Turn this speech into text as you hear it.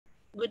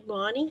Good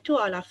morning to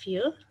all of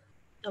you.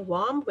 A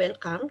warm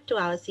welcome to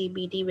our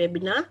CBD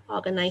webinar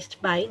organized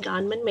by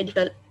Government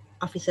Medical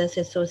Officers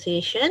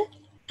Association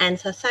and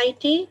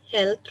Society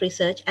Health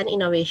Research and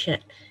Innovation.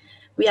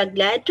 We are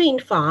glad to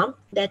inform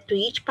that to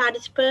each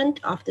participant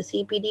of the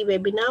CBD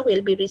webinar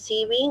will be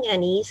receiving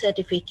an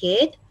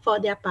e-certificate for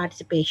their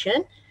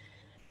participation.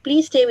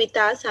 Please stay with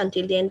us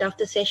until the end of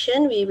the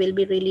session. We will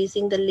be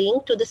releasing the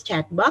link to the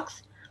chat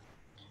box.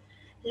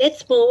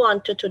 Let's move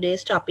on to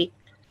today's topic,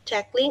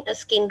 tackling a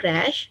skin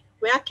rash.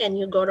 Where can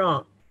you go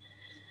wrong?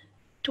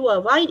 To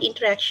avoid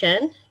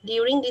interaction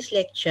during this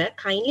lecture,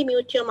 kindly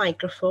mute your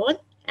microphone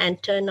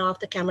and turn off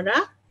the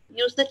camera.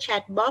 Use the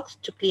chat box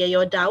to clear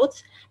your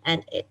doubts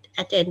and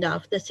at the end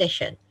of the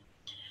session.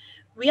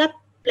 We are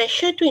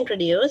pleasure to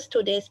introduce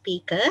today's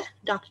speaker,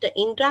 Dr.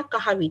 Indira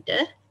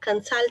Kahawita,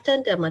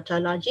 consultant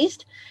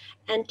dermatologist,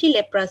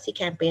 anti-leprosy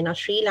campaign of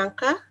Sri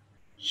Lanka.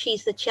 She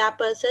is the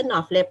chairperson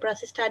of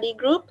Leprosy Study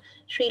Group,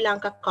 Sri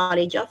Lanka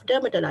College of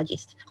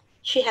Dermatologists.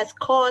 She has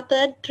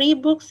co-authored 3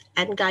 books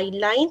and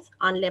guidelines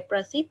on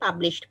leprosy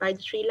published by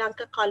the Sri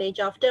Lanka College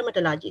of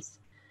Dermatologists.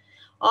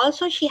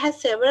 Also, she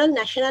has several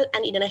national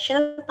and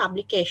international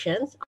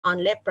publications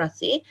on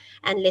leprosy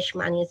and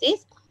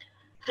leishmaniasis.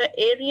 Her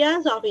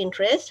areas of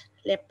interest,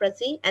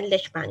 leprosy and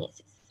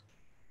leishmaniasis.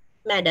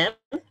 Madam,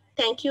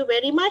 thank you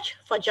very much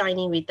for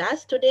joining with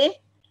us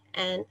today.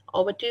 And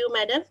over to you,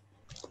 madam.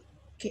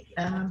 Okay,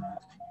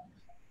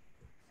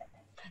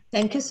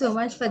 thank you so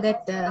much for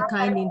that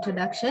kind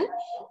introduction.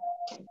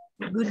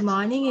 Good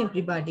morning,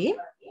 everybody.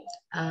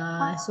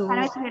 So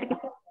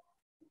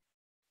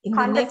in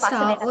the next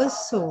hour or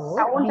so,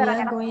 we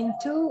are going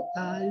to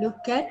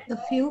look at a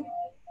few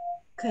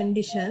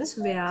conditions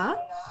where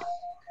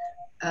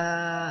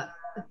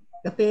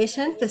the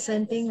patient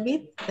presenting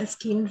with a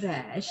skin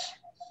rash,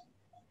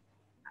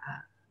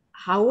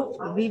 how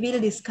we will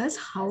discuss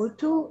how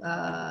to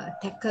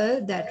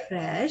tackle that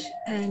rash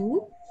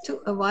and to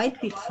avoid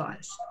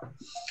pitfalls.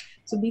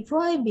 So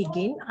before I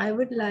begin, I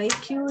would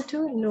like you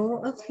to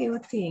know a few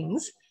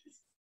things.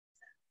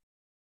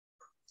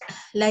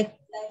 Like,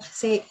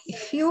 say,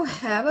 if you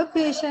have a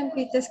patient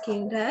with a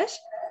skin rash,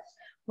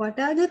 what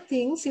are the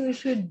things you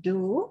should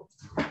do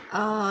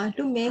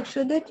to make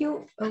sure that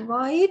you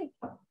avoid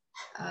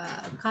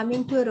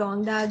coming to a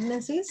wrong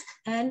diagnosis,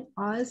 and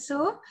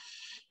also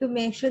to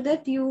make sure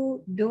that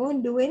you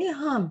don't do any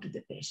harm to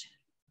the patient.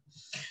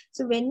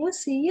 So when you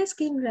see a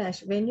skin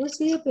rash, when you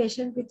see a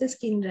patient with a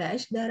skin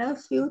rash, there are a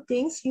few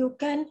things you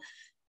can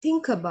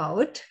think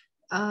about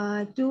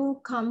to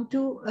come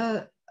to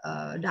a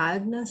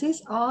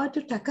diagnosis or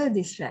to tackle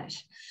this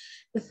rash.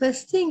 The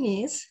first thing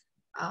is,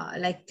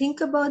 like,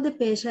 think about the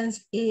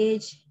patient's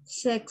age,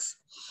 sex,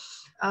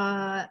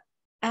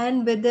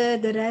 and whether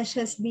the rash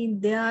has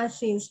been there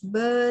since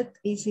birth.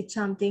 Is it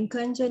something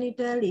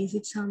congenital? Is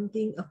it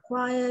something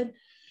acquired?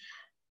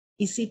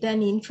 Is it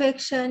an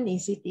infection?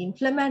 Is it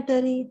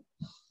inflammatory?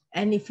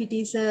 And if it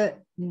is a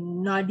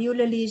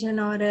nodular lesion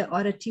or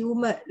a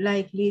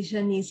tumor-like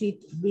lesion, is it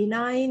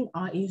benign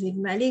or is it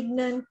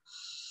malignant?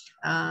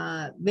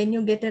 When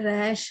you get a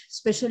rash,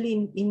 especially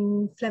in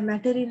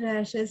inflammatory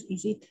rashes,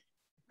 is it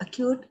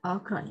acute or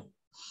chronic?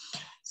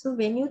 So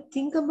when you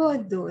think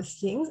about those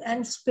things,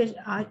 and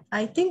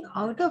I think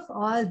out of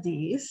all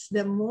these,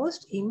 the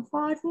most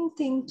important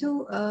thing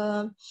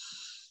to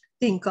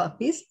think of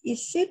is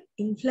it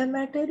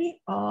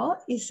inflammatory or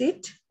is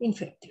it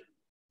infective?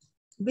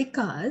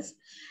 Because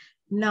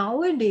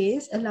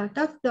nowadays, a lot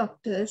of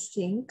doctors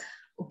think,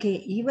 okay,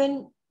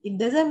 even it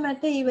doesn't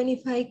matter even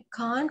if I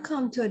can't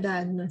come to a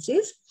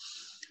diagnosis,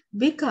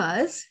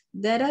 because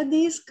there are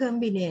these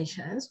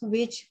combinations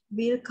which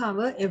will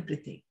cover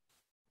everything.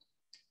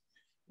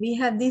 We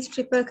have these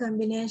triple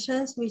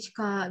combinations which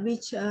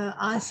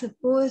are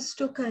supposed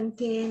to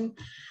contain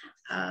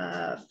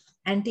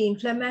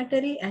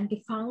anti-inflammatory,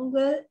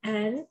 antifungal,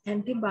 and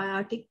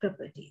antibiotic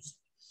properties.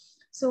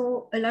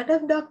 So a lot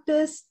of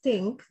doctors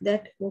think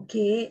that,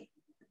 okay,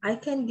 I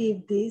can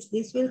give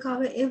this will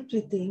cover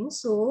everything,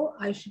 so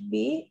I should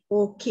be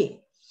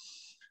okay.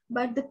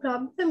 But the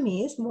problem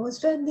is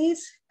most of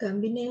these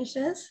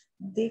combinations,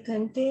 they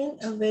contain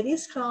a very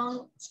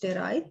strong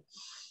steroid,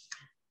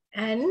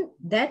 and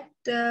that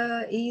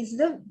is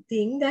the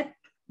thing that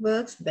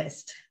works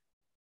best.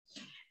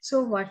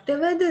 So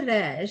whatever the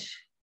rash,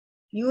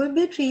 you will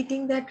be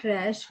treating that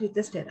rash with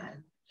a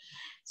steroid.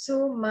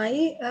 So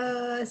my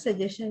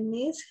suggestion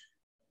is,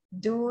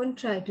 don't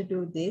try to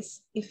do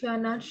this. If you are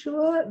not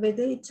sure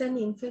whether it's an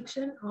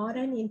infection or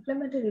an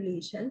inflammatory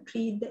lesion,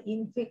 treat the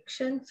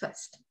infection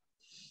first.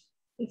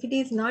 If it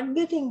is not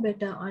getting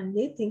better,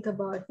 only think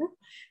about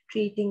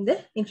treating the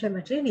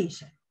inflammatory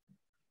lesion.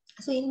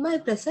 So in my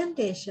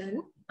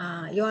presentation,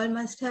 you all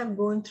must have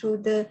gone through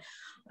the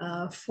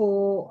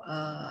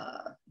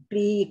 4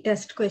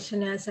 pre-test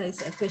questions I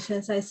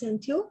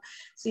sent you.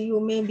 So you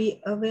may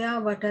be aware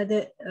what are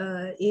the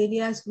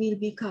areas we'll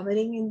be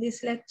covering in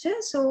this lecture.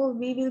 So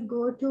we will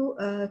go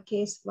to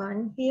case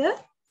 1 here,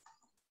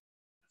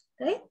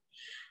 right?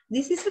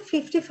 This is a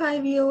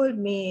 55-year-old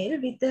male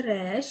with a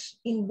rash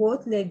in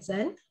both legs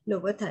and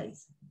lower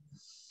thighs.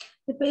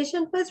 The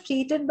patient was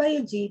treated by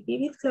a GP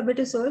with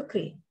clobetasol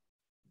cream.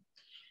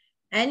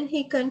 And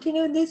he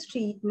continued this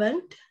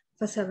treatment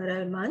for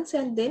several months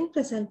and then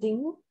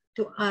presenting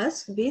to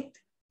us with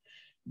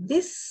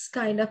this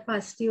kind of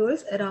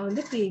pustules around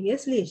the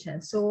previous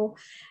lesion. So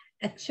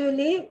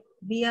actually,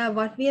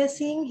 what we are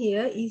seeing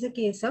here is a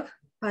case of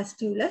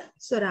pustular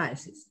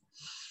psoriasis.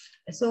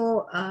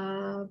 So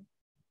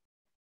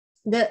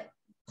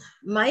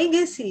my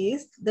guess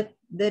is that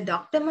the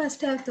doctor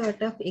must have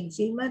thought of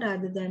eczema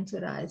rather than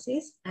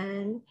psoriasis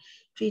and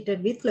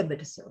treated with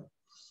clobetasol.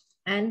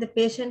 And the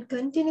patient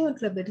continued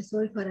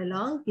clobetasol for a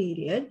long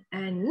period,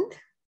 and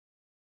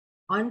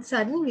on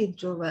sudden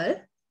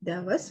withdrawal,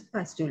 there was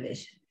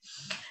pustulation.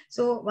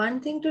 So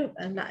one thing to,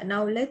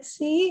 now let's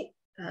see,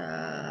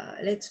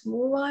 let's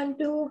move on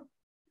to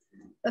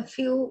a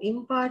few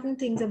important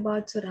things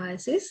about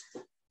psoriasis.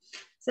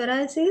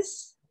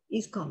 Psoriasis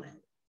is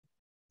common,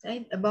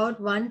 right?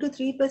 About 1 to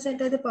 3%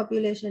 of the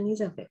population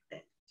is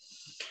affected.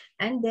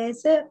 And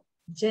there's a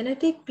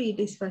genetic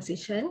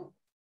predisposition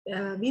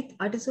with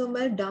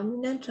autosomal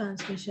dominant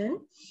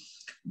transmission,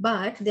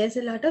 but there's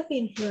a lot of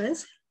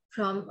influence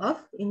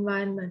of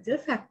environmental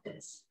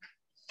factors.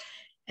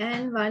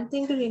 And one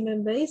thing to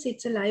remember is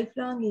it's a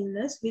lifelong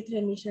illness with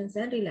remissions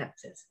and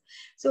relapses.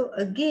 So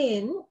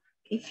again,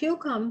 if you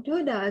come to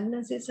a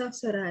diagnosis of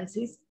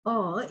psoriasis,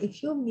 or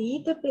if you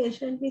meet a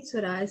patient with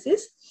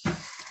psoriasis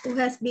who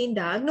has been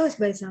diagnosed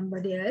by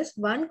somebody else,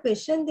 one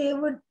question they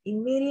would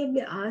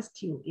invariably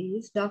ask you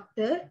is,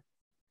 doctor,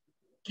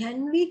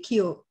 can we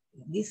cure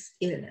this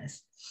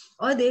illness?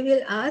 Or they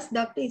will ask,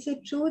 doctor, is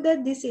it true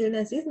that this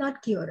illness is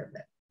not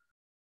curable?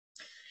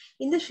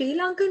 In the Sri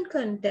Lankan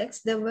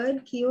context, the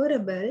word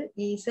curable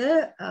is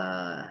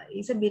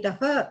a bit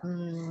of a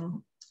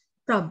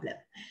problem,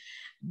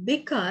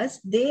 because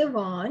they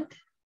want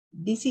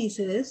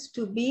diseases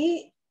to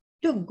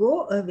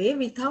go away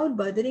without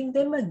bothering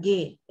them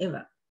again,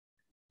 ever.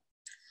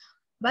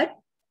 But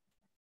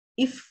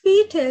if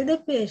we tell the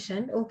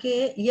patient,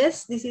 okay,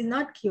 yes, this is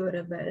not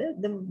curable,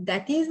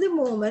 that is the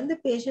moment the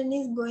patient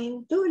is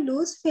going to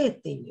lose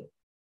faith in you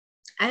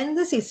and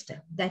the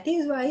system. That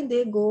is why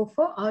they go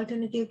for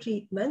alternative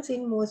treatments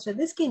in most of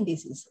the skin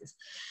diseases.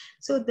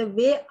 So the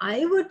way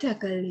I would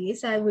tackle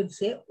is, I would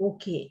say,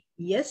 okay,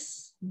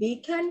 yes,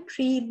 we can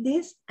treat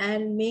this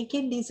and make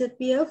it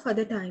disappear for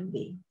the time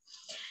being.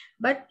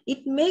 But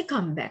it may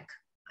come back.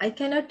 I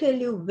cannot tell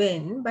you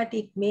when, but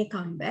it may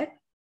come back.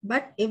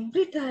 But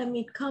every time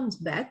it comes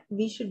back,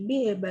 we should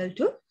be able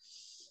to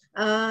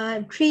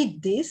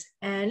treat this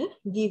and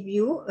give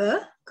you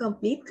a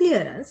complete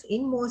clearance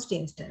in most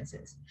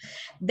instances.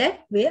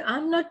 That way,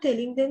 I'm not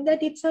telling them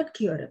that it's not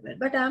curable,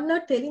 but I'm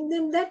not telling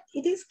them that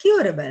it is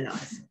curable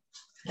also.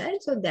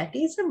 Right? So that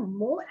is a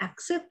more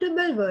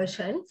acceptable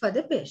version for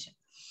the patient.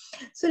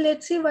 So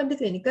let's see what the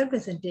clinical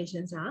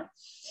presentations are.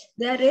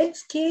 There are red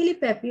scaly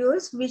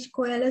papules which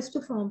coalesce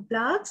to form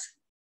plaques,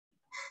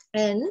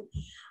 and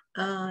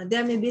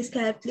there may be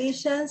scalp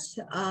lesions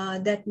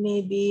that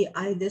may be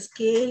either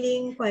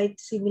scaling, quite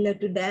similar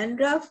to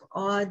dandruff,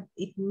 or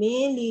it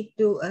may lead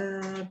to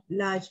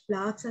large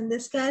plaques on the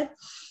scalp,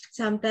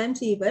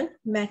 sometimes even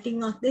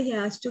matting of the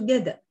hairs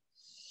together.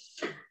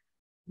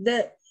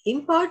 The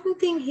important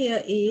thing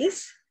here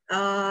is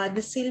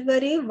the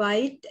silvery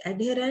white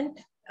adherent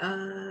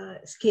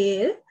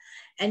scale,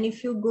 and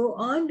if you go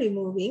on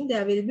removing,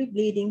 there will be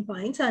bleeding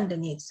points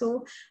underneath.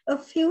 So a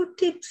few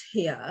tips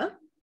here.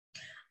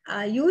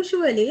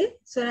 Usually,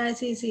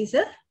 psoriasis is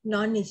a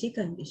non-itchy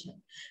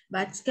condition,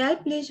 but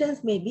scalp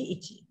lesions may be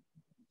itchy.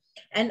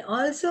 And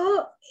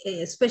also,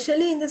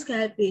 especially in the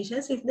scalp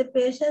lesions, if the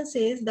patient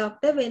says,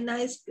 doctor, when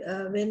I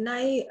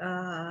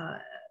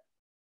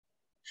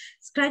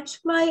scratch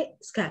my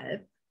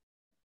scalp,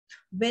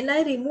 when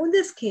I remove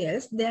the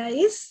scales, there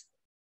is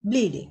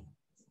bleeding,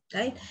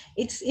 right?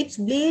 It's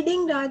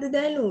bleeding rather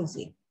than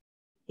oozing.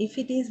 If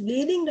it is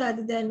bleeding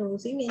rather than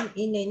oozing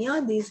in any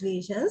of these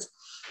lesions,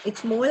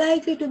 it's more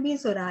likely to be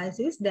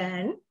psoriasis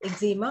than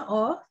eczema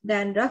or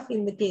dandruff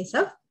in the case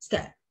of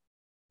scalp.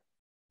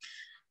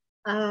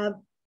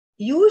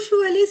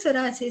 Usually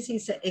psoriasis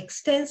is an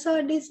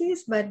extensor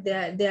disease, but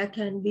there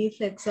can be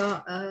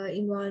flexor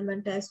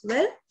involvement as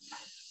well.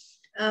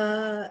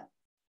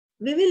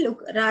 We will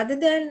look, rather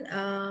than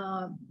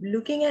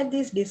looking at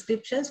these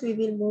descriptions, we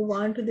will move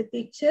on to the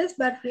pictures.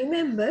 But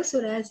remember,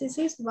 psoriasis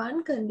is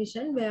one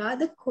condition where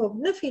the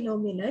Koebner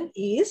phenomenon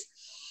is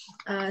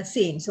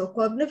seen. So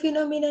Koebner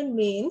phenomenon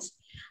means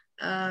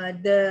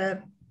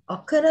the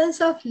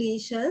occurrence of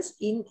lesions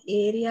in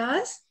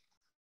areas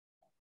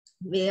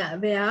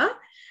where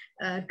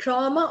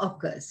trauma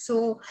occurs.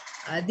 So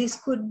this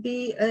could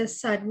be a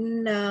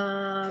sudden,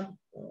 an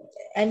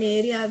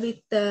area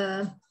with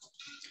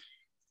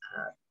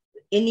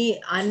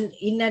any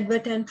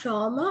inadvertent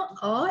trauma,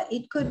 or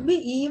it could be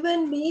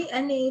even be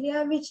an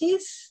area which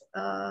is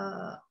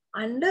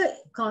under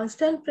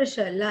constant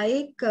pressure,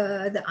 like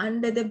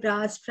under the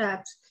bra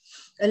straps,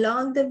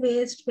 along the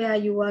waist where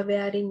you are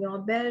wearing your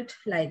belt,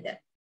 like that.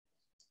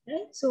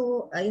 Right?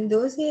 So in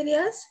those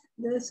areas,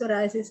 the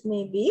psoriasis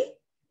may be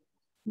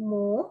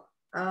more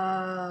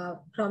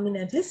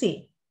prominently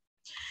seen.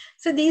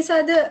 So these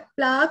are the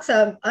plaques.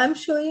 I'm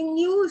showing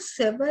you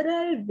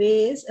several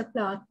ways a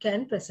plaque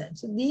can present.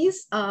 So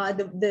these are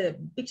the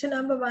picture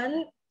number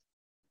 1.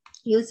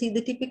 You see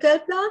the typical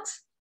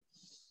plaques.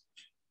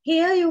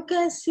 Here you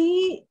can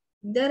see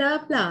there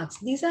are plaques.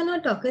 These are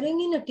not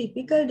occurring in a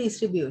typical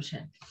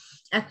distribution.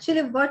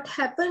 Actually, what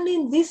happened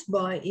in this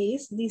boy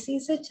is, this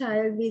is a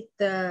child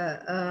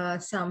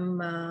with some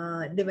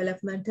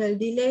developmental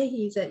delay.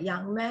 He's a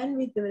young man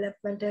with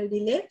developmental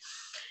delay.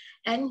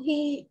 And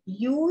he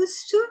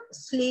used to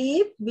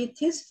sleep with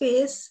his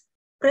face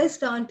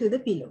pressed onto the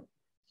pillow.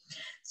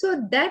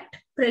 So that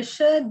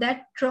pressure,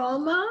 that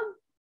trauma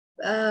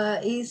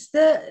is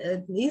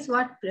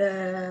what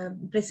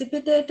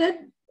precipitated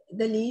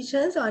the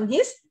lesions on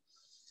his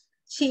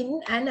chin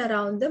and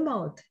around the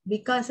mouth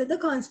because of the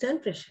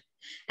constant pressure.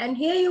 And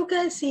here you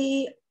can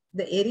see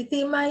the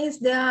erythema is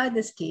there,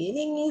 the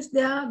scaling is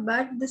there,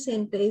 but the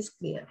center is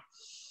clear.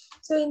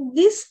 So in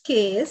this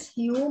case,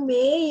 you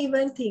may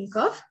even think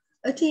of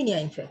a tinea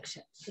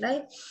infection,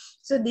 right?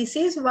 So this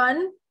is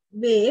one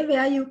way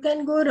where you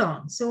can go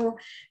wrong. So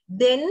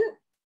then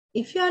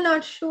if you are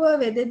not sure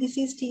whether this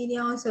is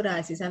tinea or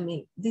psoriasis, I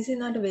mean, this is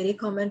not a very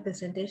common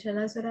presentation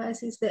of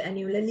psoriasis, the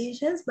annular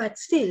lesions, but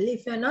still,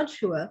 if you are not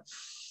sure,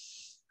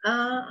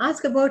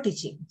 ask about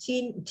itching.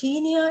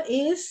 Tinea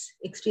is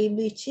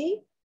extremely itchy,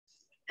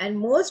 and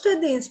most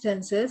of the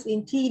instances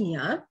in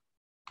tinea,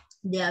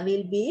 there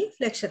will be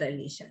flexural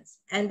lesions,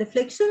 and the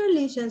flexural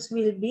lesions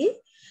will be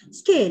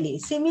scaly,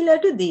 similar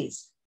to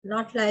these,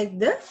 not like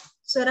the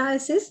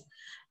psoriasis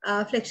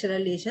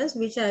flexural lesions,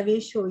 which I will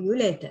show you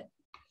later.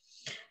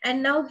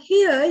 And now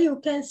here you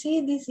can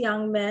see this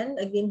young man,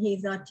 again, he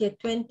is not yet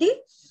 20.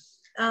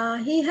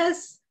 He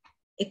has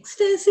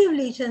extensive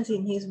lesions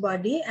in his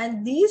body,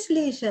 and these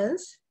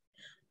lesions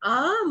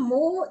are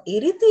more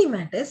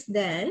erythematous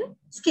than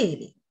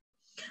scaly.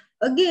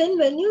 Again,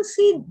 when you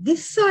see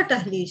this sort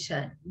of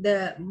lesion,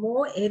 the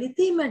more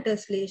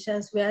erythematous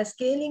lesions where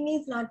scaling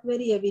is not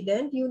very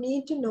evident, you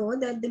need to know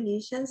that the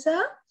lesions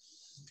are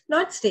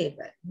not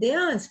stable. They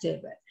are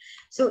unstable.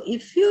 So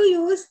if you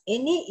use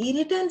any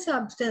irritant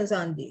substance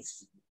on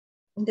this,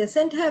 it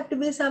doesn't have to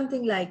be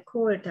something like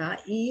coal tar,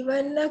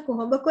 even a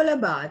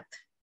kohomba bath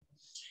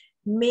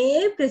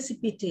may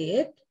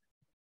precipitate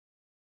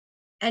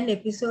an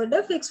episode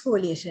of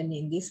exfoliation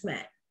in this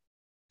man.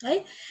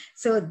 Right?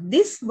 So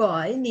this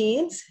boy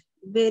needs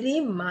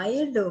very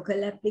mild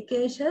local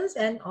applications,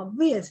 and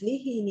obviously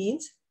he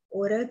needs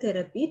oral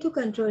therapy to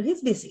control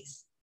his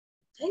disease.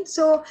 And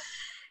so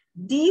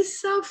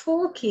these are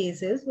 4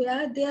 cases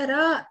where there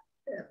are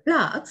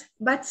plaques,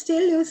 but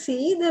still you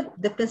see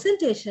the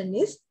presentation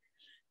is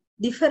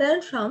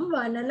different from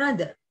one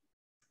another.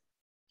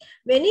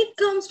 When it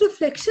comes to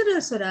flexural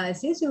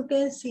psoriasis, you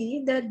can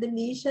see that the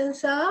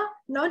lesions are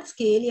not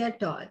scaly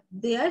at all.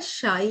 They are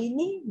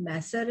shiny,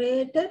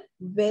 macerated,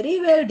 very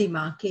well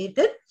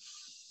demarcated,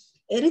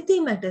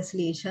 erythematous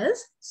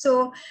lesions.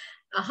 So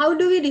how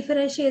do we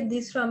differentiate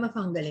this from a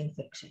fungal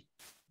infection?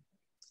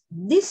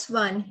 This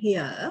one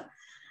here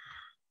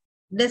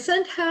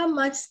doesn't have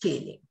much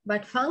scaling,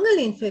 but fungal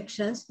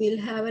infections will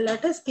have a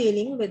lot of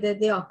scaling, whether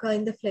they occur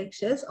in the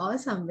flexures or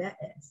somewhere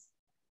else.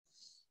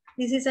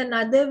 This is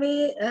another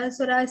way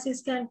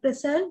psoriasis can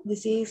present.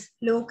 This is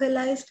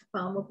localized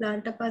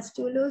palmoplantar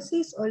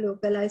pustulosis or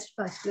localized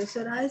pustular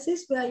psoriasis,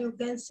 where you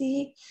can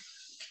see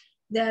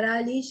there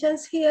are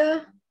lesions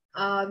here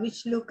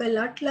which look a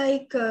lot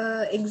like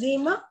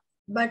eczema.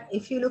 But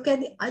if you look at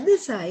the other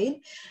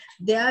side,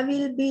 there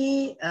will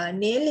be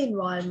nail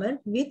involvement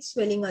with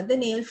swelling of the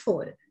nail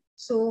fold.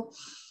 So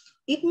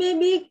it may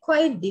be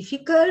quite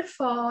difficult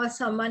for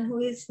someone who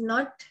is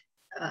not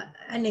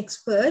an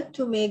expert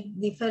to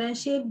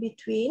differentiate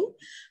between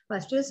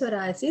pustular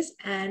psoriasis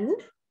and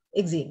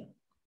eczema.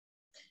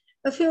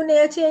 A few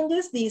nail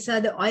changes. These are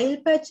the oil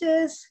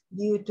patches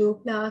due to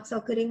plaques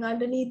occurring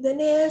underneath the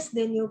nails.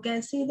 Then you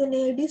can see the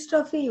nail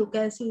dystrophy. You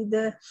can see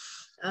the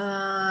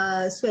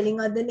swelling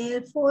of the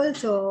nail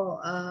folds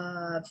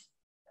or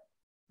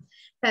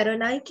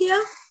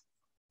paronychia.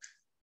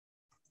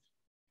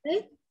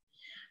 Right?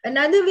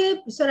 Another way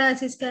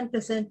psoriasis can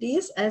present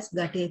is as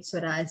guttate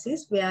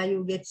psoriasis, where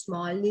you get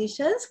small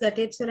lesions.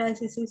 Guttate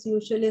psoriasis is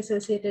usually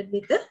associated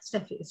with a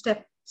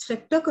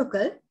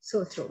streptococcal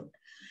sore throat,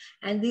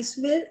 and this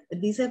will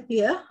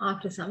disappear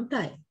after some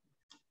time.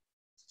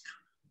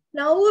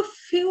 Now a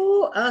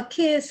few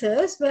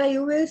cases where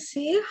you will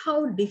see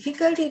how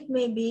difficult it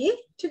may be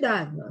to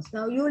diagnose.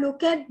 Now you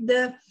look at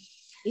the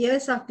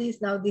ears of these.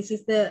 Now this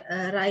is the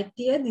right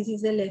ear, this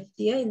is the left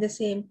ear in the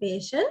same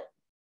patient.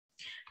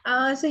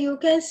 So you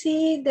can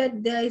see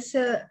that there is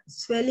a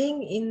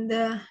swelling in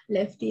the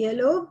left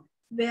earlobe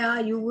where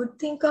you would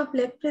think of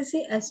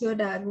leprosy as your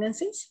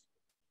diagnosis.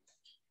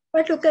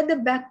 But look at the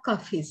back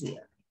of his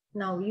ear.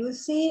 Now you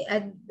see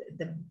at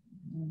the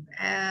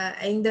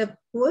in the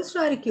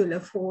post-auricular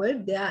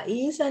fold, there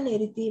is an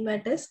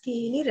erythematous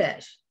scaly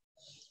rash.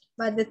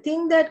 But the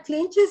thing that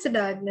clinches the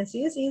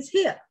diagnosis is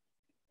here.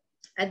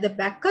 At the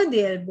back of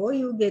the elbow,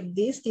 you get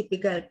these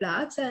typical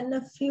plaques and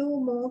a few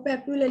more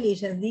papular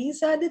lesions.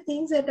 These are the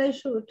things that I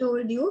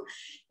told you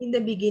in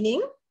the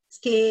beginning: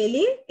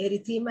 scaly,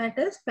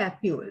 erythematous,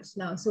 papules.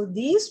 Now, so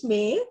these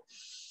may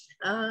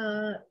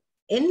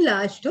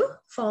enlarge to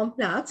form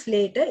plaques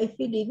later if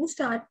we didn't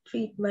start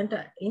treatment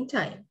in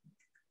time.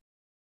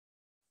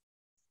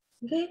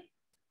 Okay.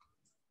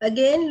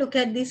 Again, look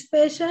at this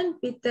patient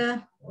with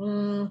a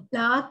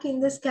plaque in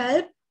the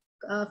scalp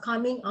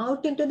coming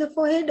out into the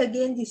forehead.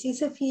 Again, this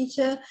is a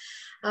feature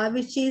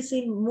which is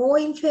more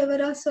in favor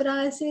of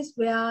psoriasis,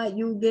 where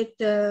you get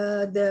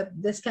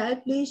the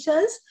scalp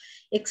lesions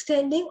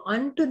extending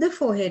onto the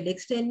forehead,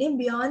 extending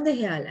beyond the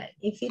hairline.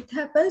 If it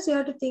happens, you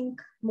have to think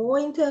more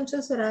in terms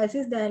of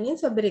psoriasis than in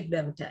seborrheic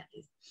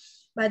dermatitis.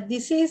 But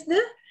this is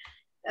the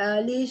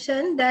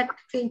lesion that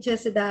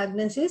clinches the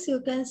diagnosis.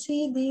 You can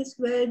see these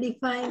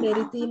well-defined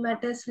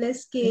erythematous,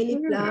 less scaly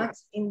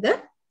plaques in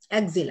the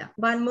axilla.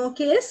 One more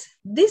case.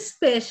 This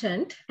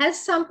patient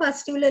has some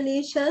pustular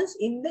lesions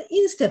in the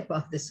instep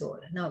of the sole.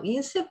 Now,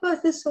 instep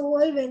of the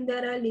sole, when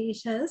there are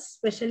lesions,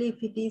 especially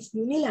if it is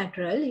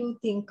unilateral, you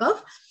think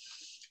of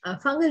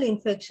fungal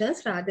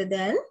infections rather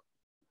than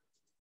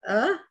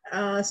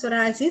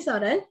psoriasis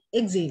or an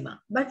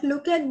eczema. But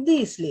look at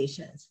these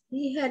lesions.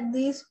 He had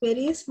these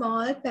very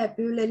small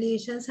papular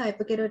lesions,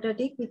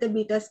 hyperkeratotic with a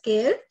beta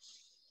scale.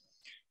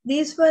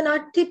 These were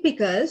not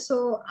typical,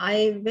 so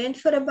I went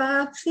for a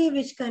biopsy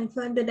which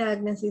confirmed the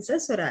diagnosis of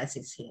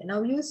psoriasis here.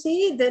 Now you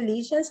see the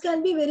lesions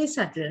can be very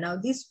subtle. Now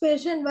this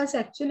patient was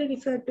actually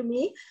referred to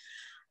me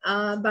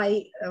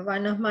by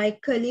one of my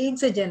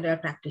colleagues, a general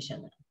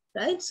practitioner,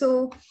 right?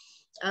 So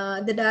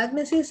the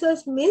diagnosis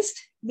was missed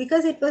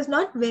because it was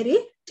not very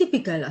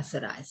typical of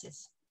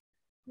psoriasis.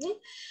 Okay?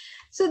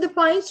 So the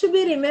points to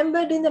be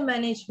remembered in the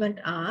management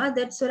are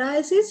that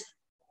psoriasis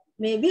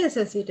may be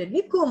associated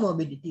with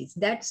comorbidities.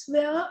 That's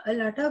where a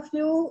lot of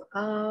you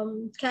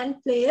can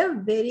play a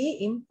very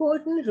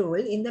important role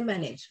in the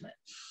management.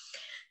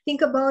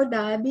 Think about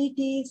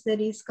diabetes, the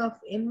risk of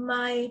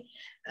MI,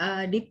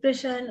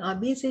 depression,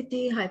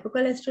 obesity,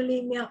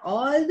 hypercholesterolemia,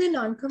 all the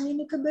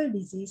non-communicable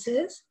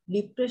diseases,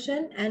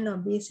 depression and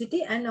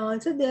obesity, and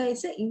also there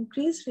is an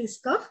increased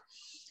risk of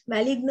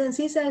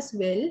malignancies as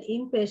well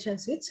in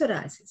patients with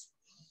psoriasis.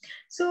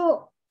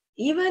 So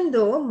even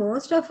though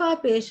most of our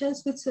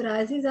patients with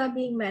psoriasis are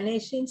being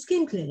managed in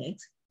skin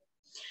clinics,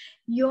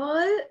 you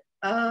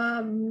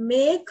all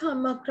may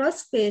come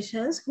across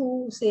patients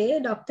who say,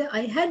 "Doctor,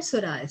 I had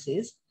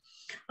psoriasis.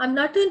 I'm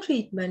not on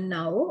treatment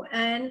now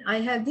and I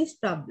have this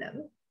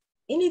problem."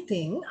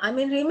 Anything, I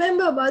mean,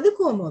 remember about the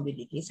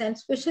comorbidities, and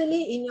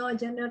especially in your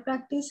general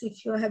practice,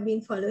 if you have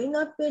been following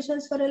up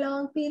patients for a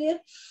long period,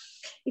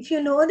 if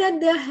you know that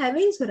they are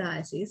having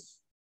psoriasis,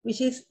 which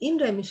is in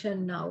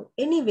remission now,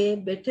 anyway,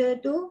 better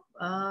to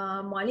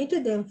monitor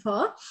them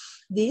for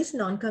these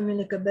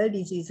non-communicable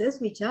diseases,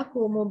 which are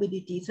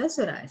comorbidities of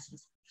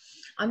psoriasis.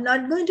 I'm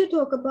not going to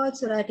talk about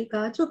psoriatic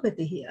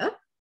arthropathy here.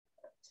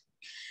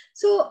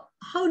 So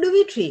how do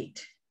we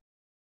treat?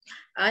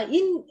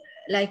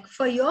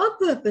 For your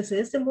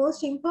purposes, the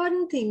most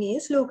important thing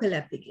is local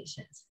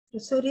applications.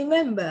 So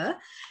remember,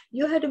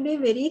 you have to be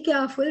very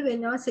careful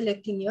when you're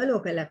selecting your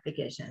local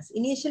applications.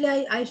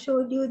 Initially, I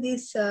showed you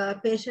this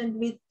patient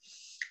with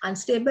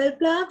unstable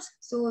plaques.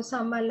 So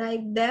someone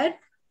like that,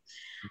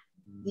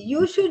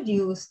 you should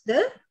use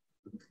the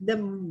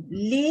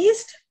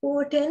least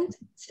potent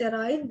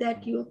steroid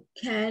that you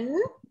can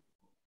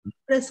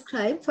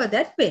prescribe for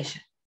that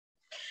patient.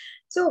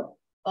 So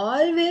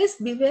always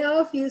beware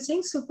of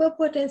using super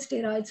potent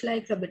steroids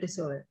like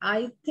clobetasol.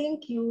 I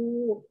think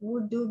you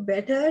would do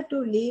better to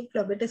leave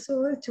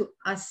clobetasol to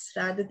us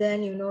rather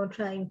than,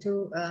 trying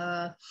to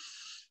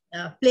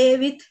play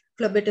with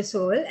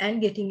clobetasol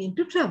and getting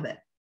into trouble,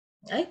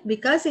 right?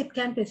 Because it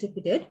can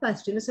precipitate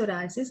pustular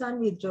psoriasis on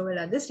withdrawal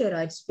of the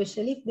steroids,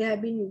 especially if they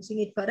have been using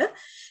it for a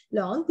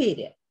long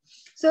period.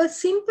 So a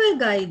simple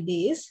guide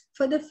is,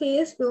 for the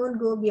face, don't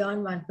go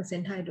beyond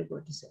 1%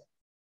 hydrocortisone.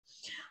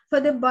 For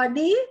the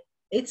body,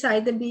 it's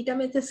either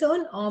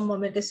betamethasone or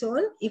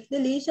mometasone. If the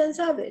lesions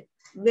are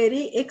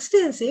very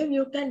extensive,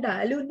 you can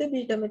dilute the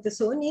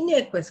betamethasone in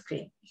aqueous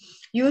cream.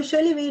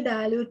 Usually we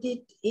dilute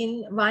it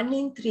in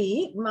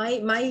 1:3.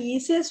 My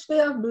easiest way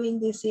of doing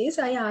this is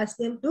I ask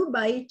them to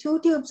buy 2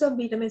 tubes of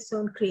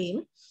betamethasone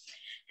cream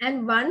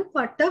and 1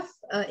 pot of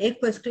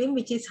aqueous cream,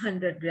 which is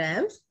 100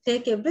 grams.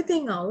 Take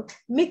everything out,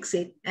 mix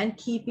it and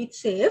keep it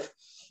safe,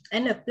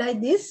 and apply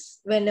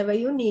this whenever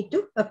you need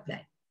to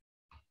apply.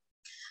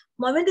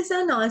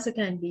 Mometasone also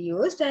can be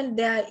used, and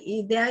there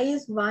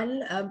is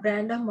one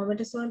brand of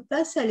mometasone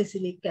plus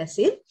salicylic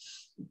acid,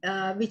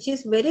 which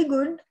is very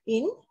good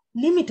in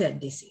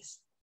limited disease.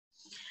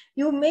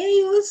 You may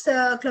use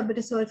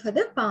clobetasol for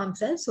the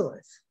palms and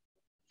soles.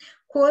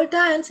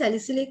 Colta and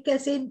salicylic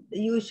acid,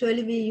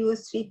 usually we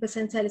use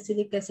 3%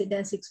 salicylic acid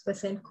and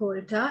 6%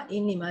 colta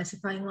in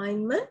emulsifying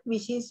ointment,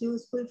 which is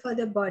useful for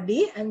the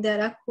body, and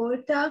there are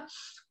colta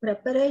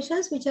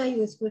preparations which are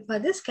useful for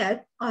the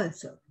scalp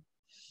also.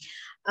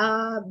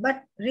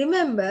 But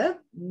remember,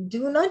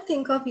 do not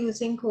think of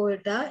using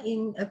Coarta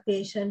in a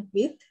patient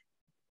with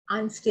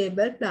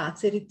unstable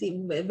plaques,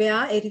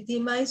 where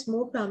erythema is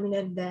more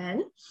prominent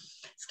than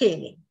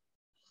scaling.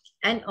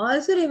 And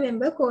also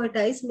remember,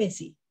 Coarta is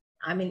messy.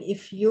 I mean,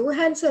 if you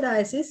had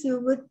psoriasis, you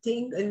would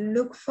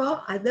look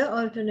for other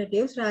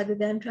alternatives rather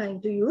than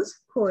trying to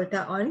use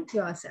Coarta on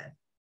yourself.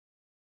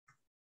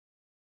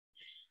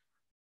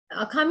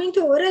 Coming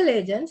to oral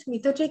agents,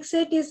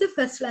 methotrexate is the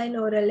first line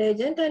oral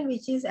agent, and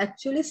which is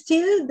actually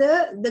still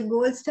the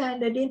gold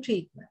standard in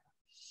treatment.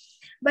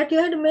 But you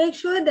have to make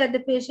sure that the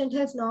patient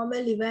has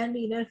normal liver and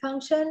renal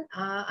function.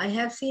 I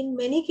have seen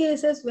many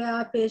cases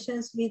where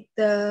patients with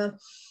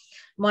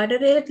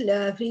moderate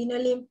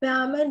renal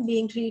impairment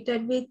being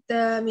treated with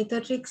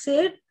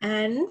methotrexate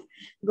and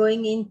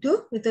going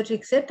into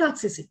methotrexate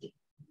toxicity.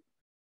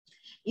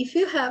 If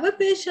you have a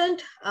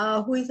patient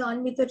who is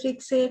on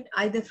methotrexate,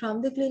 either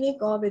from the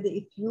clinic or whether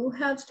if you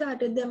have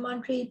started them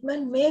on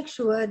treatment, make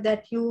sure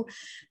that you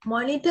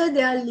monitor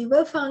their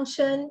liver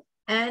function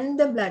and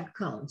the blood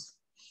counts.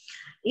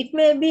 It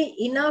may be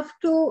enough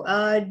to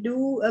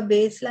do a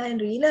baseline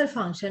renal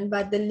function,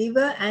 but the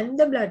liver and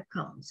the blood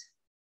counts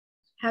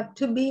have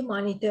to be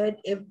monitored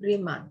every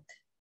month.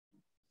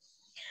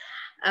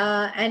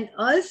 And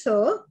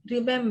also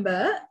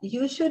remember,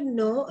 you should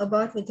know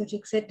about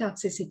methotrexate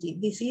toxicity.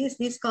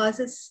 This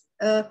causes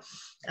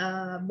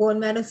bone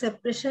marrow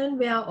suppression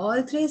where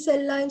all 3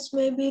 cell lines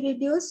may be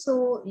reduced.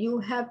 So you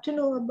have to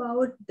know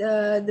about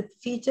the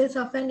features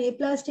of an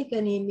aplastic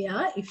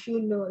anemia if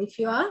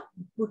you are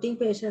putting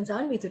patients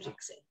on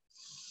methotrexate.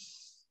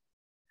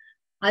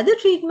 Other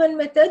treatment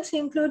methods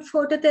include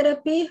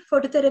phototherapy.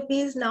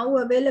 Phototherapy is now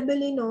available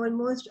in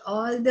almost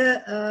all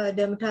the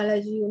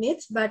dermatology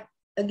units, but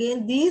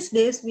again, these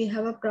days we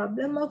have a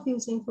problem of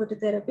using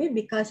phototherapy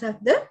because of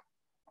the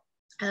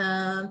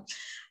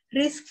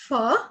risk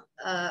for,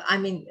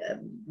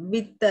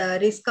 with the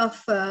risk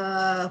of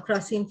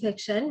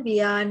cross-infection,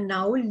 we are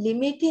now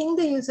limiting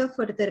the use of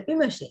phototherapy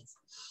machines.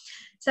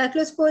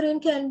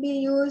 Cyclosporine can be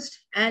used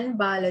and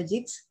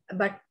biologics,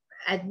 but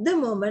at the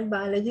moment,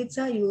 biologics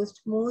are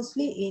used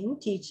mostly in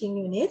teaching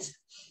units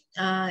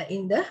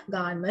in the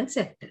government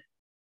sector.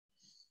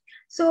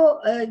 So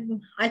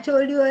I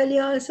told you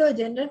earlier also,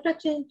 general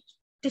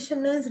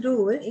practitioner's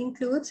rule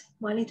includes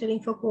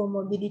monitoring for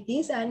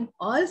comorbidities and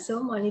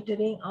also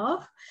monitoring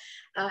of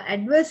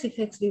adverse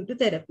effects due to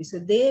therapy. So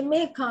they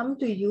may come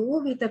to you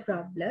with a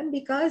problem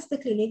because the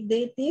clinic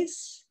date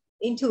is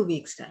in 2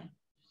 weeks' time.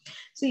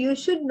 So you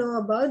should know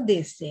about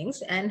these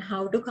things and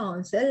how to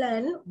counsel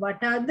and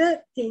what are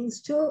the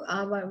things to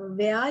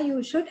where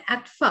you should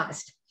act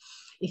fast.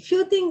 If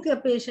you think a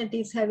patient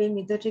is having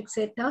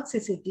methotrexate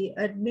toxicity,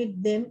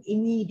 admit them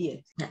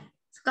immediately.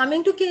 So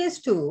coming to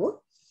case 2,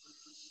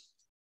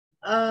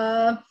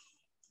 a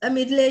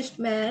middle-aged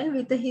man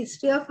with a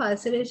history of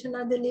ulceration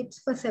of the lips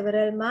for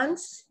several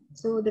months.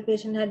 So the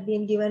patient had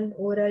been given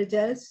oral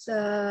gels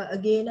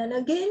again and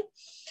again.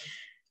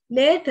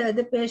 Later,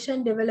 the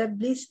patient developed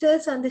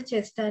blisters on the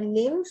chest and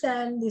limbs,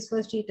 and this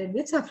was treated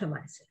with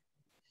sulfamycin.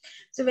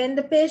 So when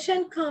the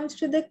patient comes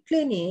to the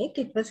clinic,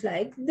 it was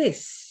like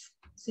this.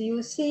 So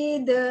you see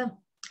the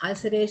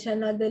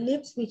ulceration of the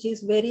lips, which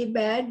is very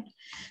bad.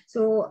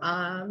 So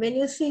when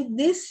you see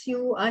this,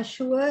 you are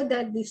sure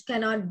that this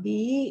cannot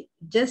be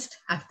just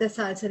after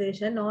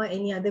ulceration or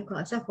any other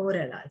cause of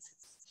oral ulcers.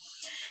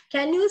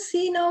 Can you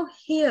see now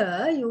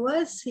here, you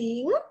are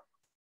seeing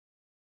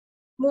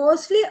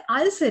mostly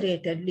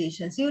ulcerated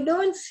lesions. You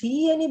don't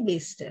see any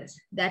blisters.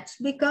 That's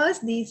because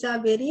these are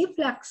very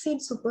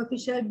flaccid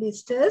superficial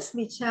blisters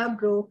which have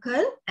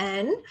broken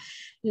and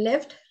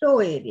left raw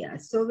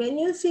areas. So when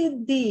you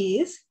see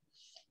these,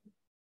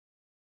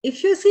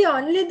 if you see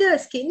only the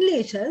skin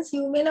lesions,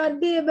 you may not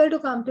be able to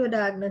come to a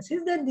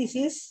diagnosis that this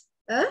is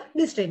a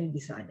blistering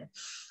disorder.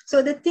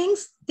 So the thing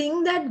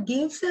that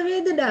gives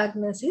away the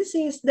diagnosis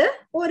is the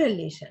oral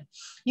lesion.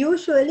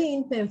 Usually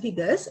in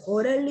pemphigus,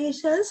 oral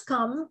lesions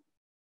come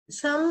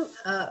some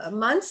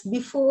months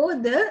before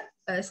the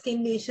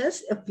skin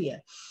lesions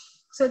appear.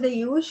 So the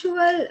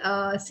usual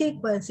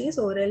sequence is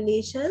oral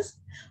lesions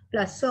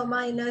plus or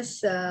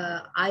minus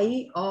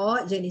eye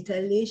or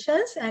genital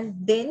lesions, and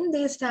then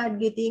they start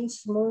getting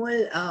small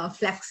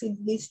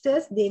flaccid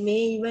blisters. They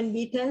may even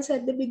be tense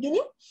at the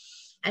beginning,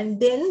 and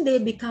then they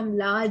become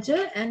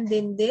larger, and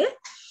then they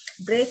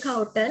break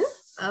out and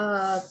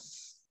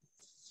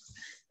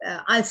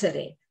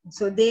ulcerate.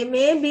 So they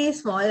may be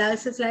small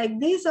ulcers like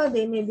this, or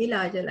they may be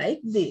larger like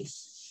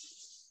this.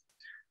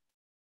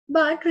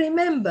 But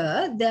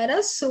remember, there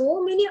are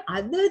so many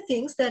other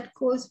things that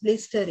cause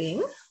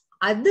blistering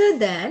other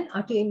than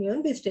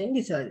autoimmune blistering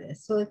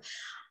disorders. So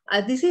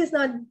this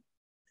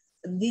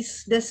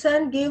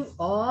doesn't give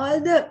all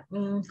the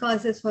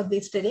causes for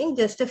blistering,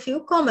 just a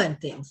few common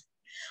things.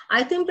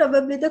 I think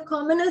probably the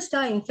commonest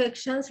are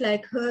infections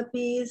like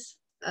herpes,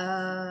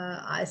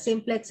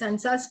 simplex and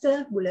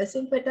zoster, bullous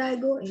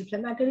impetigo,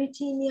 inflammatory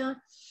tinea,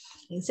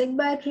 insect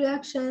bite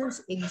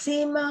reactions,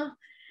 eczema,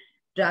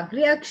 drug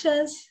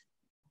reactions,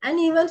 and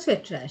even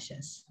sweat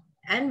rashes.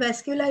 And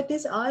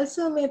vasculitis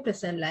also may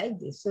present like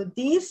this. So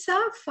these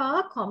are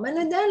far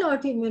commoner than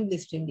autoimmune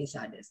blistering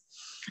disorders.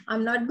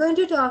 I'm not going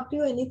to talk to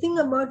you anything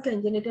about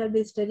congenital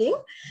blistering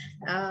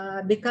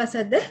because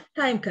of the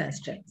time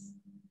constraints.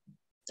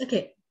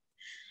 Okay,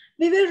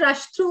 we will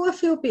rush through a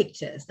few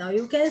pictures. Now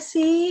you can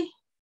see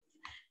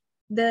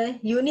the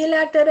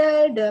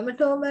unilateral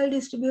dermatomal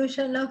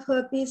distribution of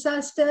herpes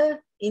zoster.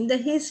 In the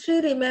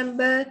history,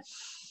 remember,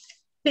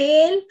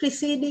 pain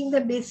preceding the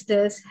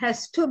blisters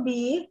has to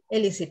be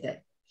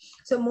elicited.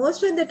 So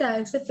most of the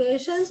times the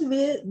patients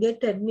will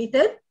get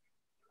admitted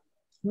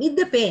with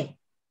the pain.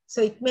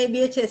 So it may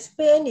be a chest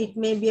pain, it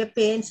may be a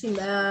pain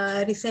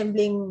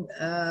resembling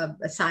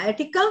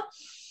sciatica.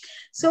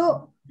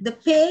 So the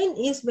pain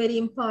is very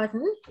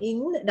important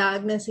in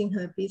diagnosing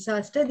herpes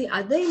zoster. The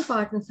other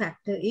important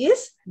factor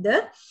is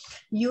the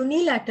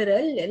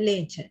unilateral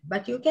lesion.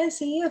 But you can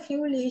see a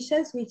few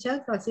lesions which are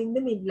crossing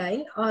the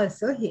midline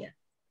also here.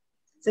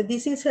 So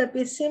this is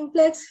herpes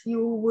simplex.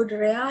 You would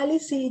rarely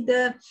see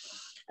the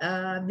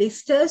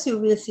blisters. You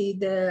will see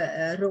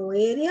the raw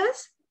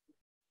areas.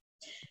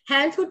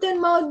 Hand, foot and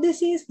mouth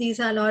disease. These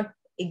are not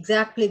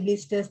exactly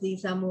blisters.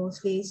 These are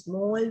mostly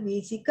small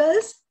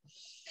vesicles.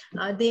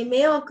 They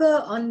may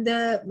occur on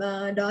the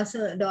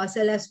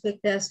dorsal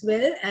aspect as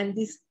well. And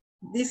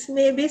this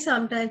may be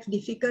sometimes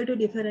difficult to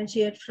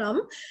differentiate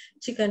from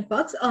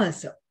chickenpox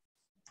also.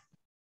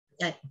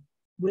 Right.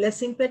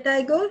 Bullous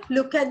impetigo,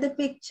 look at the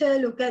picture,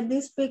 look at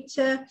this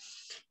picture.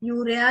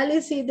 You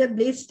rarely see the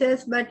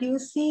blisters, but you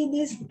see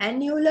this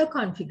annular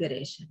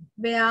configuration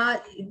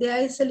where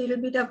there is a little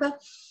bit of a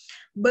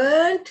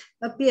burnt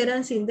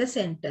appearance in the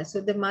center. So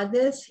the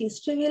mother's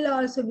history will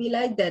also be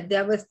like that.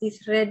 There was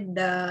this red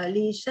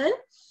lesion,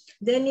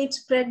 then it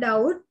spread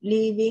out,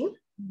 leaving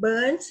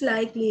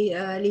burnt-like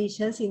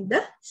lesions in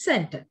the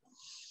center.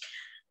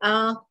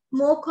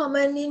 More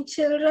common in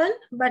children,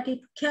 but it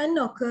can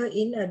occur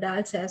in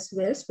adults as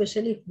well,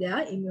 especially if they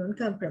are immune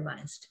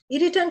compromised.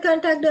 Irritant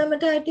contact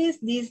dermatitis,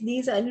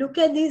 these are, look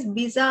at these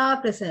bizarre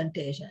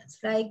presentations.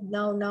 Like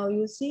now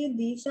you see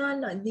these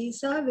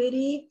are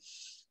very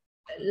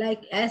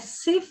like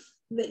as if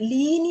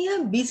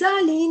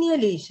bizarre linear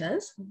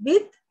lesions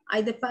with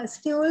either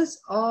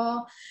pustules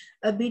or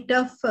a bit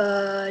of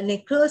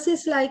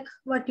necrosis like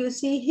what you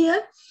see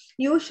here.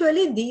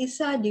 Usually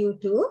these are due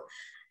to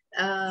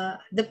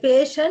the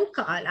patient,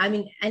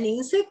 an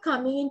insect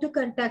coming into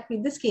contact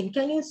with the skin.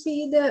 Can you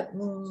see the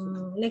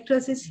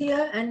necrosis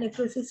here and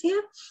necrosis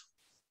here?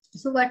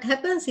 So what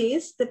happens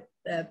is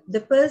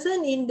the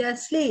person in their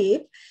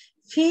sleep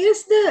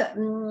feels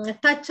the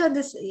touch of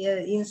this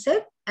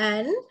insect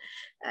and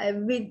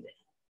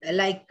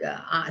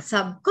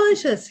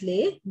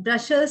subconsciously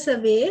brushes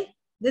away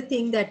the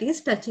thing that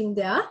is touching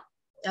their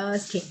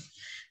skin.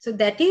 So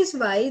that is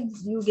why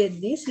you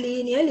get these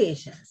linear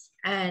lesions.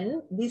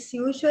 And this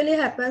usually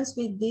happens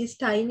with these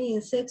tiny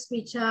insects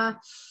which are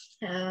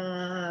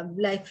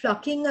like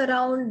flocking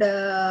around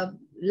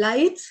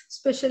lights,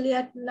 especially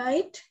at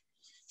night.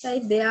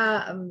 Right? They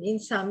are in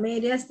some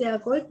areas they are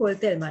called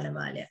Poltel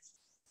Manamalia.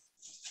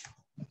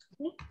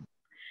 Okay.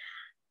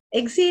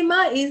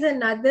 Eczema is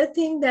another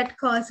thing that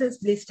causes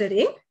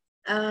blistering.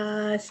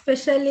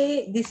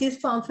 Especially this is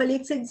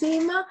Pemphigus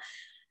eczema.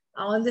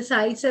 On the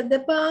sides of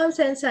the palms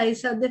and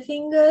sides of the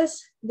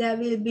fingers, there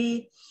will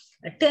be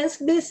tense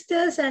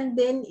blisters and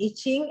then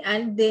itching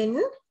and then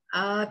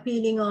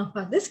peeling off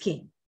of the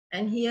skin.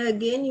 And here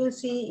again you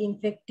see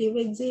infected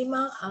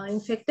eczema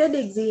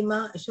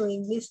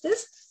showing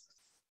blisters.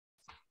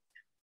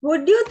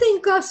 Would you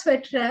think of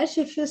sweat rash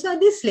if you saw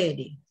this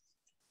lady?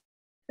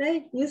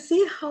 Right? You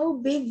see how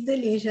big the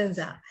lesions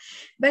are.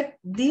 But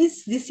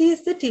this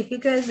is the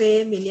typical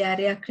way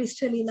Miliaria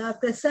crystallina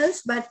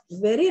presents, but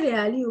very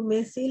rarely you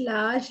may see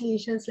large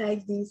lesions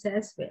like these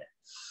as well.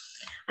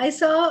 I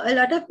saw a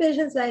lot of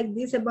patients like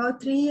this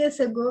about 3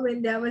 years ago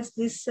when there was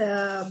this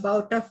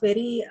bout of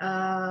very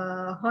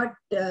hot,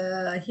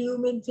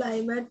 humid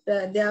climate.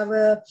 There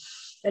were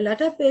a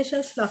lot of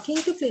patients flocking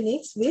to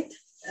clinics with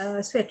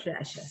sweat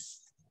rashes.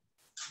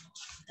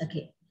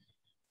 Okay.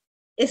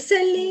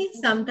 SLE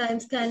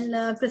sometimes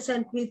can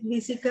present with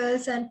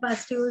vesicles and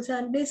pustules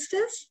and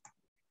blisters.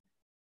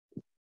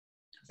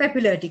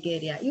 Papular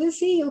urticaria.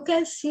 You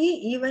can see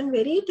even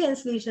very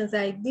tense lesions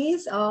like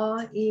this,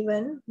 or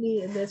even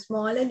the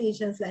smaller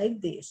lesions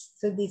like this.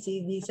 So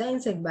these are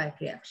insect bite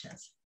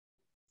reactions.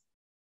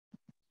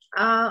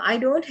 I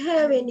don't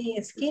have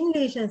any skin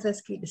lesions of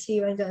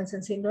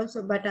Stevens-Johnson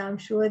syndrome, but I'm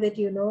sure that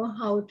you know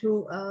how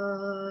to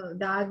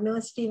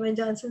diagnose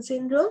Stevens-Johnson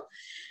syndrome.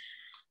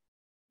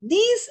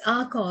 These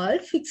are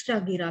called fixed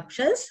drug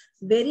eruptions,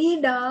 very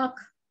dark,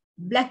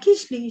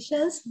 blackish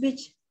lesions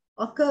which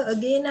occur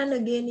again and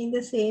again in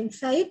the same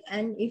site.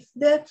 And if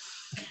the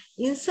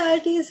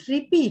insult is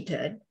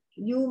repeated,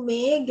 you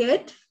may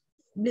get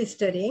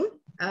blistering,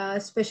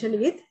 especially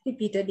with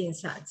repeated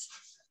insults.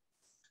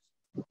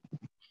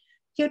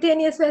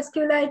 Cutaneous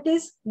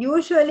vasculitis,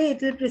 usually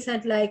it will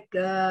present like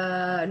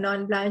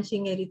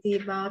non-blanching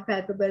erythema,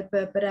 palpable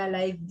purpura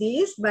like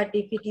this, but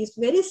if it is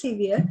very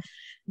severe,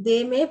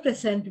 they may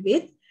present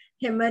with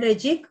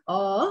hemorrhagic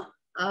or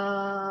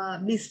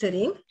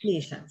blistering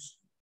lesions.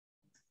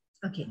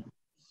 Okay.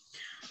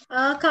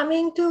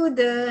 Coming to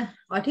the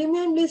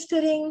autoimmune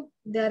blistering,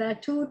 there are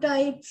two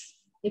types,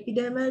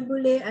 epidermal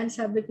bullae and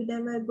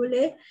subepidermal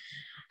bullae.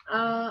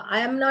 I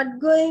am not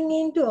going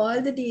into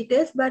all the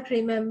details, but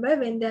remember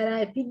when there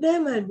are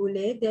epidermal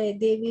bullae,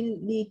 they will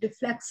lead to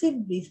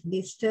flaccid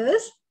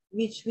blisters,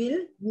 which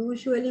will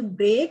usually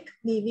break,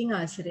 leaving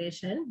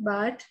ulceration.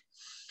 But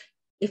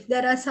if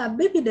there are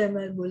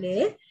subepidermal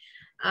bullae,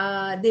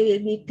 they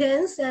will be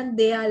tense and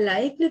they are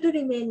likely to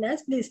remain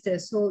as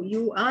blisters. So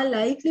you are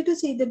likely to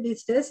see the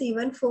blisters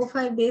even 4 or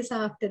 5 days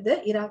after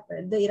the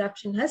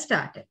eruption has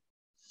started.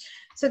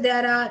 So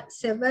there are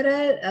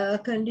several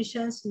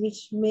conditions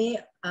which may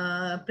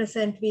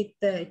present with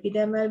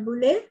epidermal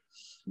bullae.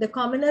 The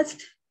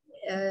commonest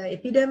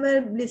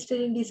epidermal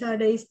blistering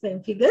disorder is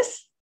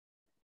pemphigus.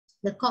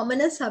 The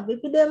commonest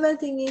subepidermal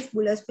thing is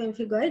bullous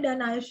pemphigoid,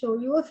 and I'll show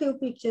you a few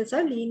pictures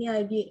of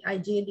linear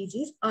IgA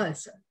disease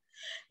also.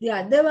 The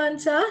other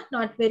ones are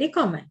not very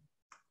common.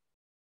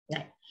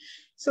 Right.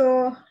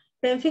 So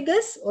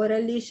pemphigus,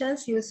 oral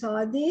lesions, you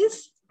saw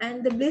these,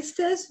 and the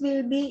blisters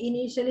will be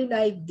initially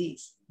like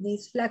these.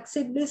 These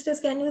flaccid blisters,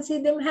 can you see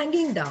them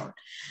hanging down?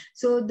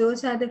 So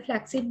those are the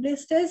flaccid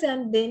blisters,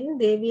 and then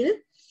they will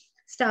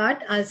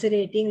start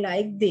ulcerating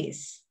like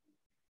this,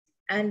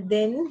 and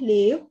then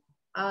leave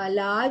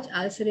large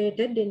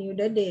ulcerated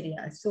denuded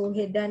areas. So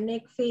head and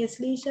neck face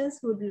lesions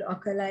would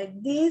occur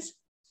like this,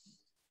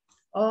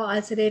 or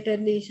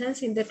ulcerated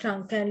lesions in the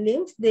trunk and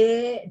limbs.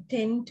 They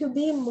tend to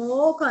be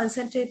more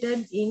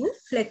concentrated in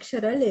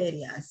flexural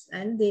areas,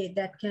 and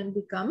that can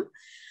become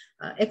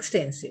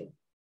extensive.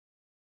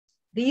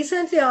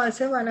 Recently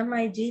also, one of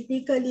my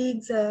GP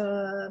colleagues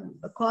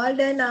called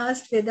and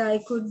asked whether I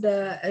could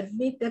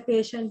admit a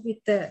patient with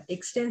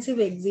extensive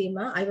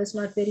eczema. I was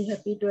not very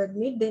happy to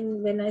admit.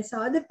 Then when I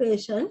saw the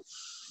patient,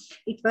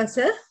 it was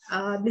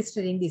a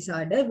blistering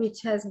disorder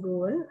which has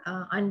gone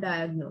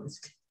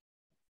undiagnosed.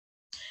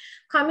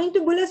 Coming to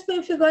bullous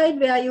pemphigoid,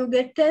 where you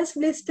get tense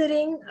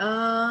blistering,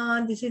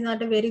 this is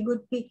not a very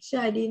good picture.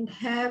 I didn't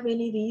have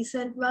any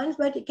recent ones,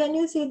 but can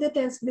you see the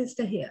tense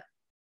blister here?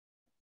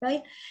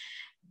 Right?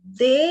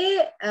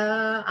 They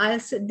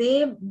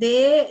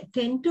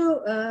tend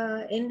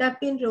to end up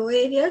in raw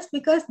areas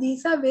because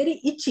these are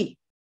very itchy.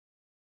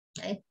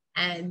 Right?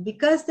 And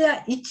because they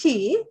are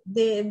itchy,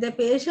 the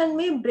patient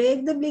may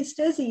break the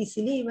blisters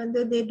easily, even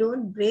though they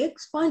don't break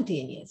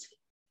spontaneously.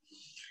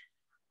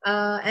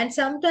 And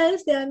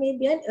sometimes there may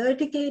be an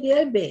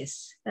urticarial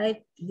base,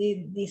 right?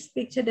 This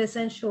picture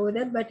doesn't show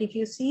that, but if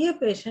you see a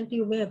patient,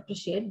 you may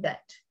appreciate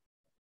that.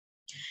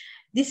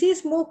 This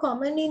is more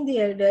common in the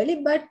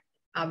elderly, but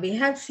we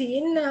have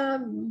seen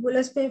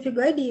bullous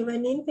pemphigoid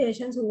even in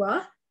patients who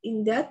are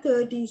in their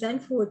 30s and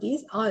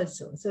 40s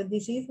also. So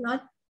this is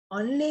not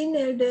only in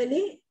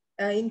elderly,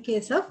 in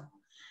case of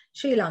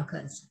Sri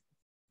Lankans.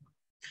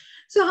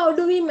 So how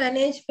do we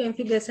manage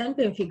pemphigus and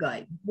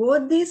pemphigoid?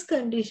 Both these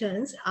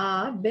conditions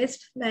are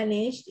best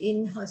managed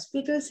in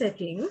hospital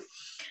setting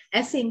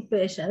as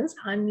inpatients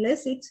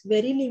unless it's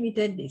very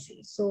limited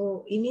disease.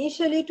 So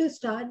initially to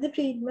start the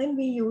treatment,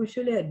 we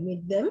usually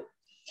admit them.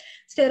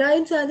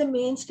 Steroids are the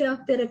mainstay of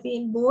therapy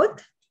in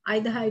both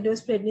either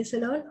high-dose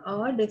prednisolone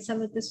or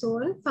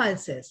dexamethasone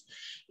pulses.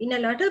 In a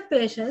lot of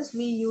patients,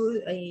 we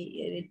use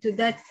to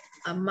that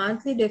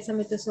monthly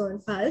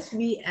dexamethasone pulse,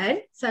 we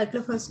add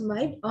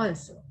cyclophosphamide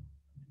also.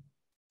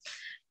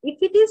 If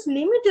it is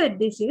limited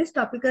disease,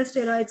 topical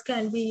steroids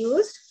can be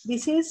used.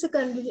 This is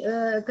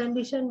a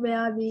condition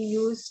where we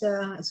use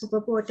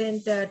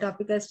superpotent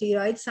topical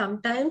steroids,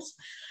 sometimes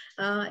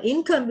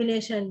in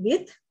combination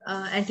with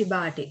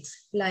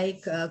antibiotics,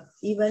 like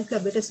even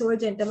clobetasol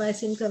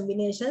gentamicin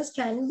combinations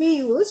can be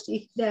used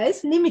if there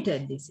is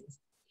limited disease.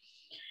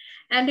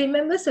 And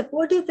remember,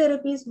 supportive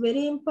therapy is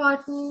very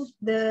important.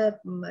 The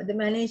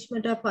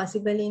management of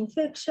possible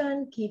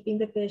infection, keeping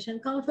the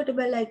patient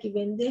comfortable, like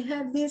when they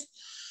have this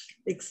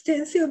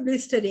extensive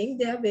blistering,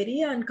 they are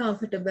very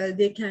uncomfortable.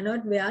 They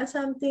cannot wear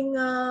something.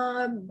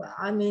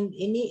 I mean,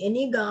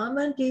 any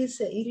garment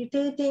is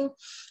irritating.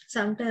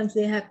 Sometimes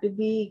they have to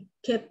be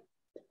kept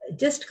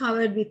just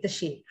covered with the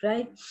sheet,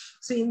 right?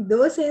 So in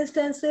those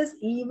instances,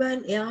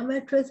 even air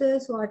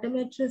mattresses, water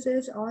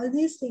mattresses, all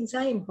these things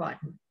are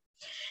important.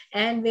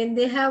 And when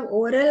they have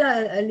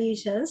oral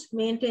lesions,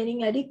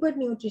 maintaining adequate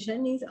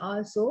nutrition is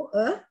also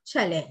a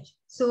challenge.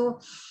 So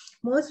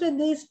most of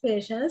these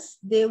patients,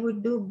 they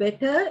would do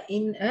better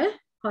in a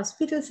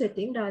hospital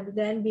setting rather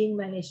than being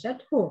managed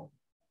at home.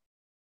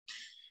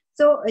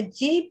 So a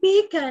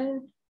GP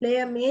can play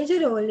a major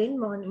role in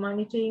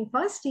monitoring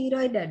for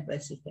steroid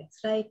adverse effects,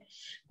 right?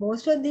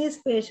 Most of these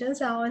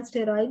patients are on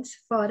steroids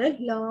for a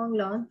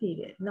long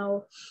period.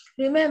 Now,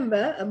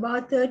 remember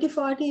about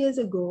 30-40 years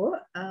ago,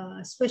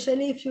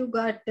 especially if you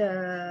got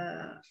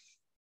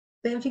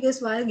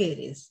pemphigus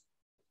vulgaris,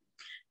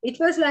 it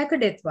was like a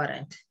death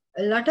warrant.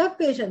 A lot of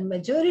patients,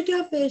 majority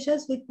of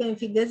patients with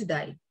pemphigus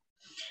died.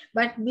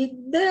 But with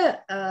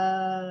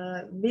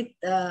a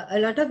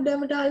lot of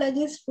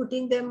dermatologists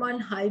putting them on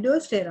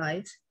high-dose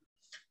steroids,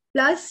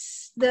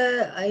 plus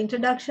the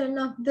introduction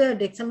of the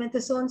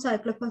dexamethasone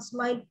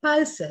cyclophosphamide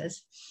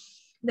pulses,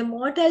 the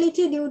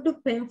mortality due to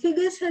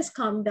pemphigus has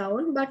come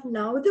down, but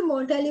now the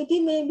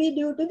mortality may be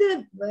due to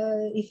the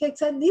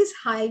effects of these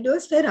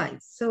high-dose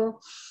steroids. So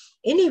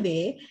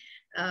anyway,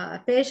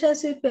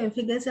 patients with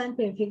pemphigus and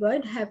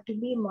pemphigoid have to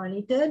be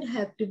monitored,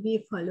 have to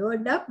be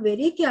followed up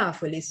very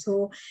carefully.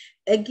 So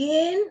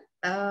again,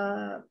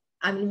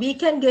 we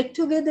can get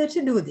together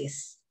to do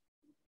this.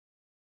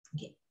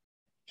 Okay.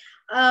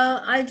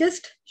 I'll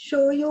just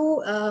show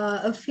you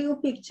a few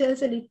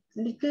pictures, a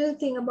little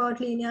thing about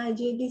linear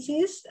IgA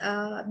disease,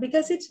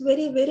 because it's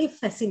very, very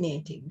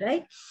fascinating,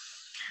 right?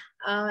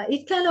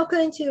 It can occur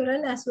in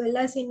children as well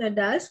as in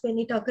adults. When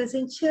it occurs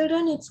in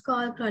children, it's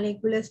called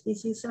chronic bullous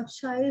disease of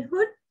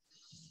childhood,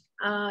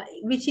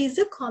 which is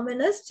the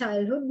commonest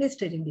childhood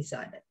blistering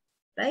disorder,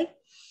 right?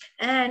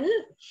 And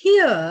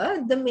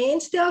here, the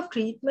mainstay of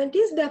treatment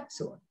is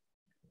dapsone.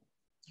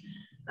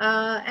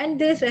 And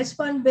they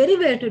respond very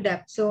well to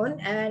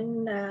dapsone.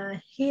 And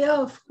here,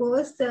 of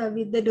course,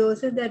 with the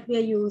doses that we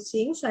are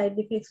using, side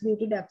effects due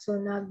to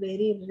dapsone are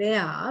very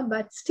rare.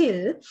 But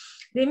still,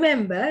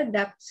 remember,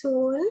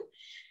 dapsone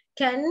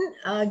can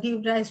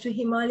give rise to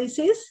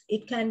hemolysis.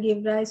 It can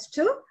give rise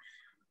to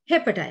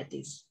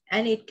hepatitis.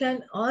 And it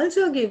can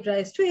also give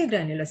rise to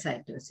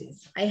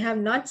agranulocytosis. I have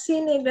not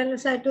seen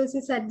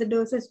agranulocytosis at the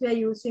doses we are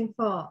using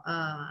for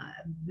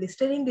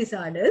blistering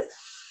disorders.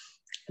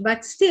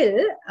 But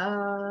still,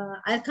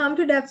 I'll come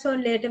to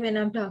dapsone later when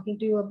I'm talking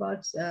to you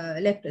about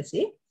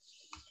leprosy.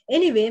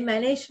 Anyway,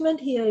 management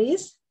here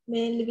is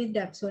mainly with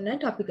dapsone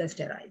and topical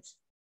steroids,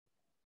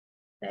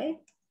 right?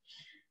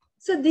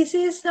 So this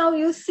is how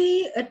you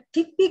see a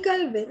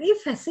typical, very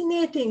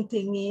fascinating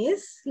thing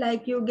is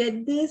like you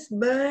get this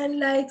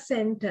burn-like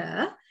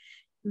center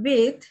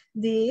with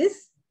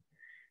these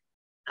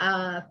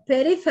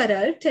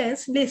peripheral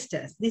tense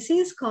blisters. This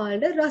is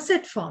called a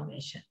rosette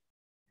formation,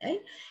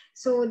 right?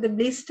 So the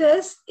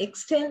blisters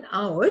extend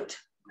out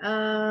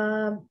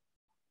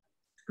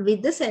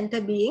with the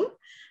center being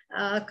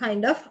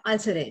kind of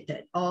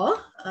ulcerated or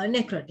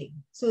necrotic.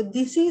 So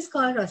this is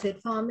called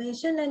rosette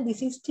formation, and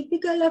this is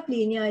typical of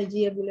linear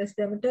IgA bullous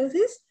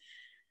dermatosis.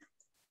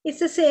 It's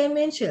the same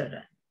in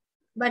children.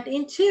 But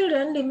in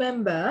children,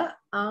 remember,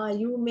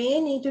 you may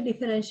need to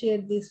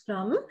differentiate this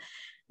from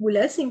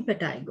bullous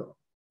impetigo,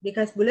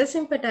 because bullous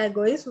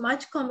impetigo is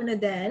much commoner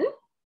than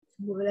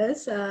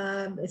bullous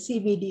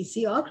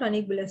CBDC or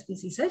chronic bullous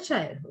disease of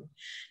childhood.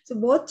 So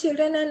both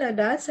children and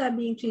adults are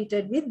being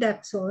treated with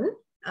dapsone,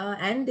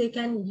 and they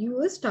can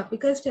use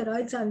topical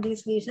steroids on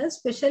these lesions,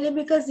 especially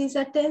because these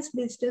are tense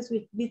blisters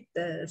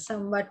with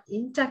somewhat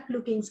intact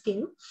looking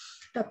skin.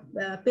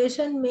 The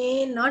patient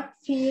may not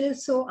feel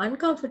so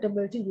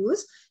uncomfortable to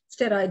use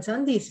steroids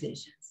on these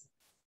lesions.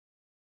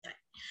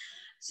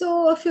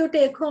 So a few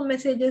take-home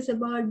messages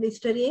about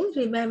blistering.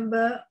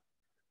 Remember,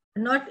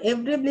 not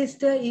every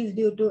blister is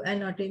due to an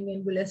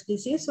autoimmune bullous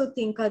disease. So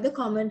think of the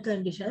common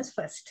conditions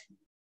first.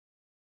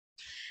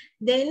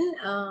 Then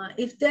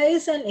if there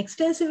is an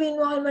extensive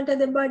involvement of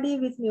the body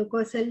with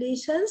mucosal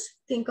lesions,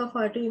 think of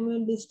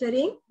autoimmune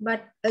blistering.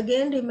 But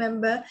again,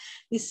 remember,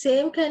 the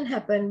same can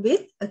happen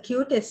with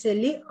acute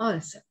SLE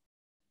also.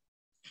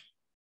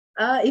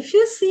 If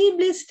you see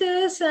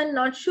blisters and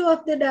not sure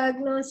of the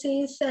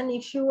diagnosis, and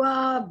if you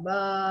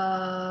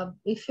are,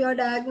 if your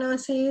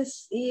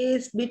diagnosis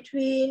is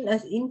between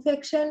an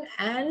infection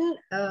and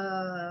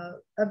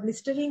a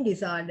blistering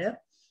disorder,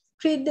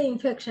 treat the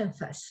infection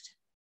first.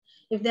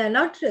 If they are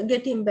not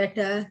getting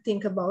better,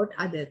 think about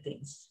other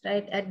things,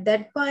 right? At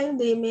that point,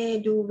 they may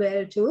do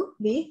well to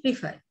be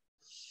referred.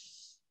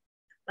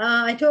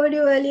 I told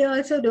you earlier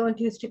also, don't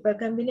use triple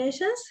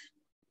combinations.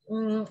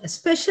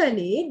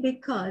 Especially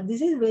because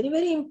this is very,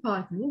 very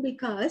important,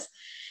 because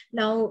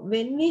now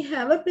when we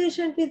have a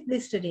patient with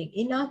blistering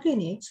in our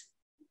clinics,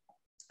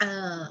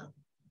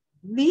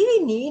 we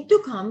need to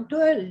come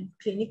to a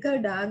clinical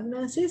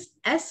diagnosis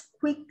as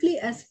quickly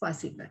as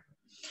possible,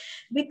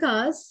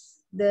 because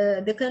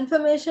the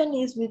confirmation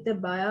is with the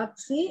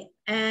biopsy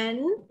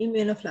and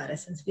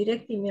immunofluorescence,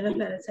 direct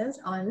immunofluorescence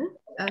on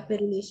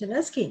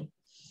perilesional skin.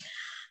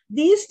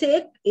 These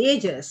take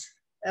ages.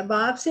 A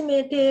biopsy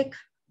may take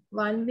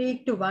 1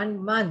 week to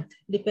 1 month,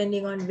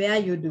 depending on where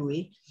you do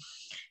it.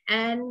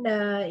 And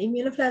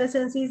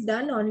immunofluorescence is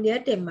done only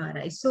at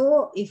MRI.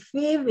 So if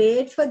we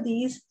wait for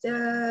these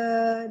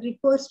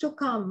reports to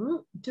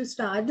come to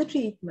start the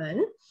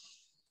treatment,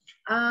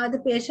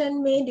 the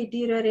patient may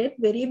deteriorate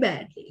very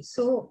badly.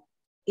 So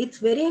it's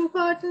very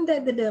important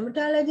that the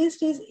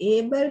dermatologist is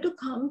able to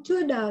come to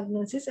a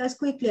diagnosis as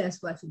quickly as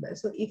possible.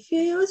 So if you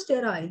use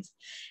steroids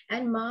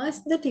and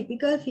mask the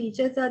typical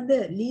features of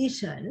the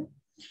lesion,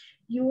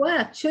 you are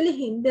actually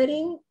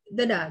hindering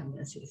the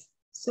diagnosis.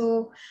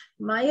 So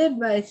my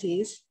advice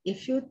is,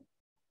 if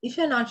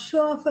you're not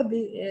sure of a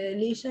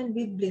lesion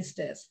with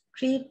blisters,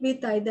 treat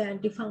with either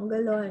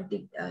antifungal or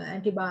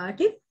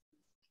antibiotic.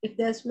 If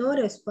there's no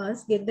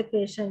response, get the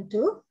patient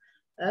to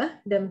a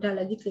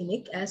dermatology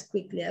clinic as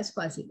quickly as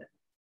possible.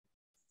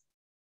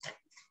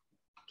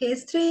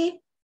 Case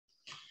 3.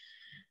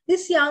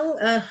 This young,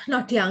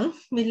 not young,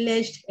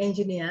 middle-aged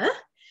engineer,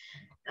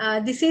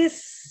 this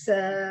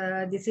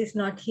is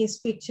not his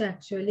picture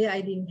actually.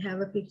 I didn't have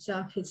a picture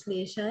of his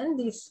lesion.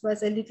 This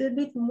was a little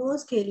bit more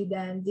scaly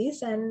than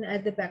this and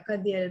at the back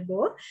of the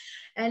elbow.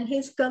 And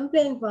his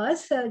complaint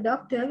was,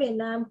 doctor,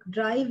 when I'm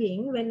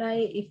driving,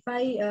 if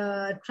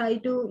I try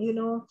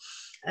to,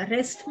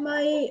 rest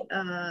my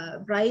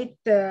right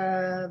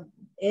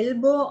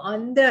elbow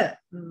on the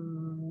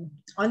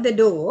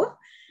door,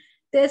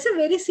 there's a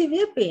very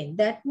severe pain.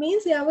 That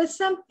means there was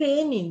some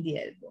pain in the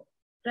elbow,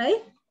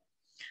 right?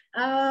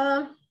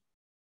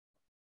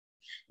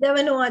 There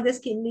were no other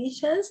skin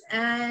lesions,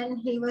 and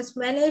he was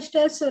managed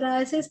as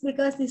psoriasis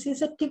because this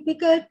is a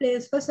typical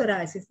place for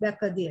psoriasis,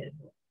 back of the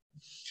elbow.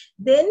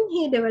 Then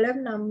he developed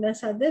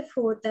numbness at the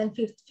fourth and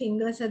fifth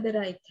fingers of the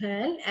right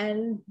hand,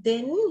 and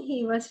then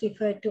he was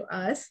referred to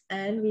us,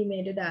 and we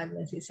made a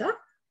diagnosis of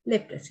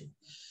leprosy.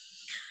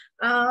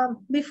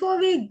 Before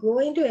we go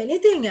into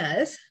anything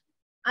else,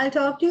 I'll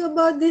talk to you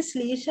about this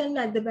lesion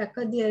at the back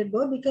of the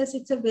elbow because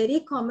it's a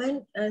very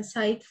common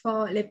site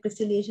for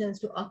leprosy lesions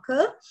to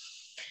occur.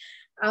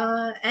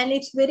 And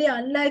it's very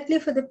unlikely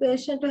for the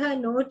patient to have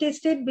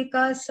noticed it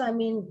because, I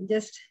mean,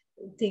 just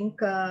think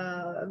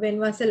when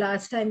was the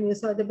last time you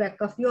saw the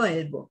back of your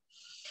elbow?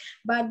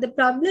 But the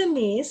problem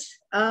is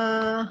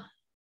the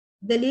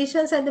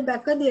lesions at the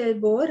back of the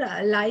elbow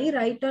lie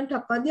right on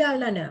top of the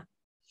ulnar nerve.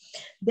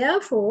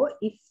 Therefore,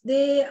 if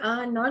they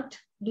are not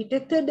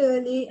detected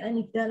early and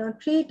if they are not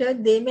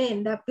treated, they may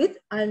end up with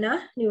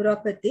ulnar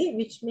neuropathy,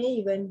 which may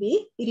even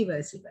be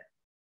irreversible.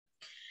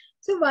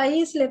 So why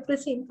is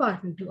leprosy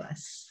important to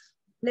us?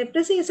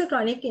 Leprosy is a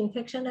chronic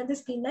infection of the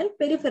skin and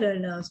peripheral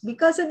nerves.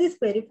 Because of this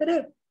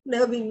peripheral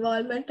nerve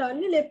involvement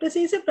only,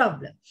 leprosy is a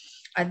problem.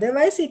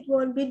 Otherwise, it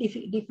won't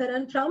be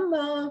different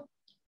from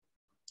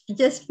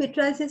just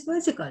pityriasis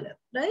versicolor,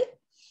 right?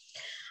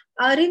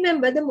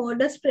 Remember, the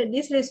mode of spread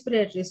is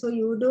respiratory, so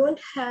you don't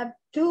have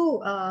to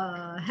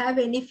have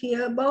any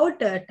fear about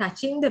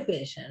touching the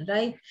patient,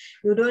 right?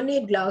 You don't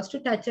need gloves to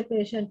touch a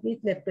patient with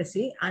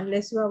leprosy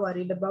unless you are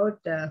worried about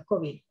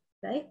COVID,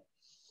 right?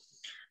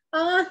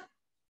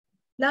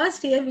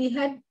 Last year, we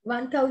had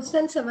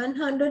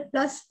 1,700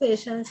 plus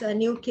patients,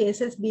 new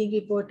cases being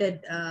reported.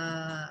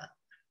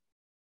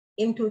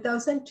 In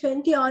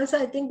 2020 also,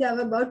 I think there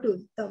were about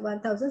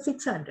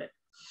 1,600.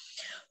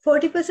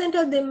 40%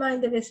 of them are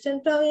in the Western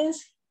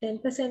province,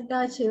 10%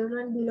 are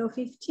children below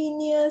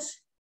 15 years,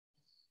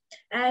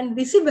 and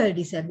visible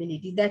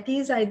disability, that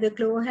is either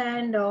claw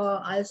hand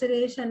or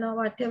ulceration or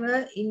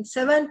whatever, in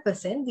 7%,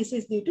 this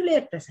is due to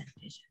late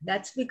presentation.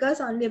 That's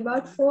because only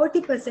about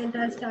 40%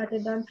 are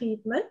started on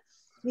treatment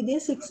within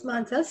 6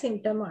 months of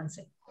symptom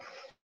onset.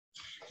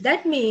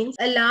 That means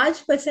a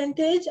large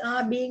percentage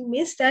are being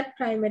missed at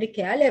primary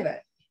care level,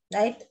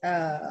 right?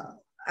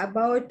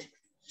 About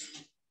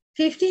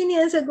 15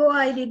 years ago,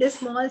 I did a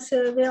small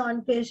survey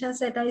on patients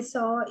that I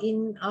saw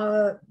in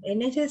our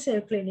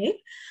NHS clinic.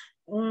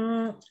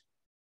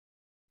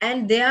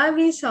 And there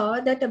we saw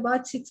that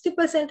about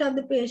 60% of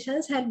the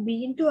patients had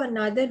been to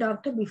another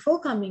doctor before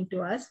coming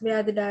to us,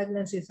 where the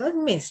diagnosis was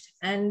missed.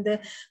 And the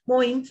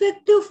more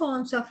infective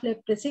forms of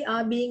leprosy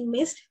are being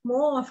missed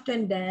more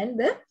often than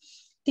the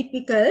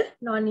typical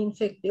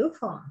non-infective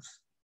forms.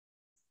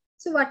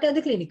 So what are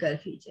the clinical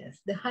features?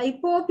 The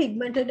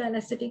hypopigmented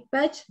anesthetic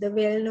patch, the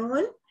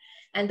well-known,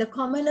 and the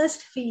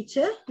commonest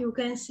feature, you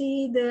can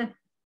see the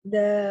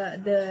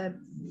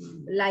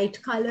light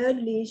colored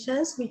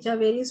lesions, which are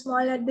very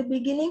small at the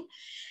beginning.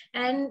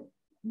 And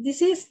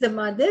this is the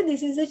mother,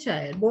 this is the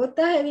child. Both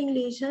are having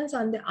lesions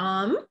on the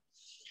arm.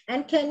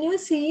 And can you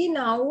see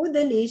now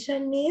the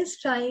lesion is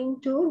trying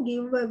to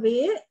give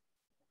away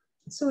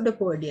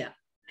pseudopodia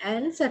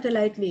and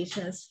satellite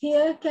lesions.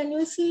 Here, can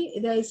you see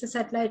there is a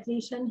satellite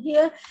lesion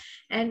here,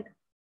 and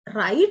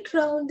right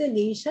around the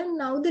lesion,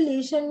 now the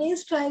lesion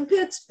is trying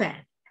to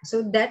expand.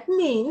 So that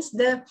means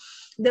the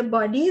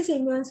body's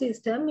immune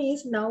system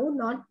is now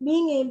not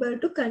being able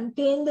to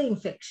contain the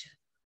infection.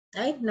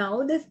 Right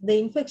now, the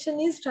infection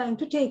is trying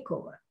to take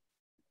over.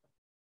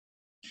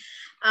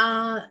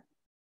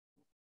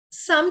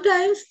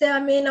 Sometimes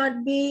there may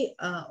not be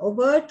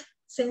overt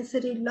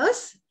sensory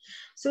loss.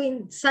 So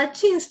in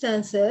such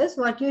instances,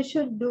 what you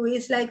should do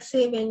is, like,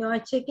 say, when you are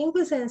checking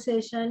for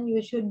sensation,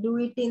 you should do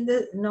it in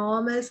the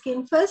normal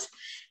skin first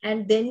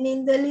and then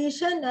in the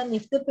lesion. And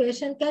if the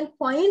patient can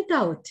point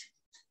out,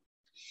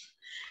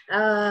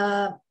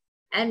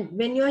 and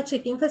when you are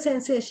checking for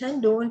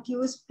sensation, don't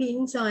use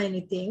pins or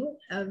anything.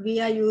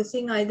 We are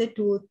using either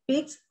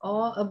toothpicks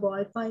or a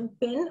ballpoint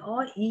pen,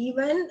 or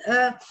even,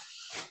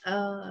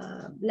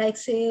 like,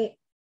 say,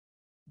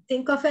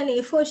 think of an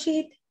A4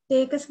 sheet,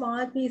 take a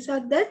small piece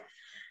of that,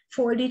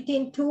 fold it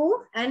in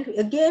two, and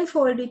again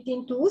fold it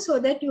in two so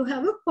that you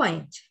have a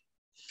point.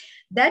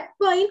 That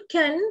point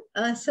can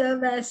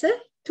serve as a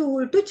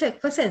tool to check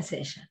for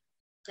sensation,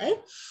 right?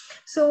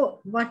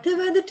 So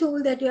whatever the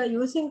tool that you are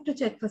using to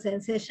check for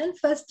sensation,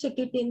 first check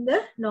it in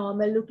the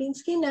normal looking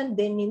skin and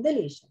then in the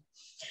lesion.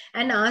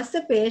 And ask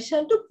the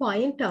patient to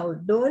point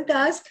out. Don't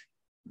ask,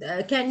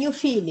 can you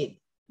feel it?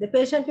 The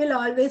patient will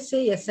always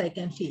say, yes, I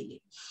can feel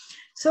it.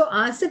 So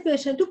ask the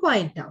patient to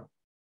point out.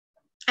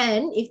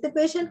 And if the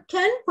patient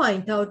can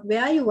point out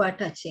where you are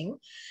touching,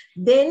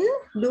 then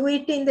do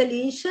it in the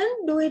lesion,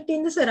 do it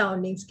in the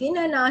surrounding skin,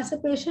 and ask the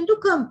patient to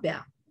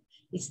compare.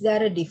 Is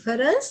there a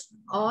difference,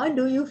 or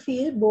do you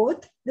feel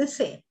both the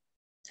same?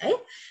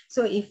 Right?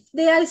 So if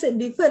there is a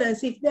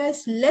difference, if there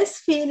is less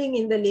feeling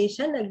in the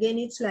lesion, again,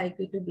 it's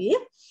likely to be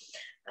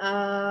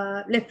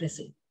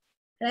leprosy.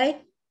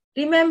 Right?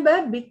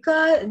 Remember,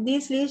 because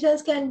these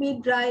lesions can be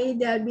dry,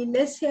 there will be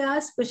less hair,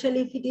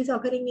 especially if it is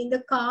occurring in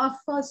the calf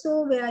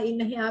also, where in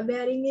the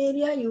hair-bearing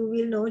area, you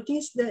will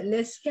notice the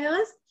less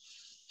hairs.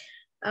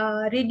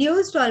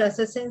 Reduced or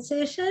also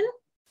sensation.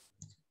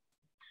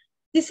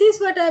 This is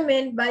what I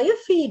meant by a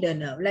feeder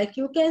nerve. Like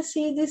you can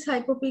see this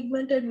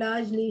hypopigmented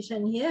large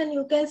lesion here, and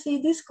you can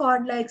see this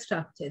cord-like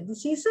structure.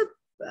 This is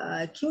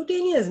a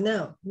cutaneous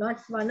nerve,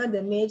 not one of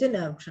the major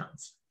nerve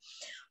trunks.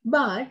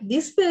 But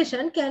this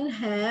patient can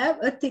have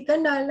a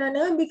thickened ulnar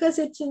nerve because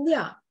it's in the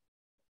arm,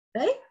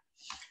 right?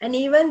 And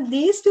even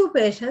these two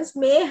patients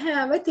may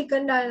have a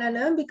thickened ulnar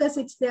nerve because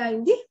it's there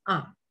in the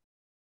arm,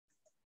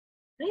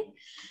 right?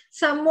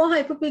 Some more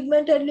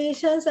hypopigmented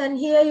lesions, and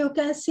here you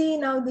can see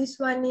now this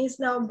one is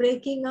now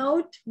breaking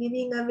out,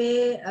 giving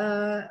away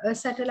a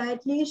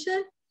satellite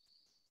lesion,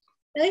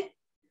 right?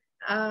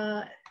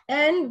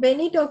 And when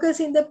it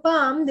occurs in the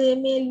palm, they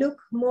may look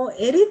more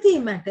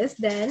erythematous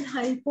than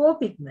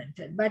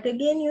hypopigmented. But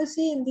again, you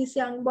see in this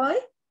young boy,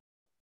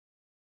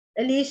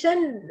 a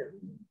lesion,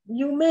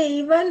 you may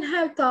even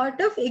have thought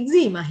of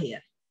eczema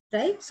here,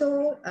 right?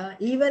 So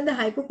even the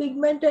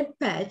hypopigmented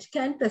patch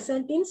can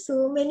present in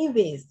so many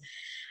ways.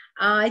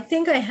 I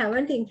think I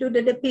haven't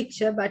included a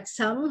picture, but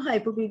some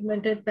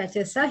hypopigmented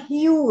patches are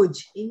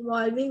huge,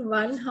 involving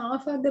one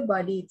half of the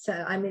body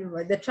itself, I mean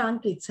the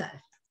trunk itself,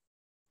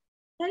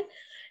 right?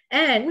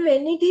 And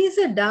when it is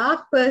a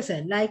dark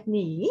person like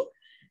me,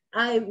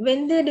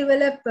 when they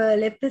develop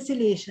leprosy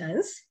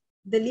lesions,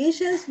 the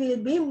lesions will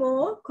be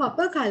more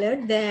copper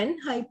colored than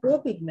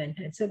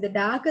hypopigmented. So the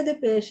darker the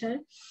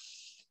patient,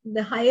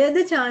 the higher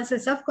the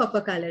chances of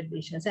copper colored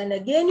lesions. And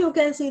again, you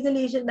can see the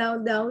lesion now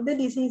the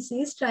disease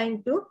is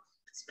trying to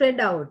spread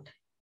out.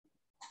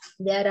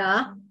 There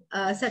are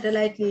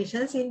satellite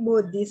lesions in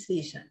both these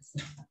lesions.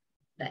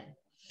 Right.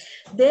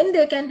 Then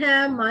they can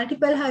have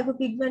multiple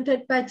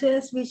hypopigmented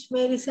patches which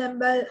may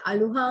resemble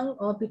aluhang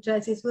or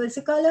pityriasis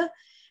versicolor.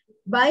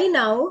 By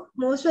now,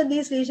 most of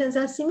these lesions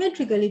are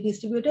symmetrically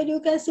distributed.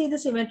 You can see the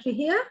symmetry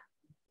here.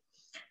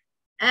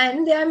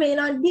 And there may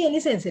not be any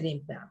sensory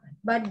impairment,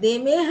 but they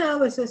may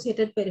have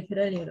associated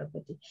peripheral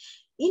neuropathy.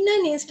 In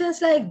an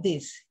instance like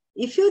this,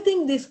 if you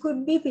think this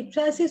could be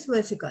pityriasis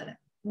versicolor,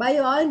 by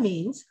all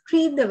means,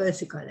 treat the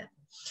versicolor.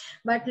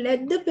 But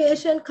let the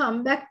patient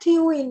come back to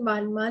you in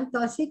 1 month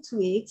or 6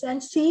 weeks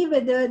and see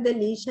whether the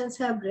lesions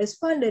have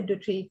responded to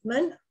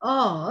treatment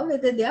or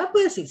whether they are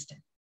persistent.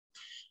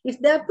 If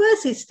they are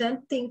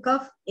persistent, think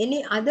of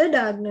any other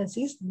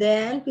diagnosis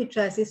than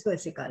pityriasis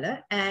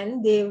versicolor,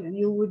 and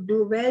you would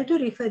do well to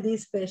refer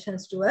these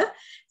patients to a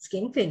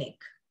skin clinic.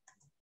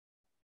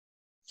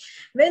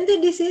 When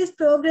the disease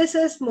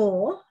progresses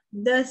more,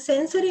 the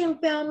sensory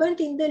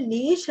impairment in the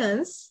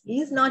lesions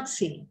is not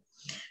seen.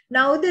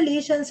 Now the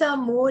lesions are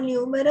more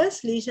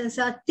numerous, lesions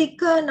are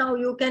thicker. Now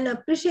you can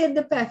appreciate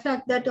the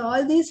fact that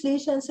all these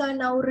lesions are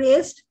now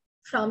raised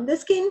from the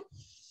skin.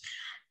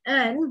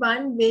 And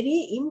one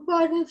very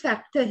important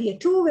factor here,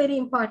 two very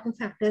important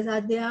factors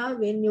are there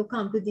when you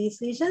come to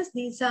these lesions.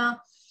 These are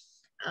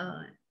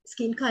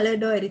skin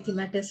colored or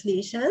erythematous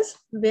lesions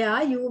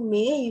where you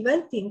may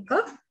even think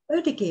of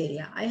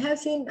urticaria. I have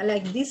seen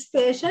like this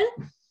patient,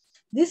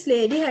 this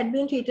lady had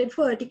been treated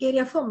for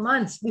urticaria for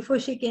months before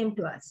she came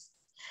to us.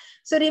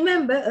 So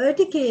remember,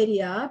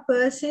 urticaria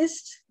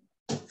persists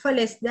for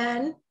less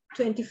than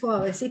 24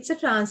 hours. It's a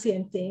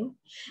transient thing,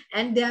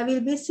 and there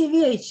will be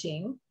severe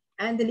itching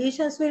and the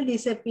lesions will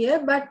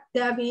disappear, but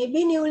there may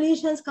be new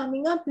lesions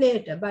coming up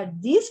later.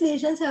 But these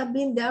lesions have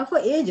been there for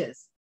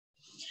ages.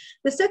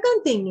 The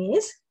second thing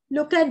is,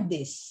 look at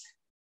this.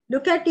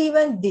 Look at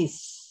even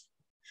this.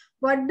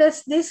 What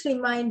does this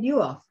remind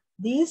you of?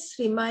 These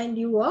remind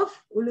you of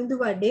ulundu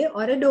vade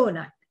or a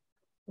donut,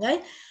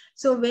 right?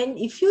 So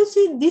if you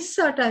see this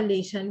sort of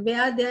lesion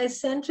where there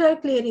is central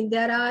clearing,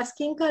 there are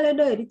skin colored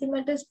or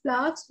erythematous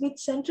plaques with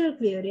central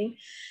clearing,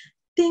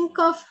 think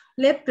of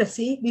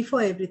leprosy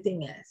before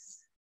everything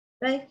else,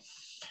 right?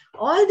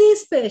 All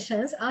these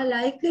patients are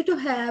likely to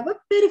have a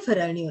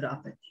peripheral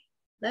neuropathy,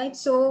 right?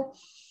 So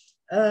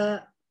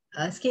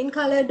skin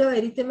colored or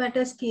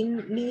erythematous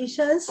skin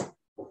lesions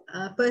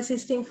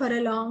persisting for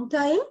a long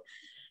time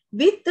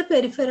with the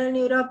peripheral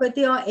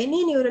neuropathy or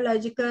any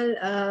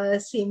neurological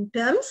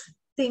symptoms,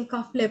 think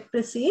of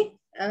leprosy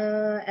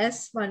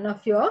as one of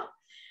your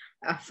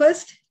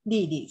first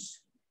DDs.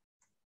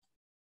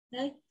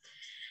 Right?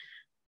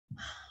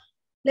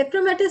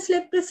 Lepromatous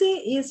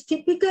leprosy is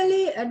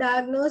typically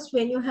diagnosed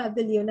when you have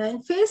the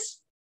leonine phase.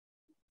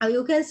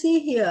 You can see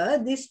here,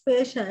 this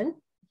patient,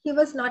 he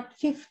was not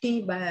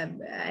 50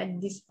 at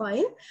this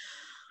point.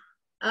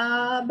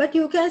 But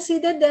you can see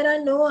that there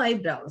are no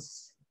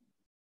eyebrows,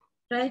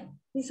 right?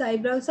 These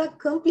eyebrows are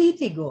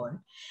completely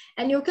gone.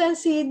 And you can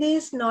see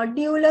these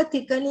nodular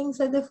thickenings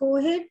at the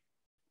forehead.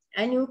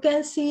 And you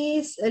can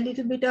see a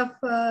little bit of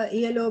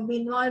earlobe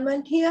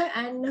involvement here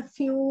and a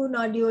few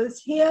nodules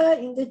here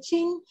in the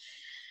chin.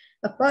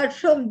 Apart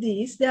from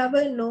these, there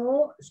were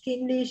no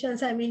skin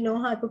lesions, I mean no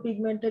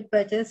hypopigmented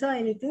patches or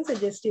anything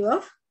suggestive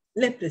of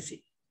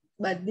leprosy.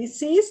 But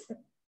this is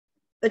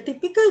a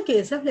typical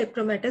case of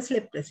leptomatous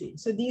leprosy.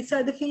 So these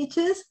are the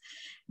features: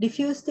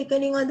 diffuse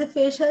thickening on the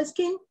facial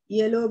skin,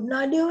 earlobe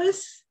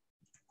nodules.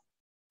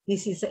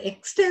 This is an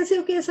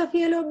extensive case of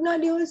earlobe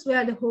nodules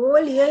where the whole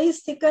ear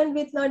is thickened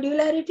with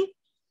nodularity.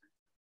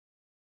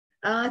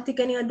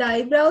 Thickening of the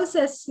eyebrows,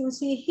 as you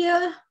see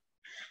here.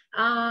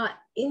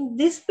 In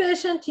this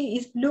patient,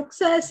 it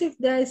looks as if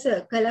there is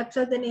a collapse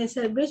of the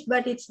nasal bridge,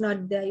 but it's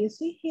not there. You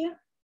see here.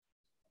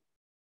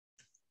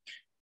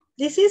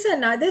 This is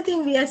another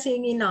thing we are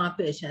seeing in our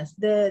patients,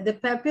 the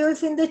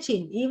papules in the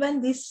chin. Even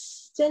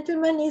this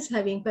gentleman is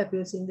having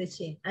papules in the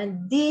chin.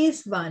 And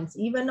these ones,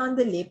 even on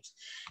the lips,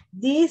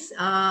 these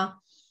are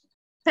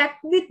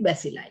packed with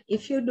bacilli.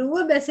 If you do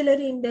a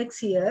bacillary index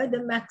here,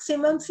 the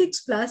maximum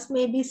 6+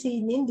 may be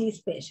seen in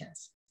these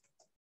patients.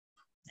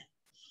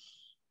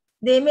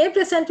 They may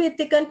present with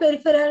thickened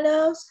peripheral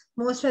nerves.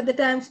 Most of the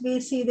times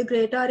we see the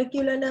great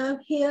auricular nerve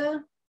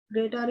here,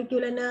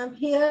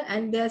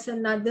 and there's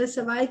another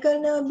cervical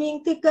nerve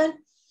being thickened.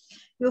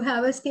 You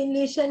have a skin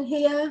lesion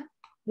here.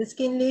 The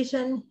skin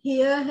lesion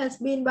here has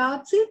been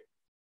biopsied.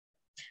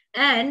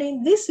 And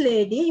in this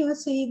lady, you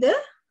see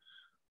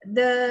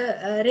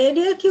the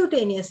radial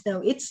cutaneous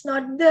nerve. It's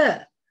not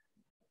the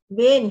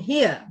vein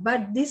here,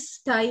 but this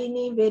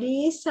tiny,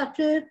 very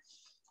subtle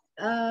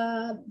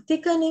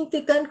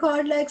thickened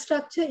cord-like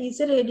structure is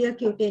a radial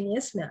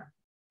cutaneous nerve.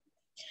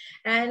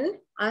 And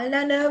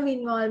ulnar nerve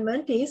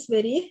involvement is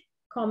very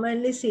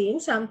commonly seen.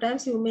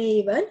 Sometimes you may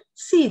even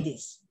see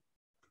this.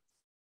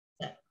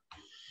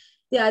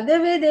 The other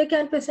way they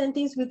can present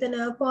is with a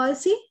nerve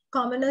palsy.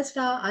 Commonest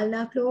are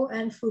ulnar claw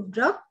and foot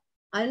drop.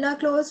 Ulnar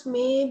claws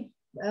may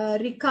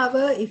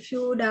recover if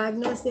you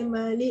diagnose them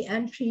early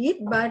and treat,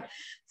 but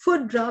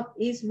foot drop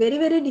is very,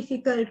 very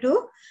difficult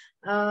to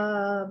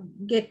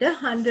get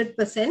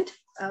 100%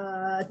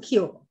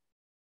 cure.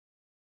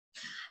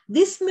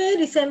 This may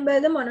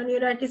resemble the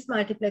mononeuritis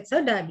multiplex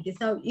or diabetes.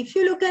 Now, if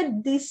you look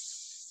at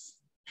this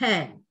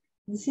hand,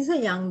 this is a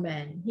young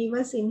man. He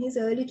was in his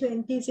early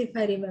 20s, if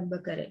I remember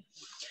correct.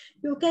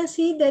 You can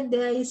see that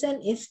there is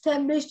an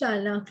established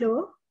ulnar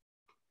claw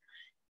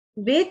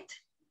with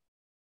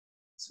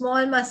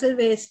small muscle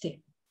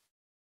wasting.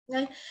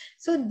 Right?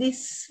 So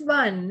this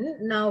one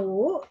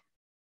now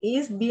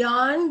is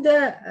beyond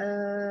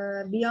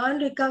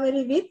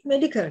recovery with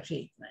medical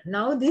treatment.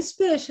 Now this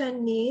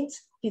patient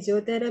needs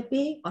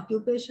physiotherapy,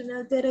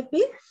 occupational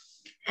therapy,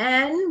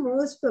 and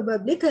most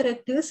probably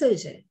corrective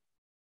surgery.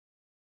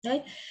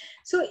 Right?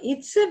 So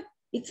it's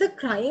a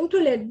crime to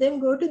let them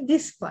go to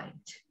this point.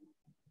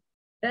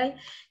 Right?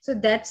 So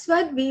that's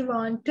what we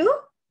want to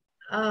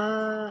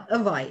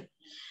avoid.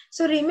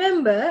 So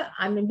remember,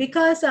 I mean,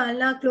 because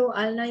ulnar claw,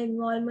 ulnar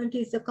involvement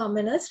is the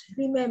commonest,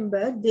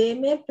 remember, they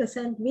may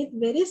present with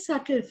very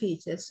subtle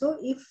features. So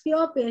if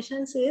your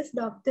patient says,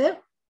 doctor,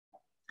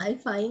 I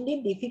find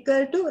it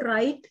difficult to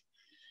write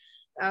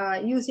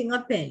using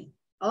a pen,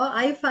 or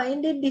I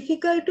find it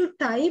difficult to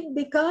type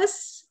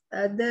because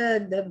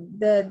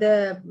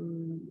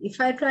if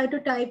I try to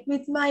type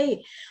with my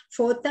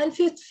 4th and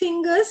 5th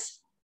fingers,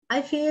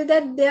 I feel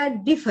that they are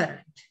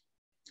different.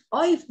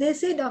 Or if they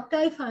say, doctor,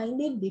 I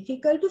find it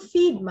difficult to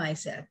feed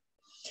myself.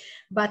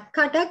 But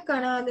katak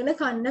kanagana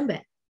kanna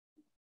bad.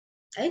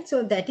 Right?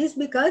 So that is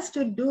because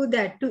to do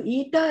that, to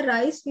eat our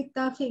rice with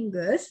our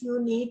fingers, you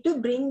need to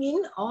bring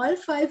in all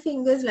 5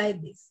 fingers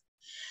like this.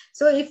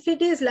 So if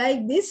it is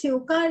like this,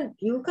 you can't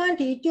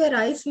eat your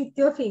rice with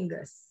your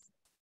fingers.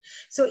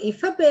 So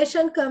if a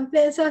patient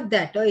complains of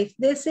that, or if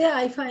they say,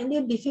 I find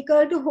it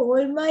difficult to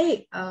hold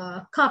my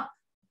cup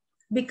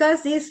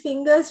because these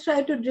fingers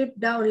try to drip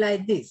down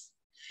like this,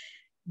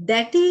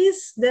 that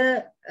is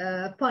the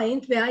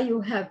point where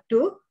you have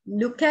to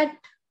look at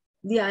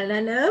the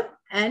ulnar nerve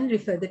and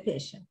refer the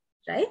patient,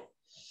 right?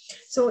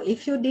 So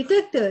if you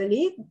detect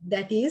early,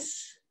 that is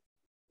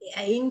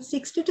in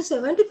 60 to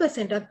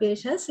 70% of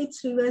patients,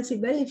 it's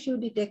reversible if you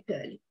detect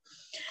early.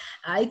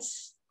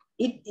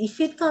 If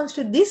it comes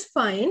to this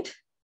point,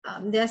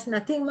 there's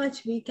nothing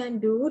much we can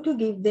do to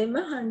give them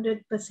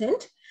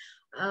 100%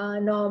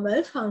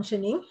 normal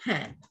functioning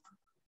hand.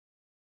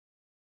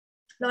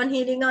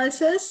 Non-healing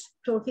ulcers,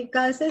 trophic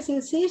ulcers,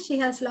 you see she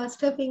has lost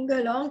her finger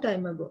a long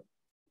time ago,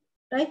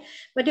 right?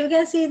 But you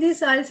can see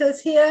these ulcers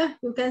here,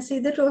 you can see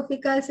the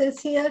trophic ulcers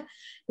here,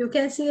 you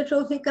can see a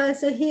trophic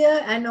ulcer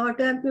here, and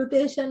auto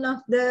amputation of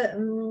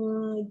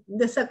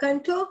the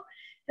second toe,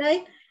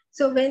 right?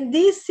 So when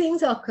these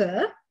things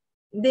occur,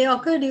 they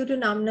occur due to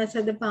numbness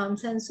of the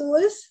palms and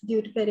soles,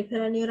 due to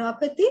peripheral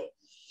neuropathy,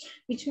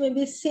 which may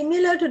be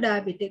similar to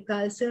diabetic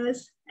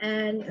ulcers,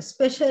 and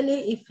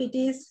especially if it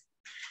is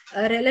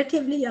a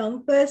relatively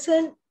young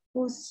person,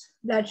 whose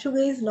blood sugar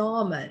is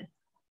normal,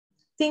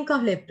 think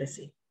of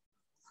leprosy,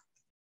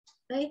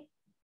 right?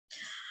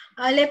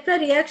 Lepra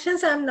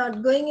reactions, I'm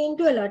not going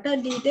into a lot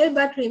of detail,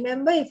 but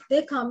remember, if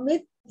they come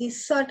with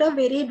this sort of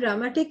very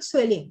dramatic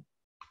swelling,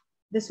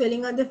 the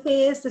swelling on the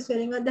face, the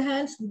swelling on the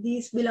hands,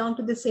 these belong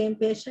to the same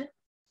patient.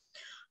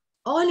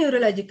 Or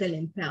neurological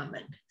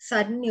impairment,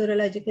 sudden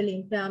neurological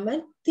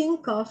impairment,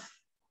 think of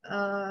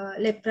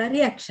lepra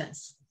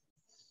reactions.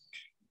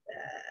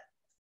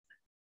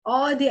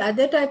 Or the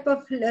other type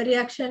of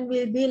reaction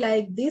will be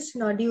like this,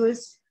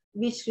 nodules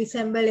which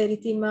resemble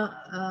erythema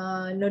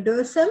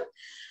nodosum,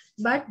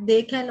 but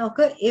they can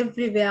occur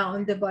everywhere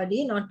on the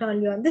body, not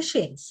only on the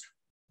shins.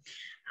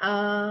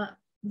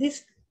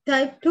 This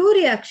type 2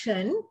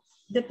 reaction,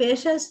 the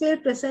patients will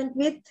present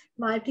with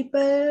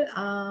multiple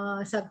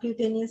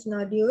subcutaneous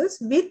nodules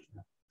with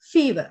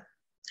fever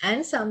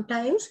and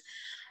sometimes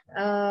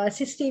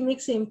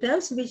systemic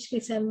symptoms which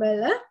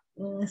resemble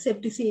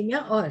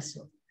septicemia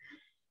also.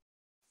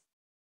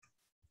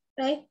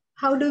 Right?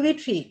 How do we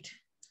treat?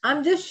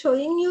 I'm just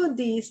showing you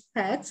these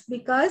facts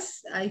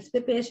because if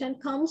the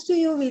patient comes to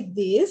you with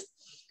this,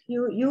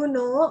 you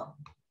know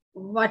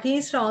what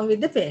is wrong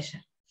with the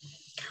patient.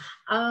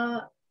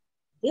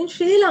 In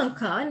Sri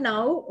Lanka,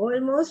 now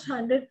almost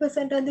 100%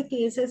 of the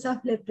cases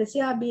of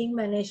leprosy are being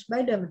managed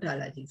by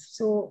dermatologists.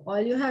 So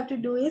all you have to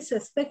do is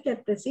suspect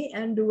leprosy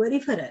and do a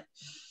referral.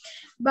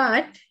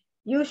 But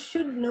you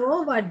should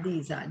know what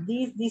these are.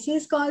 This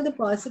is called the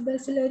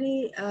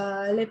post-bacillary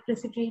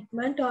leprosy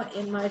treatment or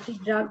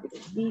multi-drug.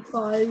 We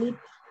call it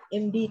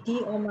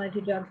MDT or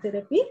multi-drug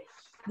therapy.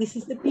 This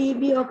is the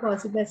PB or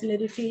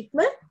post-bacillary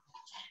treatment.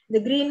 The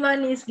green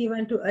one is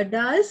given to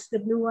adults. The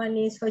blue one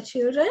is for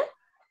children.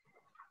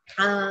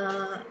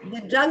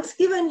 The drugs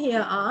given here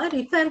are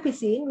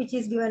rifampicin, which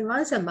is given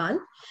once a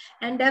month,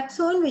 and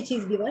dapsone, which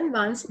is given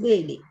once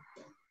daily.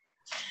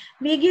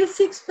 We give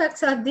 6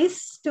 packs of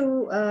this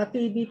to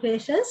PB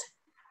patients.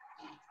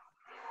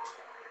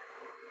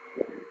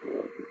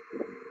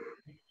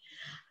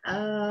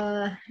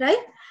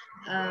 Right?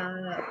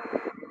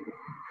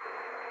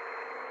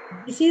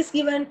 This is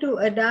given to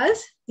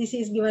adults. This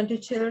is given to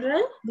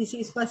children. This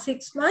is for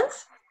 6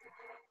 months.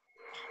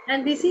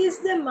 And this is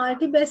the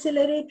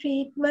multibacillary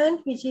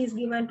treatment, which is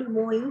given to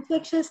more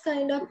infectious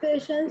kind of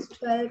patients.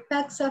 12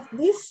 packs of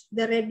this.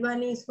 The red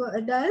one is for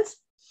adults.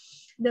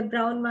 The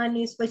brown one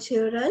is for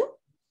children.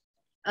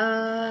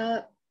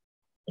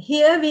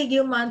 Here we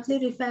give monthly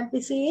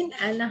rifampicin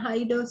and a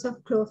high dose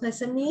of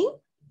clofazimine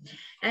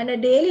and a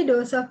daily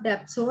dose of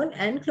dapsone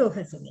and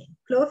clofazimine.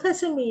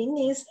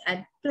 Clofazimine is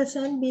at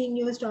present being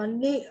used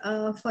only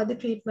for the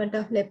treatment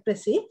of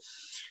leprosy.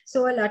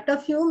 So a lot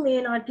of you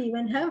may not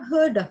even have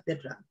heard of the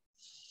drug.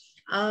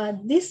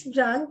 This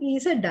drug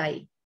is a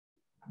dye.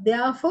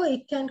 Therefore,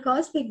 it can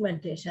cause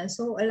pigmentation.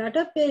 So a lot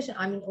of patients,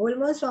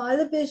 almost all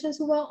the patients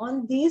who are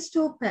on these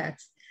 2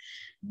 packs,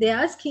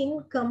 their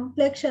skin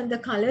complexion, the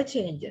color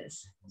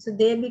changes. So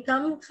they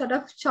become sort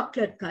of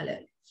chocolate color.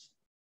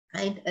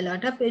 And a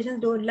lot of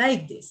patients don't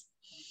like this.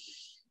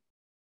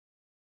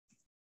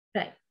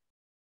 Right.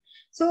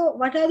 So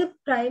what are the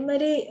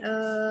primary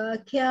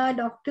care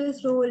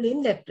doctor's role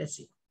in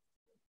leprosy?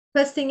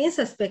 First thing is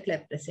suspect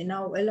leprosy.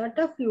 Now, a lot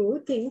of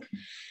you think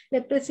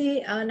leprosy,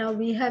 now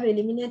we have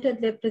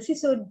eliminated leprosy,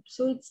 so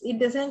it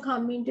doesn't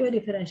come into a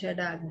differential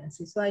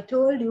diagnosis. So I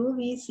told you,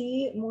 we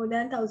see more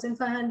than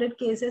 1,500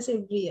 cases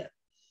every year.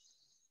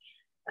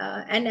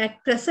 And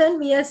at present,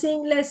 we are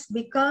seeing less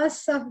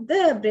because of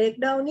the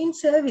breakdown in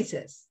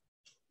services.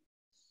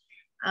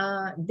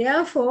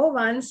 Therefore,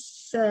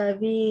 once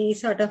we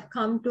sort of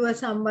come to a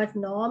somewhat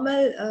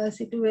normal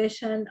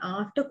situation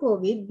after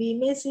COVID, we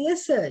may see a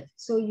surge.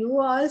 So you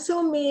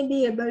also may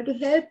be able to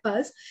help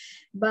us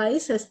by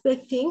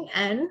suspecting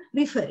and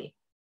referring.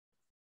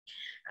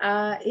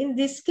 In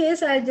this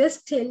case, I'll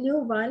just tell you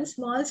one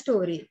small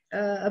story.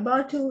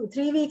 About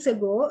 3 weeks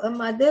ago, a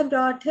mother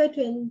brought her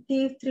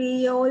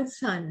 23-year-old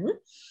son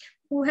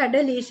who had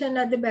a lesion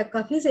at the back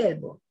of his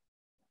elbow.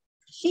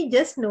 She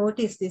just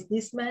noticed this.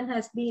 This man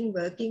has been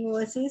working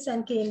overseas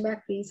and came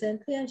back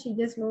recently, and she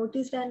just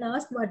noticed and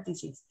asked what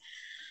this is.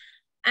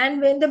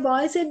 And when the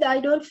boy said, I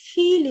don't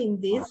feel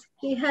in this,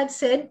 he had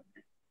said,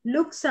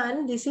 look,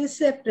 son, this is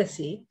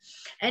leprosy.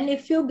 And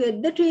if you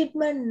get the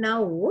treatment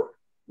now,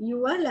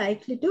 you are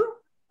likely to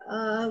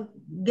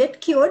get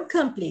cured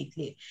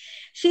completely.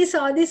 She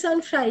saw this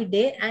on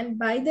Friday, and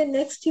by the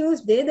next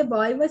Tuesday, the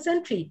boy was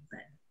on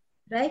treatment.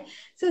 Right?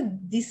 So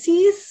this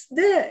is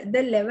the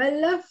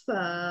level of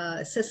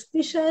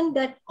suspicion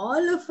that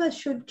all of us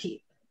should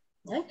keep.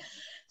 Right?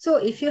 So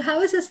if you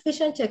have a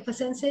suspicion, check for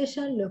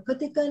sensation, look at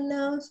the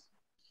nerves.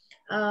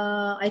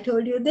 I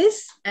told you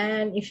this.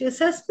 And if you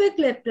suspect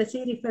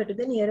leprosy, refer to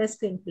the nearest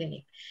skin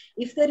clinic.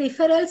 If the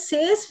referral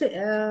says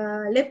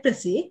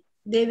leprosy,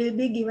 they will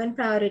be given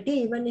priority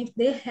even if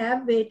they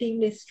have waiting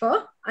list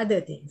for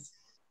other things.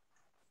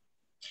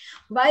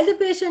 While the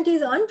patient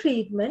is on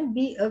treatment,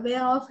 be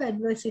aware of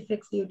adverse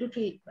effects due to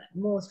treatment,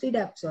 mostly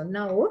dapsone.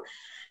 Now,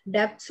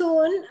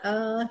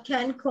 dapsone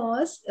can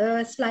cause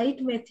a slight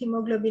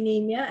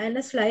methemoglobinemia and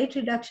a slight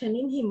reduction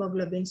in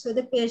hemoglobin. So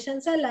the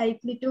patients are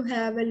likely to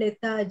have a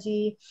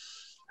lethargy.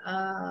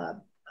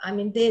 I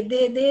mean,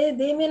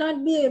 they may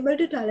not be able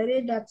to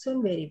tolerate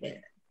dapsone very well.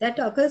 That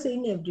occurs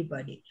in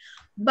everybody.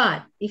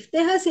 But if they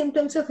have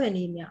symptoms of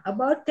anemia,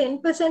 about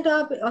 10%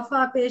 of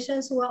our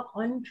patients who are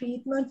on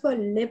treatment for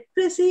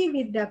leprosy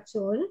with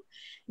dapsone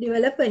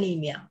develop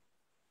anemia,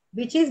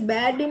 which is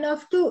bad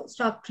enough to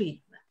stop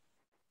treatment.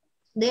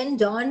 Then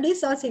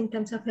jaundice or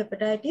symptoms of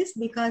hepatitis,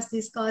 because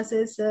this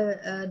causes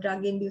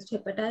drug-induced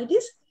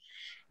hepatitis.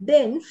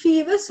 Then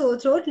fever, sore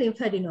throat,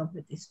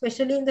 lymphadenopathy,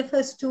 especially in the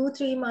first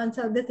 2-3 months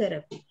of the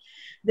therapy.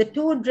 The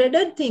two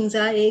dreaded things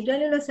are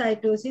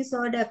agranulocytosis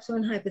or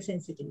dapsone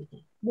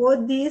hypersensitivity.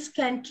 Both these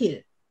can kill.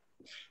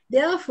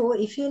 Therefore,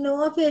 if you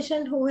know a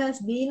patient who has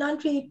been on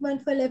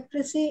treatment for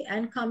leprosy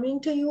and coming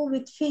to you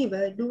with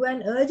fever, do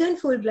an urgent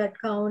full blood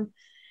count.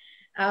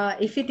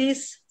 If it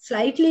is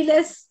slightly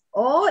less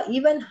or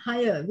even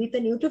higher with a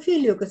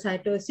neutrophil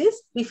leukocytosis,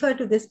 refer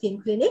to the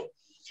skin clinic.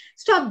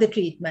 Stop the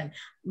treatment.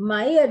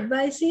 My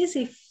advice is,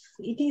 if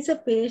it is a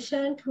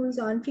patient who is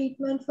on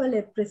treatment for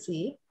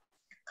leprosy,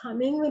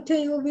 coming to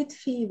you with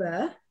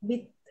fever,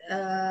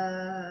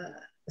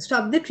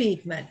 stop the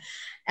treatment.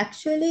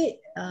 Actually,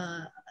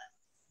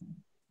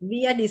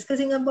 we are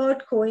discussing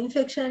about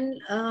co-infection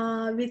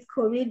with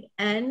COVID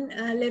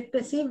and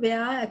leprosy,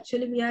 where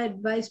actually we are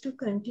advised to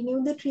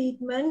continue the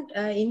treatment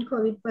in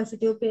COVID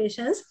positive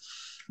patients,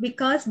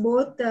 because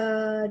both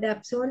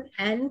dapsone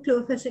and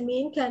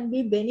clofazimine can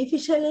be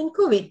beneficial in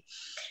COVID.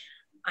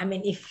 I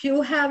mean, if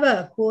you have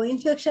a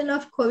co-infection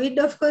of COVID,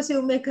 of course,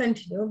 you may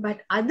continue,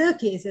 but other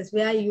cases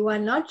where you are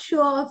not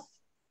sure of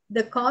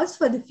the cause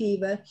for the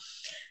fever,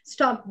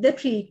 stop the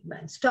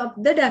treatment, stop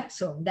the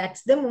dapsone.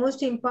 That's the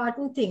most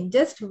important thing.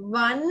 Just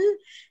one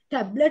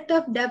tablet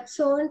of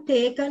dapsone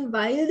taken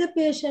while the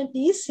patient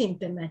is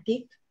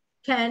symptomatic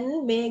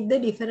can make the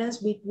difference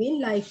between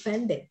life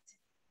and death.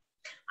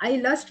 I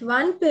lost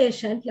one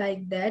patient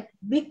like that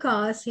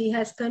because he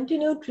has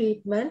continued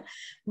treatment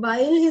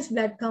while his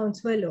blood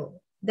counts were low.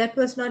 That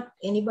was not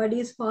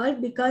anybody's fault,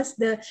 because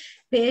the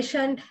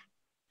patient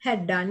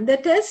had done the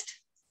test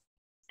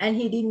and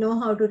he didn't know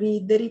how to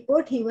read the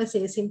report. He was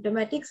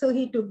asymptomatic, so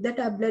he took the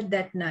tablet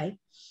that night.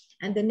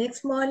 And the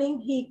next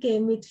morning he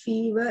came with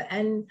fever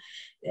and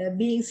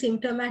being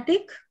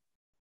symptomatic.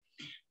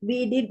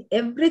 We did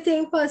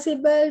everything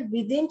possible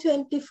within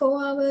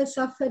 24 hours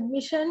of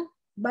admission,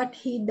 but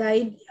he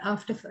died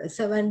after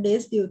 7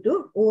 days due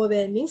to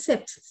overwhelming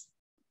sepsis.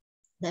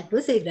 That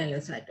was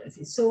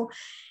agranulocytosis. So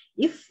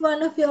if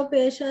one of your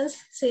patients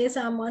says,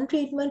 I'm on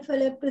treatment for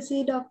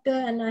leprosy, doctor,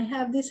 and I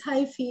have this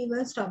high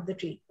fever, stop the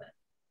treatment.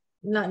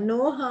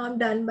 No harm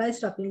done by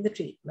stopping the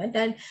treatment,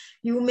 and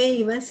you may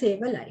even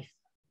save a life.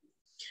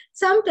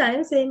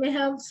 Sometimes they may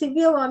have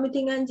severe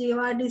vomiting and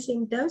GVRD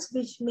symptoms,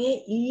 which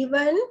may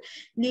even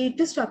lead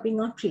to stopping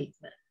of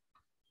treatment.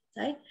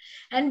 Right?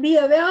 And be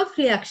aware of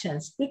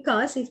reactions,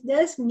 because if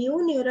there's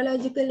new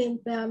neurological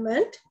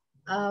impairment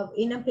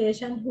in a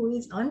patient who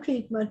is on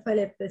treatment for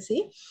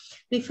leprosy,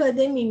 refer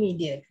them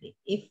immediately.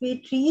 If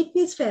we treat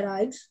with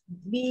steroids,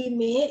 we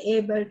may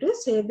able to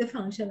save the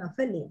function of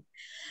a limb.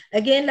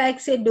 Again, like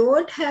say,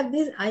 don't have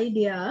this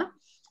idea,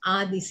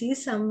 this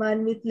is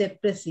someone with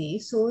leprosy,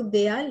 so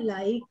they are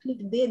likely,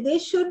 they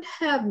should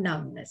have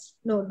numbness.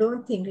 No,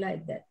 don't think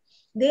like that.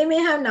 They may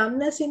have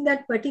numbness in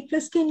that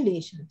particular skin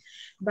lesion,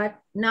 but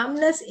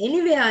numbness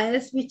anywhere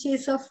else which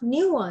is of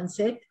new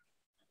onset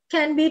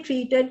can be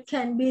treated,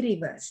 can be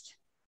reversed,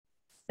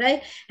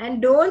 right?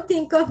 And don't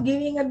think of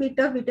giving a bit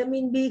of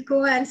vitamin B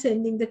co and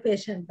sending the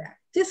patient back.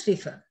 Just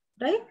refer,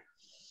 right?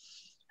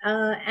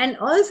 And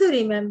also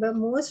remember,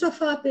 most of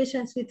our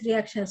patients with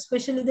reactions,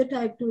 especially the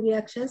type 2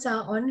 reactions,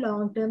 are on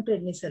long-term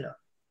prednisolone.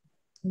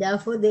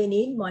 Therefore, they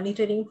need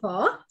monitoring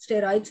for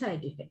steroid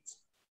side effects.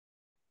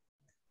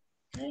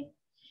 Right?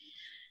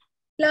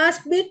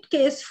 Last bit,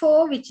 case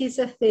 4, which is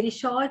a very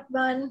short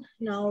one.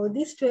 Now,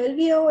 this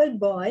 12-year-old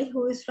boy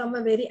who is from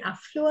a very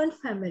affluent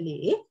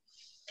family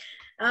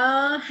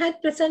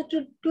had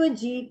presented to a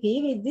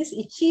GP with this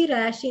itchy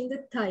rash in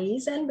the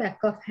thighs and back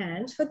of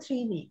hands for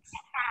 3 weeks.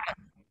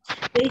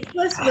 It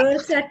was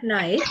worse at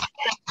night.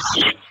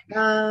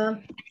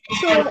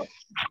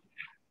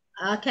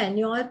 Can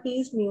you all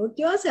please mute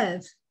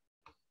yourselves?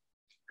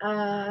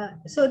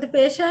 So the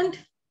patient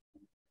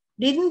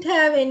didn't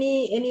have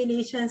any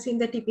lesions in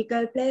the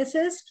typical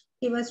places.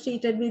 He was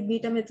treated with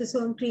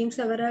betamethasone cream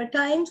several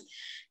times.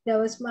 There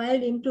was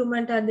mild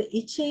improvement on the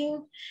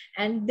itching.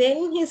 And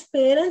then his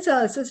parents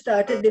also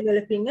started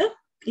developing a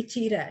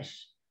itchy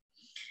rash.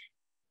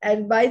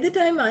 And by the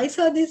time I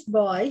saw this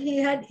boy, he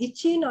had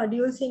itchy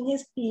nodules in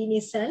his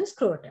penis and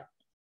scrotum.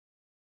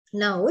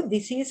 Now,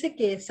 this is a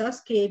case of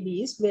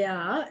scabies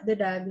where the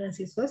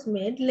diagnosis was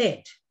made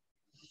late.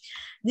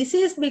 This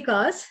is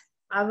because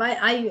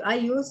I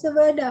use the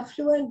word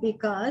affluent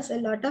because a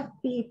lot of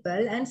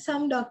people and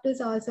some doctors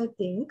also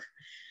think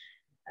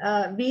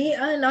we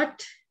are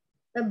not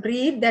a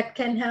breed that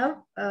can have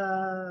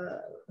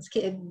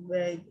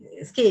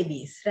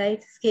scabies,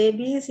 right?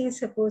 Scabies is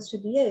supposed to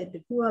be a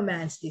poor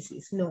man's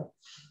disease. No,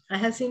 I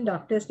have seen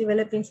doctors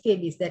developing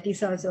scabies. That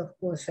is also, of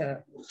course,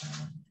 a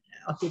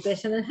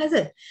occupational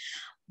hazard.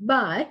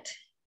 But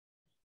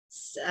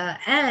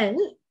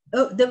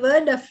the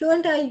word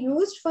affluent I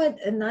used for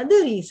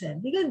another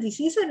reason, because this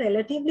is a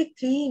relatively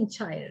clean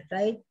child,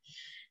 right?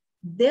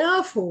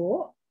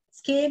 Therefore,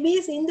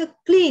 scabies in the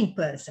clean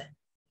person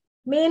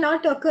may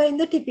not occur in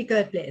the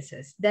typical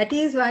places. That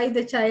is why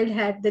the child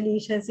had the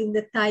lesions in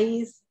the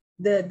thighs,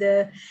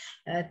 the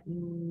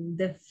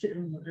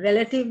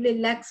relatively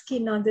lax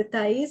skin on the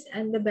thighs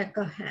and the back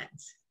of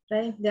hands,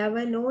 right? There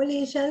were no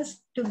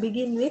lesions to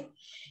begin with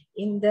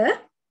in the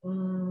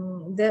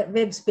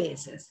web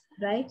spaces,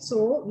 right?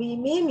 So we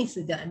may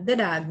misjudge the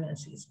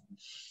diagnosis.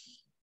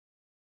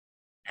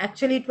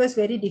 Actually, it was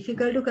very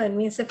difficult to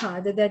convince the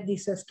father that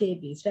this was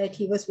scabies, right?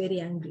 He was very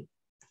angry.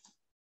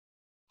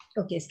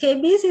 Okay,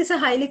 scabies is a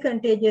highly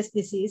contagious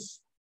disease.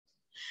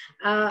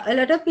 A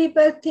lot of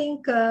people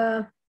think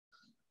a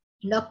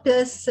lot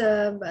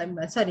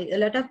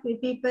of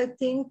people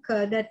think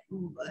that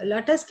a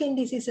lot of skin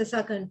diseases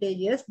are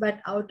contagious,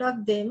 but out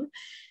of them,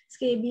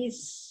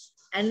 scabies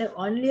and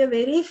only a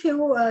very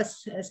few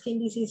skin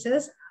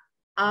diseases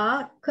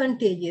are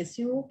contagious.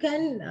 You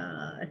can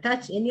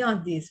touch any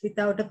of these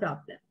without a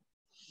problem.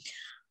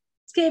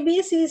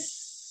 Scabies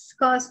is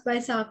caused by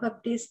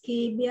Sarcoptes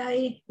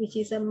scabii, which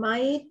is a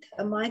mite,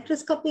 a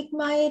microscopic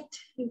mite.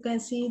 You can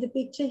see the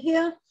picture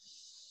here.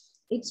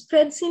 It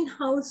spreads in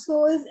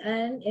households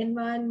and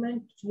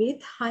environment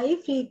with high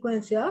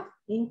frequency of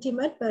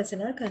intimate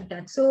personal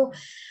contact. So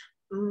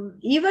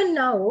even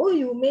now,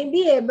 you may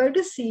be able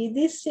to see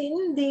this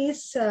in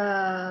these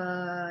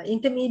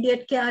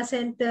intermediate care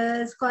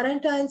centers,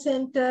 quarantine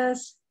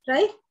centers,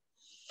 right?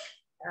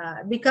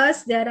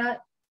 Because there are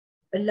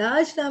a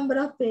large number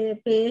of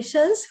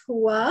patients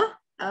who are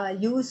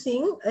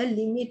using a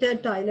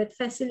limited toilet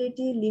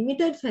facility,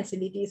 limited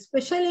facility,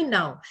 especially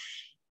now.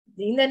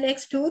 In the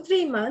next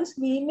 2-3 months,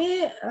 we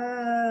may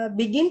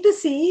begin to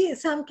see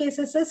some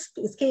cases of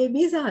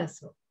scabies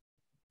also.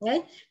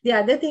 Right? The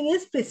other thing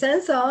is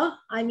prisons, or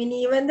I mean,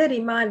 even the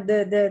remand,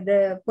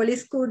 the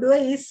police kudo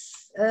is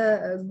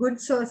a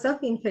good source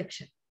of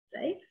infection,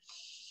 right?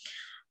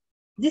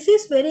 This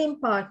is very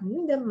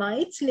important. The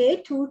mites lay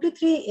 2 to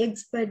 3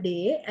 eggs per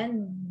day,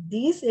 and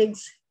these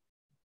eggs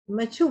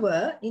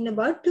mature in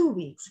about 2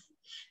 weeks.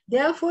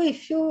 Therefore,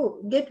 if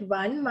you get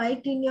one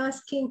mite in your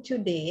skin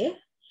today,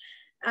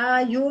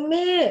 you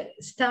may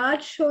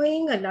start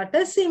showing a lot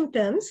of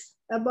symptoms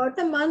about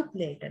a month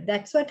later.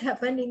 That's what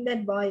happened in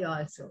that boy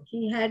also.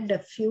 He had a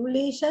few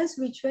lesions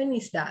which were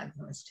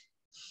misdiagnosed.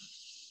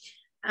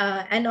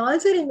 And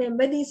also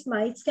remember, these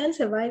mites can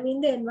survive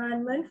in the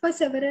environment for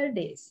several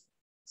days.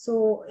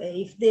 So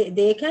if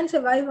they can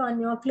survive on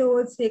your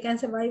clothes, they can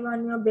survive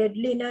on your bed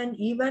linen,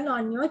 even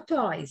on your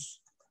toys.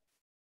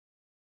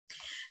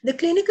 The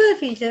clinical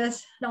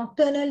features,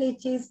 nocturnal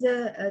itch is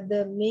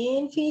the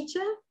main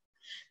feature.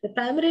 The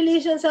primary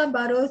lesions are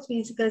burrows,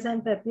 vesicles,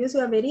 and papules.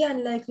 You are very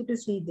unlikely to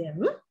see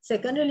them.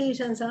 Secondary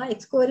lesions are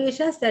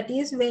excoriations. That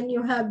is when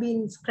you have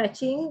been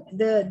scratching,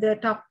 the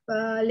top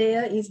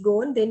layer is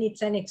gone, then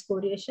it's an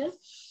excoriation.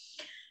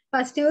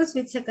 Pustules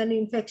with secondary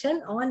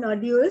infection or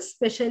nodules,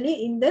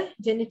 especially in the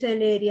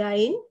genital area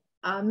in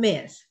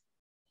males.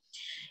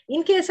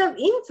 In case of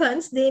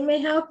infants, they may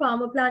have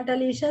palmoplantar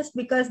lesions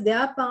because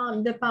the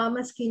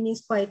palmar skin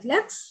is quite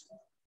lax,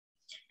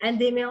 and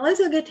they may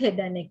also get head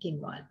and neck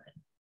involvement.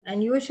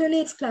 And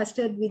usually it's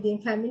clustered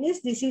within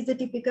families. This is the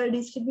typical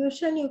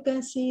distribution. You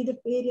can see the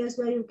areas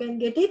where you can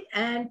get it.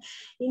 And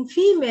in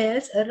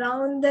females,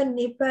 around the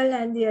nipple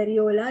and the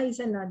areola is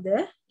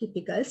another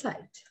typical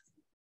site.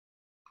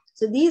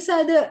 So these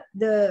are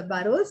the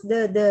burrows,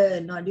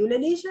 the nodular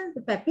lesions,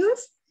 the papules.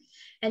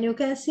 And you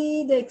can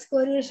see the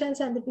excoriations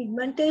and the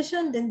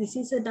pigmentation. Then this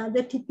is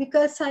another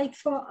typical site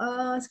for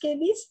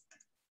scabies.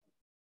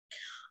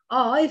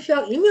 Or if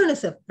you're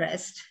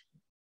immunosuppressed,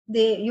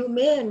 you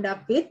may end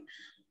up with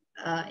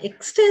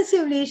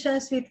extensive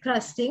lesions with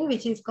crusting,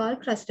 which is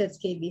called crusted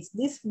scabies.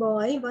 This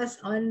boy was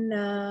on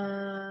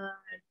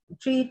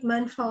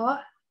treatment for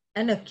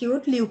an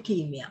acute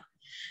leukemia.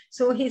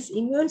 So his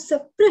immune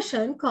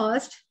suppression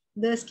caused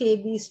the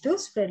scabies to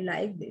spread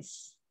like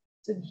this.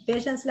 So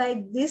patients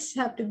like this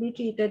have to be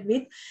treated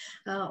with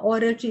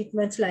oral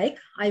treatments like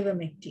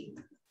ivermectin.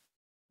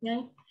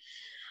 Right?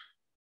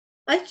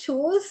 I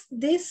chose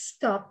this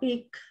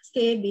topic,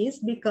 scabies,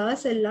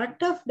 because a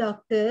lot of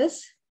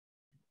doctors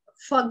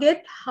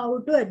forget how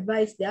to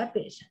advise their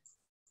patients.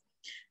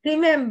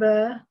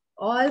 Remember,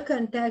 all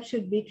contact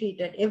should be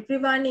treated.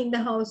 Everyone in the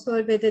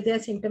household, whether they're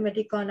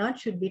symptomatic or not,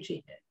 should be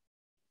treated.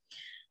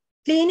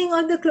 Cleaning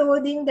of the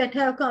clothing that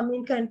have come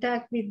in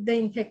contact with the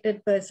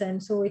infected person.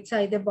 So it's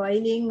either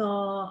boiling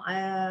or,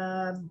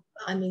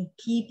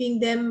 keeping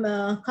them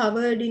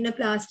covered in a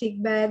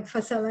plastic bag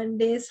for 7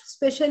 days,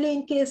 especially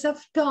in case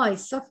of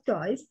toys, soft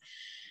toys.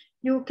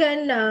 You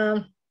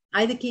can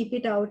Either keep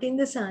it out in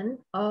the sun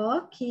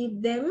or keep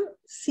them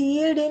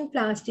sealed in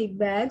plastic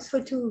bags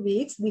for 2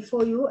 weeks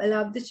before you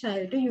allow the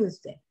child to use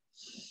them.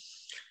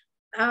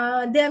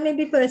 There may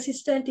be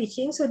persistent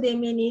itching, so they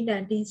may need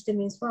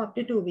antihistamines for up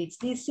to 2 weeks.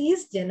 This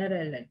is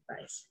general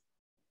advice.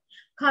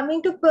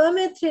 Coming to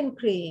permethrin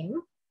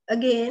cream,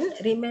 again,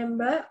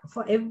 remember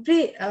for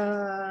every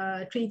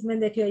treatment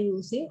that you are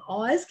using,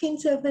 all skin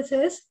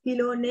surfaces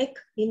below neck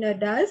in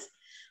adults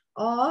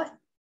or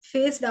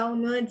face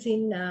downwards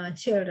in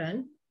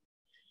children,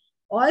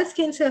 all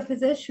skin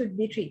surfaces should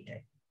be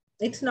treated.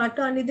 It's not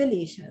only the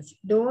lesions.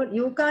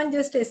 You can't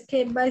just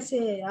escape by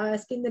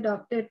asking the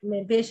doctor,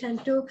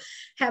 patient to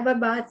have a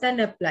bath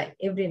and apply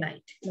every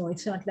night. No,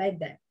 it's not like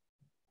that.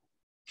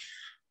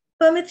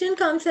 Permethrin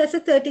comes as a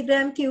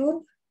 30-gram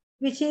tube,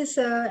 which is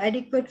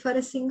adequate for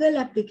a single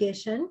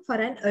application for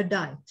an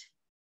adult,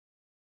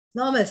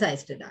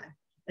 normal-sized adult.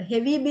 A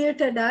heavy-built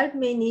adult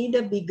may need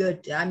a bigger,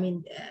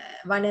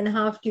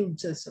 1.5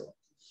 tubes or so.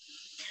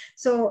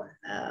 So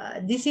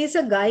this is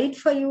a guide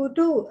for you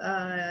to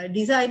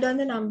decide on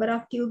the number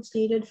of tubes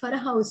needed for a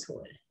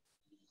household.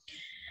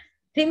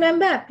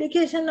 Remember,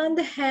 application on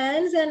the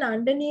hands and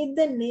underneath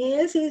the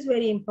nails is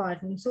very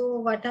important. So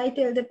what I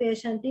tell the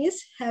patient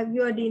is, have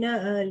your dinner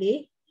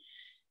early,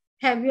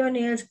 have your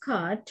nails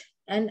cut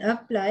and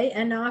apply,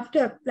 and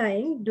after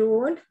applying,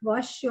 don't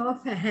wash your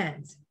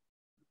hands,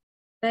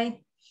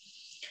 right?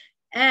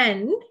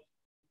 And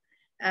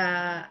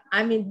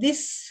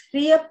this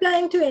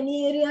reapplying to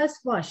any areas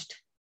washed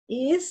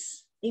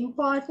is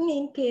important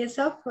in case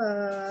of,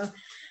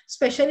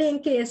 especially in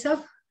case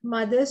of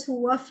mothers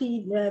who are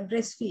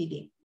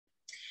breastfeeding.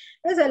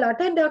 Because a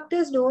lot of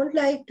doctors don't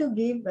like to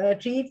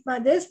treat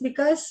mothers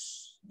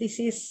because this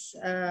is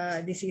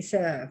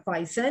a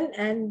poison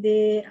and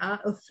they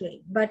are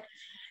afraid. But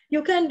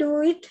you can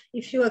do it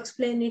if you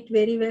explain it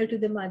very well to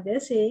the mother,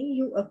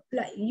 saying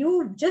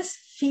you just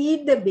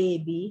feed the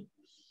baby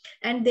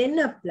and then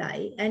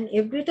apply. And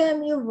every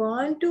time you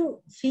want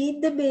to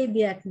feed the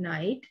baby at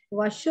night,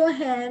 wash your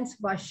hands,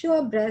 wash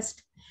your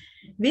breast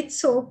with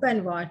soap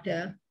and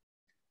water,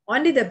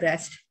 only the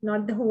breast,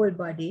 not the whole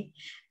body,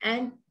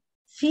 and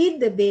feed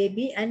the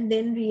baby and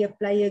then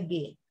reapply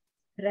again,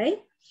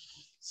 right?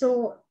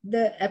 So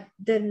the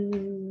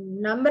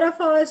number of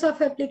hours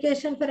of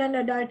application for an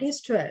adult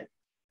is 12.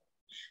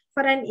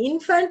 For an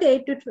infant,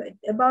 8 to 12,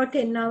 about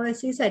 10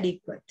 hours is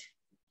adequate.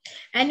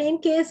 And in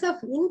case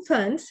of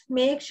infants,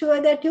 make sure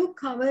that you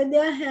cover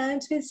their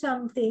hands with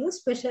something,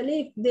 especially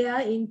if they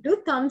are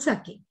into thumb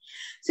sucking.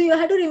 So you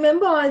have to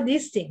remember all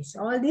these things,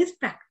 all these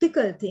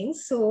practical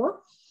things.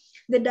 So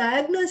the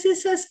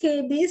diagnosis of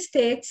scabies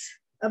takes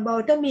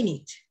about a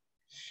minute.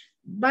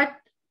 But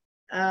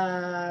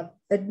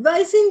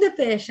advising the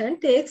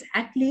patient takes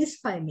at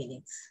least 5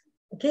 minutes.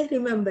 Okay,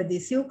 remember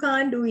this. You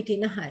can't do it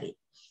in a hurry.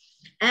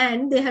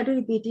 And they have to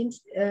repeat it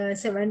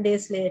 7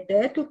 days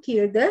later to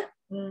kill the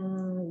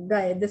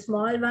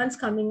small ones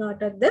coming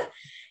out of the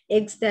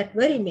eggs that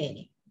were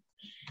remaining.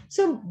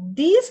 So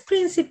these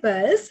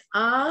principles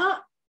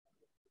are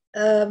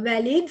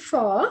valid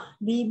for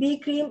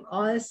BB cream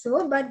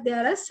also, but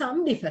there are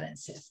some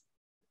differences.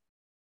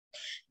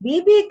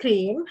 BB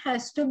cream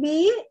has to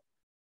be,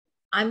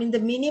 the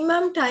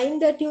minimum time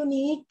that you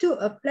need to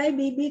apply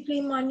BB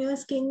cream on your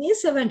skin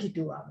is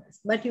 72 hours,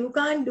 but you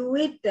can't do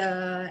it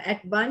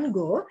at one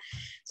go.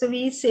 So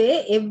we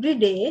say every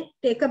day,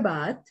 take a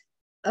bath,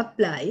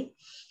 apply,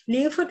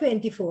 leave for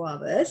 24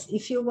 hours.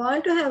 If you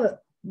want to have a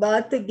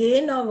bath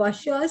again or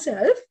wash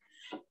yourself,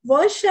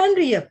 wash and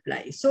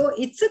reapply. So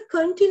it's a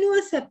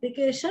continuous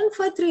application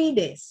for 3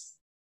 days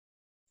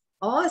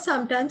or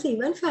sometimes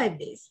even 5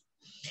 days.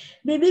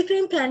 BB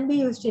cream can be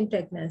used in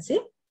pregnancy.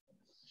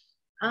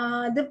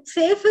 The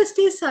safest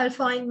is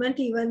sulfur ointment,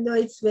 even though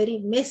it's very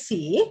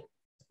messy.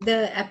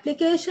 The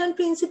application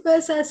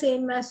principles are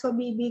same as for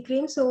BB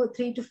cream, so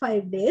 3 to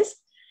 5 days.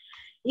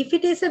 If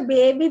it is a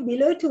baby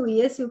below 2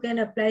 years, you can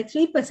apply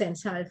 3%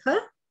 sulfur,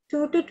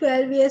 2 to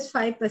 12 years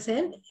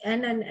 5%,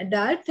 and an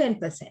adult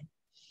 10%.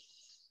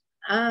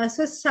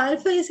 So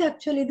sulfur is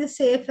actually the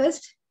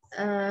safest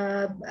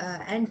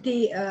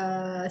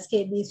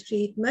anti-scabies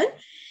treatment.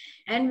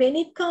 And when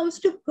it comes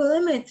to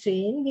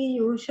permethrin, we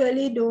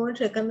usually don't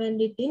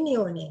recommend it in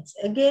neonates.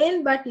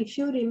 Again, but if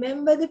you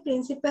remember the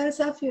principles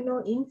of,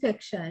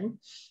 infection,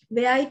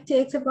 where it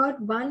takes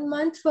about 1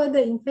 month for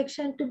the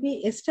infection to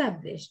be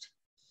established,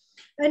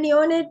 a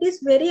neonate is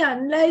very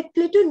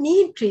unlikely to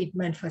need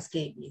treatment for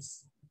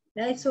scabies,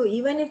 right? So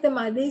even if the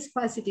mother is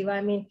positive,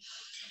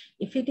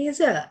 if it is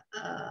a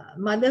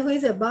mother who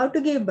is about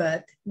to give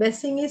birth,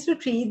 best thing is to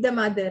treat the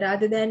mother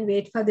rather than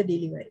wait for the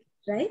delivery,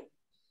 right?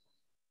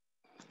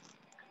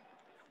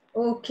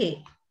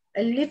 Okay,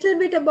 a little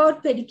bit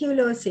about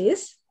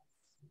pediculosis,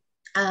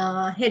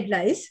 head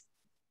lice.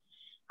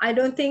 I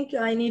don't think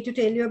I need to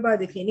tell you about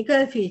the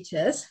clinical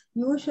features.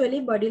 Usually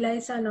body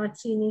lice are not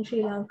seen in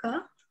Sri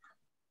Lanka.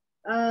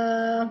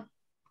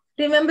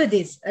 Remember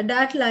this,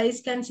 adult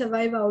lice can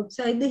survive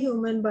outside the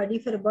human body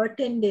for about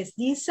 10 days.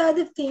 These are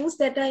the things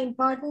that are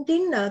important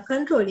in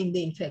controlling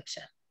the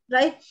infection,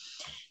 right?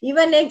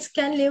 Even eggs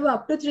can live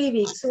up to 3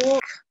 weeks. So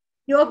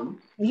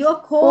your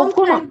comb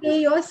can be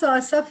your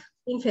source of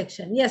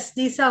infection. Yes,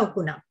 these are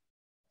ukuna,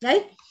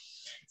 right?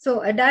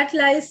 So adult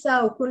lice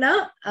are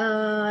ukuna.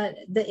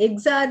 The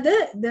eggs are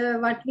the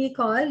what we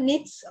call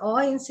nits,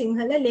 or in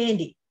Sinhala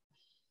lendi,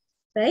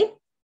 right?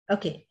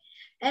 Okay.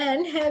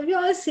 And have you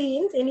all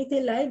seen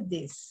anything like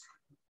this?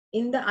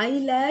 In the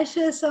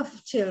eyelashes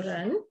of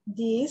children,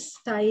 these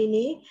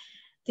tiny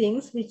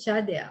things which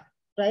are there,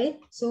 right?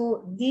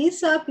 So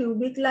these are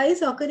pubic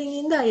lice occurring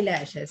in the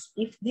eyelashes.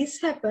 If this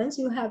happens,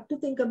 you have to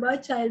think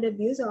about child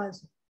abuse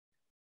also,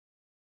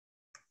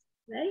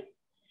 right?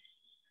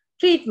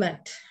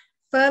 Treatment.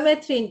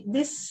 Permethrin.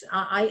 This,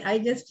 I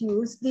just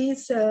use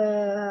these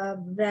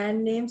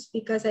brand names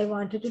because I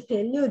wanted to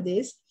tell you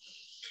this.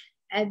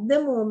 At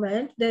the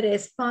moment, the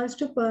response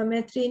to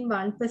permethrin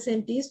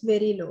 1% is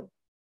very low.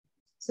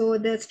 So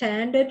the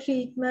standard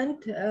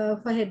treatment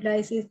for head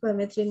lice is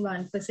permethrin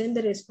 1%.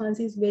 The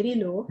response is very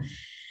low.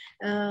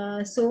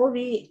 So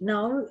we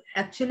now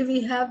actually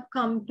we have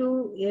come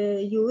to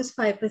use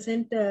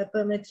 5%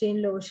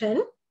 permethrin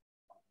lotion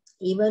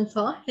even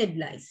for head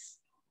lice.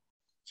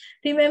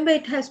 Remember,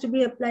 it has to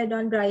be applied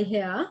on dry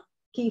hair.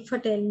 Keep for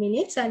 10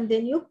 minutes and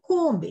then you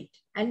comb it,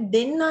 and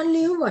then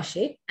only you wash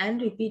it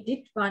and repeat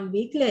it 1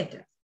 week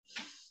later.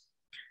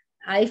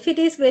 If it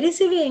is very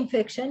severe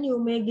infection, you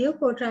may give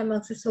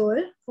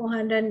cotrimoxazole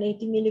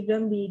 480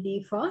 milligram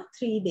BD for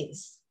 3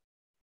 days.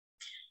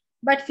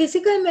 But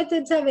physical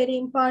methods are very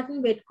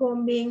important: wet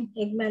combing,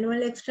 egg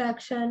manual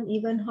extraction,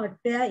 even hot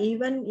air,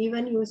 even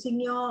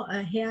using your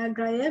hair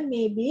dryer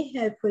may be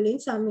helpful in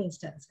some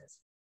instances.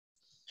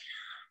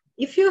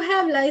 If you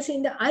have lice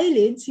in the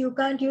eyelids, you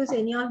can't use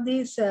any of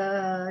these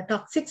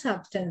toxic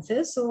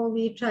substances. So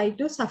we try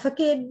to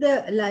suffocate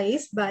the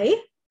lice by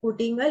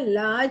putting a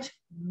large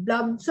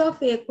blobs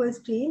of aqueous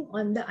cream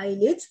on the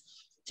eyelids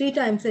 3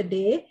 times a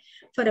day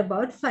for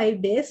about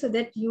 5 days, so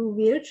that you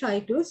will try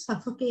to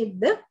suffocate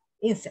the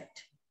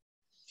insect.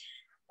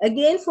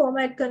 Again,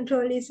 format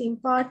control is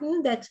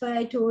important. That's why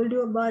I told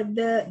you about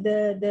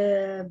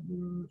the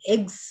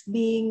eggs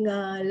being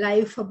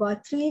live for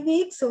about 3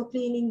 weeks. So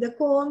cleaning the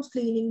combs,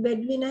 cleaning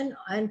bed linen,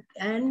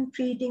 and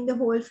treating the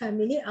whole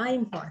family are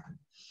important.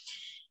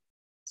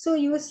 So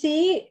you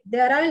see,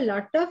 there are a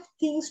lot of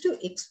things to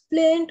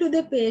explain to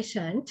the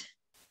patient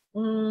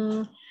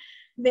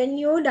when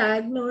you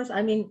diagnose,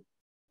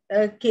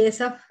 a case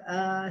of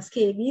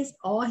scabies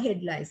or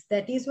head lice.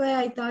 That is why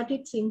I thought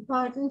it's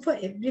important for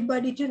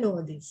everybody to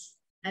know this.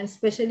 And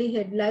especially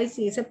head lice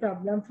is a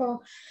problem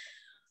for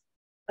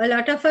a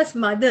lot of us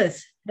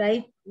mothers,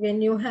 right?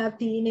 When you have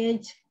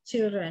teenage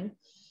children.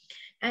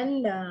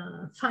 And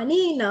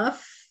funny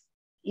enough,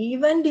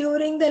 even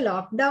during the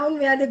lockdown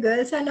where the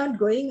girls are not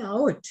going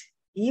out,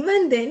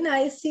 even then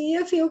I see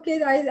a few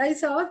cases, I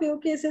saw a few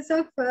cases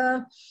of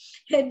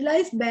head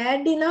lice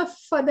bad enough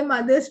for the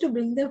mothers to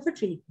bring them for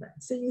treatment.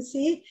 So you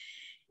see,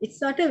 it's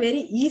not a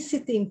very easy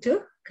thing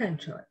to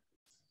control.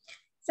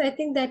 So I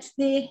think that's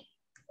the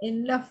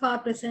end of our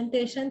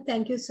presentation.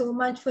 Thank you so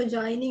much for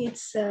joining.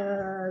 It's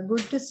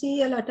good to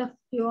see a lot of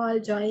you all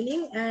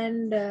joining.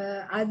 And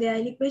are there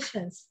any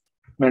questions?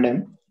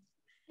 Madam?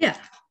 Yeah.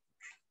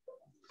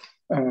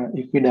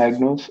 If we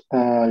diagnose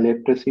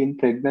leprosy in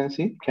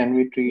pregnancy, can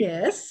we treat?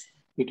 Yes.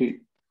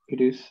 It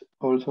is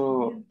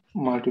also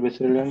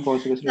multibacterial and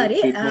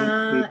falciparum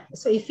treatment.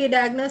 So if you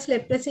diagnose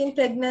leprosy in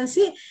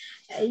pregnancy,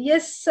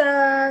 yes,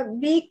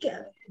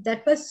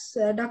 that was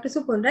Dr.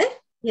 Supun, right?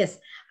 Yes.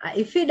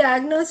 If you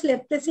diagnose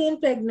leprosy in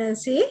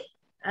pregnancy,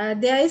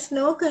 there is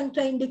no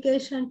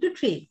contraindication to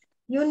treat.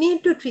 You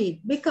need to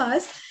treat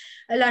because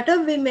a lot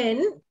of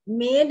women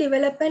may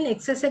develop an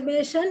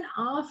exacerbation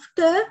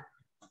after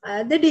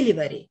the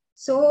delivery.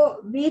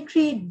 So we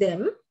treat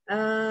them.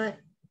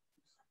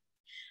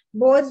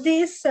 All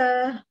these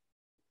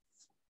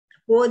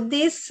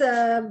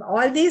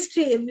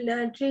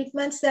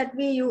treatments that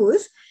we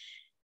use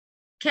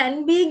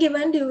can be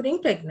given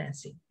during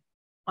pregnancy.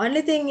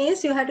 Only thing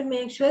is you have to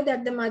make sure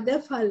that the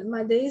mother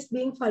is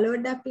being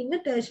followed up in a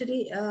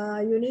tertiary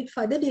unit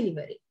for the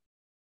delivery,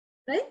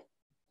 right?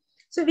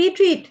 So we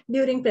treat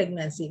during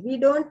pregnancy. We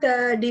don't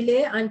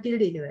delay until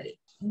delivery.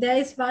 There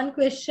is one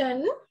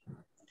question: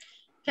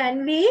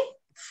 can we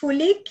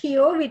fully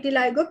cure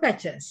vitiligo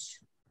patches?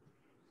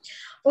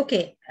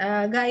 Okay,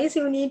 guys,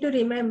 you need to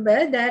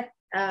remember that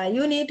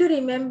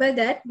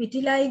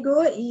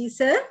vitiligo is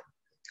a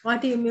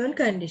autoimmune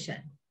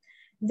condition.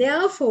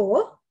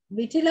 Therefore,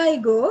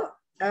 vitiligo,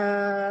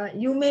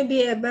 you may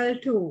be able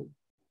to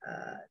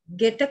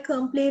get a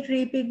complete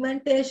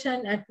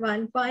repigmentation at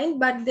one point,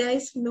 but there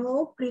is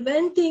no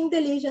preventing the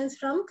lesions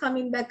from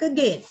coming back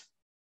again.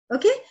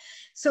 Okay,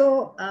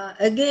 so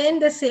again,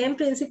 the same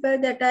principle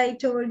that I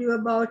told you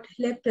about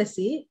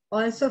leprosy,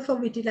 also for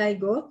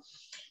vitiligo,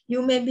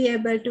 you may be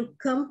able to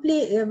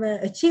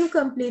achieve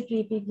complete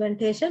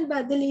repigmentation,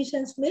 but the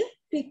lesions may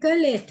recur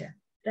later,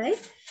 right?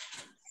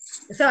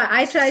 So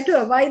I try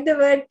to avoid the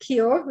word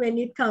cure when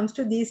it comes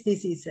to these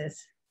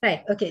diseases.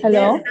 Right. Okay.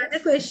 Hello? There's another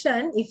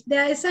question. If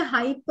there is a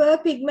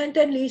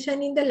hyperpigmented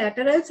lesion in the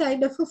lateral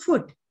side of a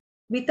foot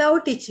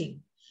without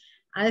itching,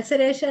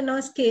 ulceration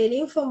or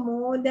scaling for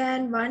more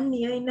than 1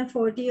 year in a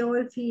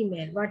 40-year-old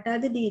female, what are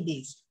the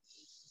DDs?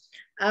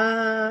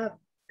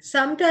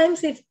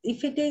 Sometimes if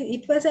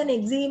it was an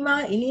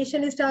eczema,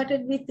 initially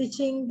started with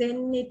itching,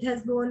 then it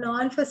has gone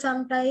on for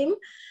some time.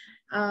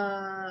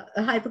 A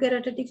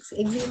hypokeratotic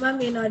eczema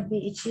may not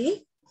be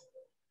itchy.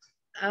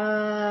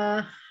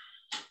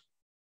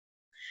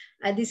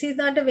 This is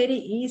not a very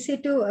easy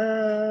to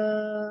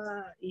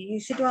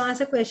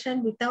answer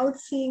question without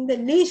seeing the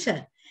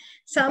lesion.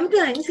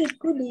 Sometimes it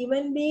could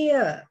even be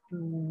a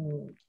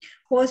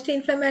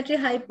post-inflammatory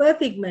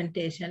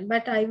hyperpigmentation,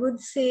 but I would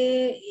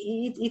say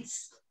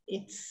it's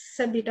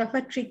a bit of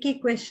a tricky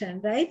question,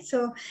 right?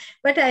 So,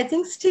 but I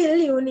think still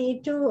you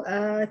need to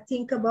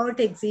think about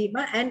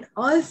eczema and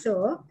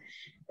also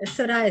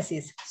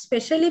psoriasis,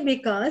 especially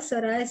because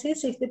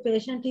psoriasis, if the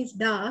patient is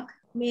dark,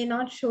 may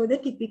not show the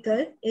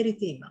typical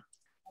erythema.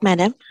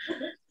 Madam,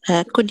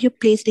 could you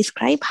please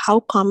describe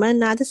how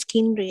common are the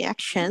skin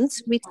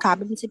reactions with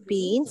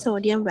carbamazepine,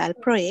 sodium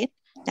valproate,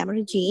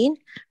 lamotrigine?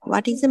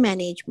 What is the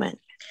management?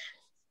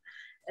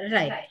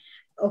 Right.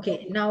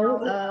 Okay.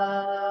 Now,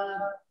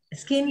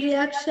 skin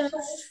reactions,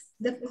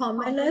 the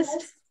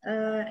commonest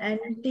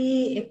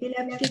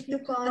anti-epileptic to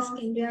cause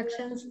skin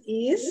reactions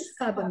is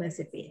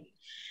carbamazepine.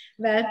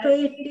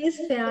 Valproate is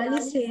fairly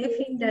safe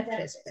in that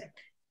respect.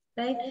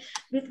 Right.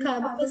 With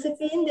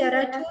carbamazepine, there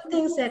are two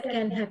things that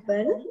can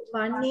happen.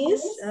 One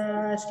is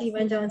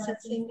Stevens-Johnson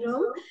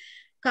syndrome.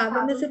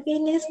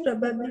 Carbamazepine is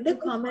probably the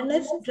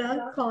commonest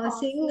drug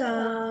causing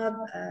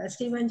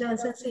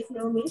Stevens-Johnson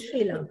syndrome in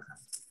Sri Lanka.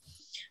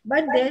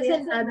 But there's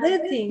another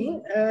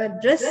thing,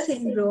 dress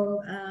syndrome,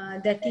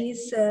 that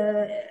is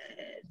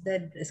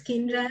the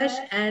skin rash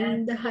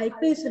and the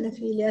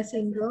hypereosinophilia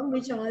syndrome,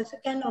 which also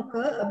can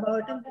occur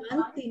about a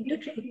month into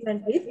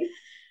treatment with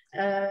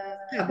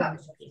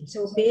carbamazepine.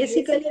 So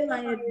basically, my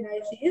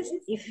advice is,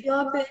 if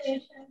your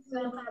patient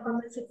on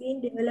carbamazepine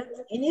develops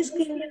any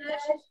skin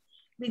rash,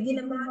 within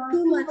about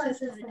 2 months of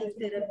starting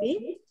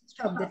therapy,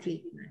 stop the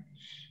treatment.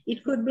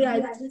 It could be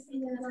either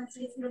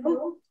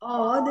syndrome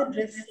or the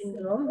dress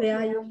syndrome,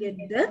 where you get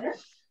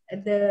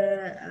the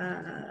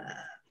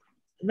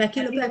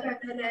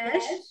maculopapular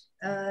rash,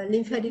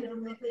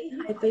 lymphadenopathy,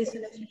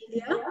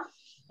 hypereosinophilia,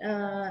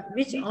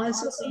 which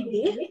also may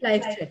be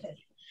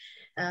life-threatening.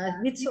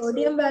 With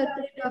sodium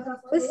valproate, of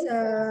course,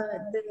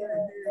 the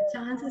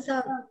chances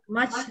are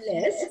much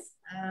less,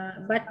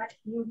 but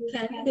you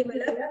can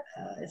develop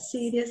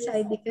serious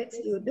side effects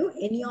due to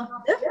any of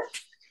the,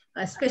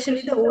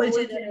 especially the old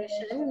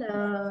generation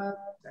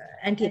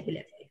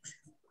anti-epileptics.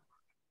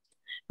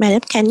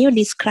 Madam, can you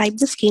describe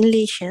the skin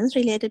lesions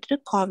related to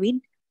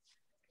COVID?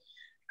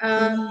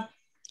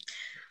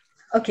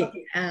 Okay.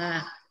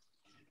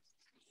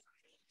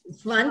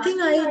 One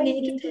thing I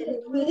need to tell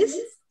you is,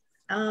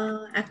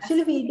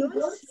 actually, we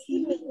don't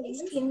see many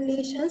skin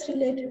lesions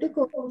related to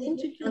COVID in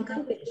Sri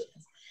Lankan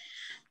patients.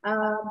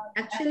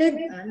 Actually,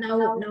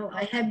 now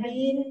I have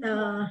been,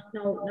 now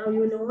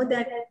you know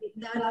that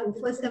with our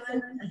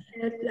 247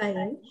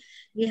 helpline,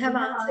 we have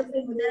answered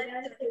more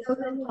than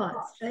 30,000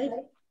 calls, right?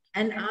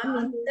 And I'm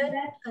in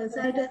that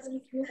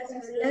consultancy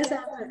as well as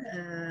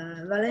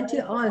I'm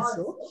volunteer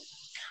also.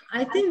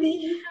 I think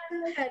we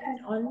have had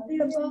only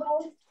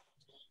about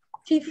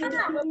 15 or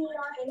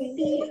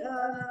 20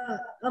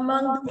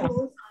 among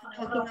those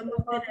talking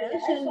about the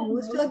rash, and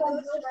most of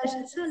those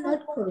rashes are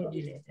not COVID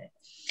related.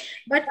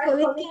 But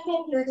COVID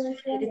can induce an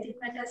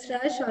erythematous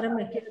rash or a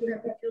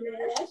maculopapular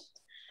rash.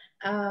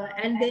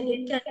 And then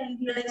it can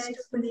give rise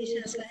to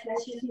lesions like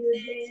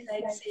chilblains,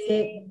 like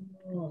say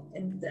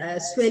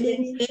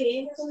swelling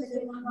pain on the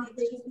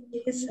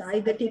extremities,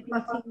 either tip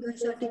of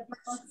fingers or tip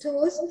of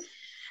toes.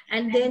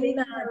 And then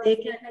they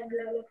can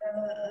develop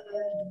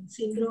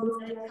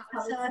syndromes like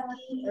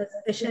Kawasaki,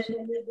 especially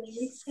in the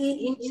BC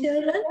in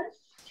children.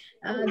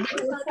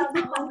 Those are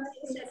the common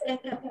things that can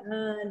happen.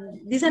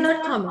 These are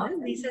not common.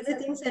 These are the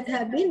things that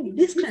have been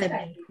described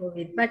in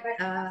COVID. But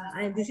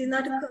this is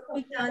not a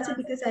complete answer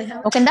because I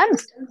have Okay, done.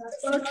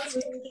 about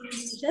COVID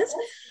lesions.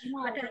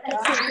 But I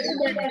can tell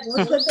you that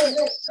most of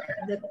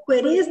the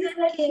queries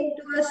that came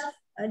to us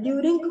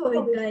during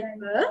COVID time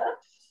were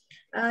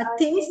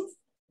things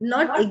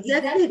not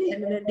exactly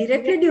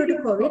directly due to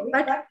COVID,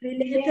 but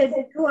related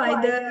to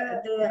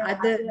either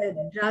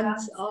the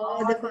drugs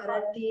or the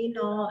quarantine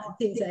or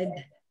things like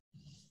that.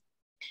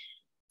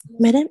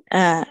 Madam,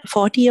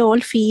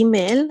 40-year-old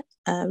female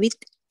with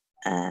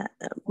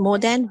more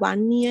than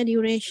 1 year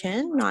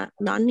duration,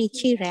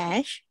 non-itchy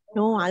rash,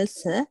 no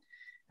ulcer,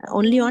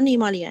 only on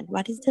emollient.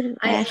 What is the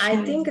rash?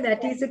 I think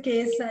that is the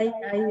case I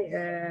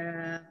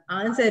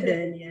answered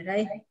earlier,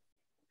 right?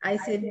 I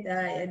said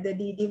the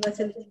DD was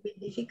a little bit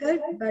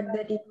difficult, but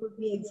that it could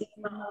be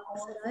eczema or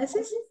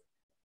psoriasis.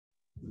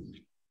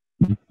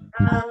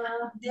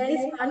 There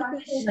is one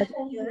question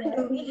here.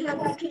 Do we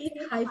have to treat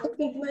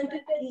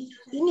hyperpigmented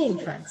lesions in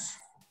infants?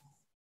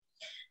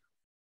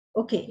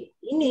 Okay,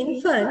 in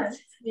infants,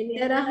 when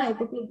there are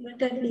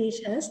hypopigmented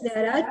lesions,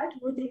 there are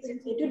two things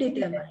we need to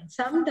determine.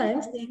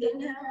 Sometimes they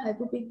can have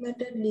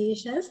hypopigmented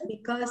lesions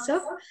because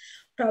of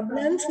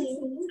problems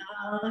in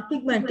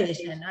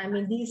pigmentation. I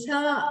mean, these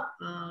are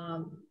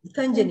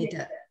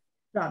congenital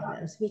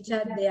problems which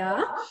are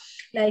there,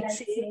 like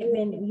say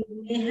when you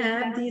may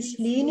have these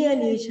linear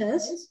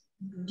lesions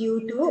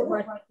due to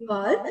what we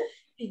call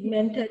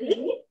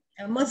pigmentary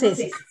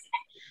mosaicism.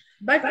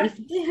 But if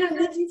they have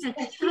these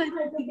patchy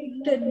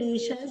hypopigmented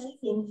lesions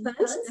in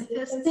infants, the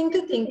first thing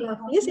to think of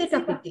is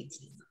atopic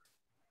eczema.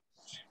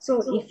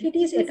 So if it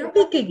is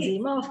atopic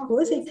eczema, of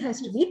course, it has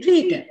to be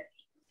treated,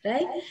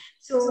 right?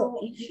 So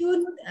if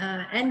you,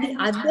 and the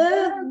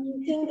other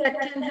thing that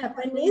can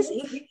happen is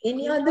if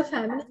any of the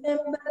family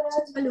members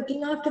who are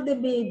looking after the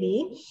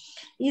baby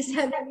is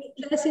having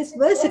eclasis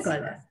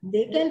versicolor,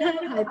 they can have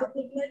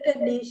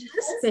hypopigmented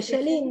lesions,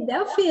 especially in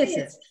their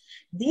faces.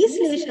 These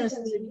lesions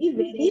will be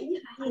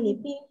very tiny,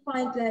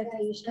 pinpoint-like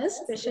lesions,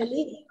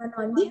 especially even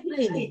on the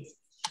eyelids.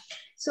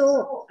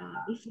 So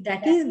if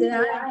that is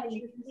there, if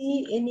you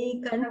see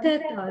any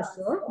contact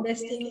also,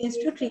 best thing is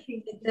to treat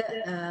with the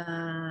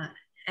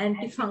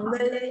antifungal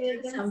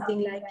agent,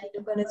 something like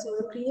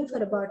ketoconazole cream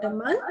for about a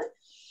month.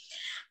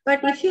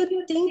 But if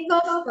you think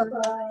of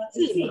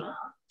eczema,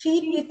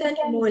 treat with an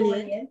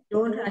emollient.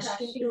 Don't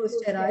rush into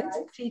steroids.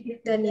 Treat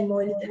with an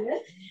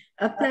emollient.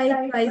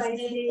 Apply twice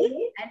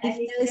daily. And if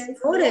there is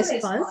no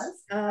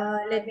response,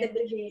 let the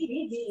baby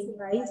be seen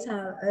by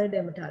a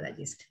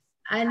dermatologist.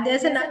 And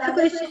there's another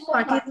question: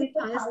 what is the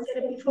pulse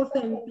therapy for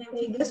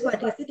pemphigus?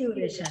 What is the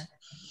duration?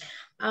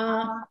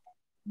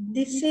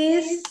 This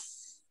is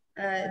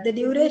the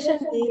duration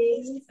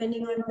varies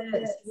depending on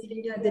the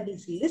severity of the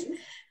disease.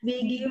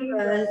 We give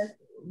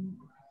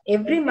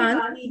every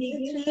month we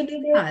give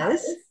 3-day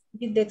pulse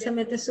with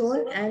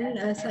dexamethasone and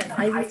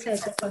IV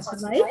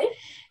cyclophosphamide,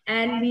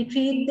 and we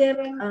treat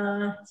them.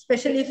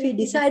 Especially if we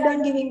decide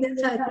on giving them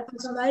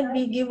cyclophosphamide,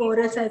 we give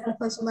oral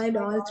cyclophosphamide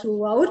all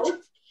throughout.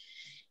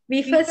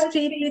 We first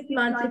treat with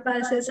monthly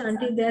pulses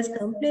until there's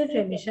complete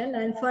remission,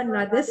 and for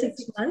another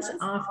 6 months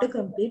after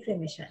complete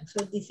remission.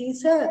 So this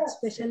is a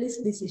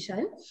specialist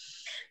decision,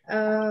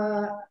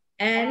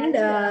 and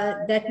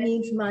that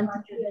needs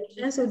monthly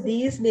remission. So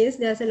these days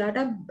there's a lot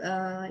of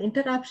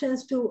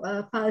interruptions to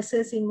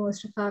pulses in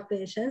most of our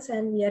patients,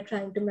 and we are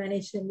trying to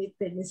manage them with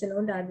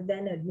prednisolone rather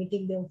than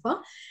admitting them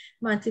for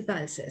monthly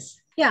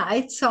pulses. Yeah,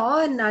 I saw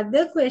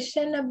another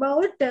question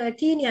about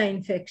tinea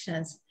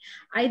infections.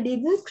 I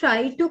didn't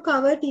try to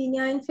cover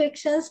tinea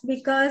infections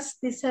because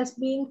this has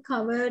been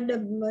covered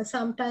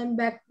some time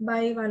back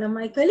by one of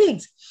my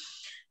colleagues.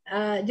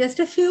 Just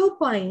a few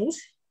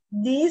points.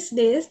 These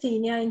days,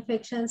 tinea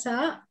infections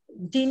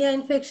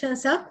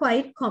are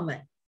quite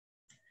common,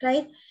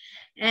 right?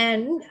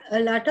 And a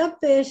lot of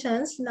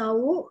patients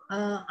now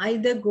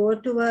either go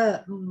to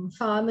a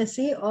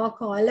pharmacy or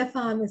call a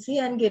pharmacy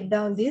and get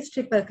down these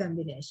triple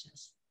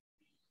combinations.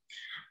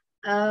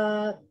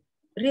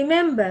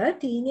 Remember,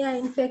 tinea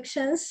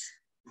infections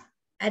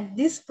at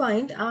this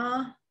point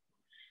are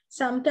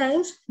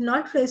sometimes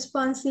not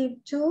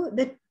responsive to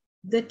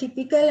the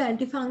typical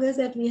antifungals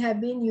that we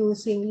have been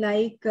using,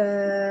 like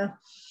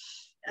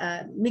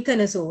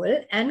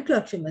miconazole and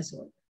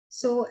clotrimazole.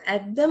 So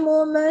at the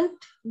moment,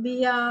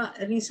 we are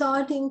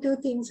resorting to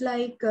things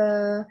like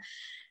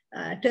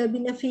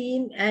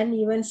terbinafine and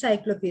even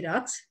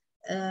cyclopyrox.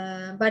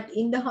 But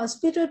in the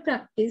hospital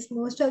practice,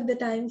 most of the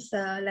times,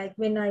 like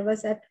when I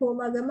was at home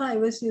agama, I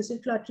was using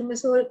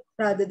clotrimazole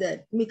rather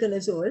than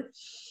miconazole.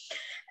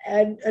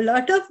 And a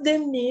lot of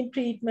them need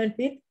treatment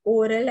with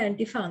oral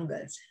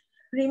antifungals.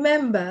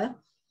 Remember,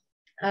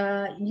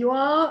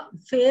 your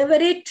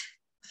favorite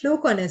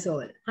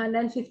fluconazole,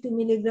 150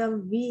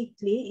 milligram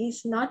weekly,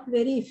 is not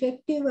very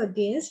effective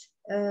against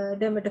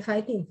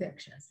dermatophyte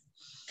infections.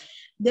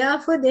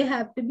 Therefore, they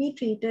have to be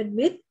treated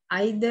with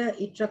either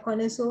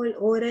itraconazole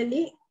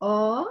orally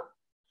or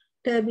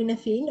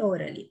terbinafine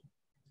orally.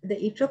 The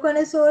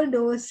itraconazole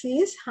dose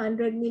is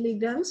 100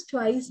 milligrams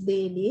twice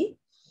daily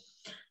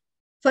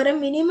for a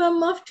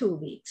minimum of 2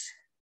 weeks.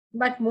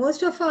 But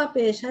most of our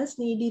patients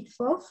need it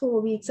for 4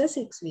 weeks or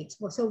 6 weeks.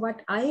 So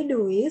what I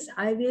do is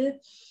I will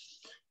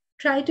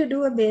try to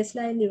do a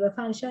baseline liver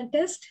function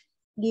test,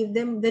 give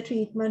them the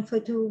treatment for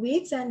 2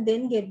 weeks, and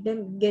then get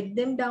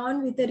them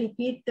down with a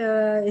repeat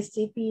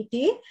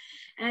SGPT,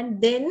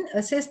 and then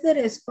assess the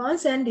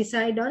response and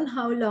decide on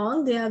how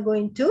long they are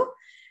going to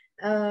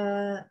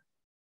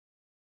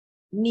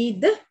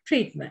need the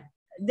treatment.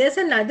 There's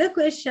another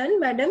question,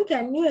 Madam,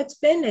 can you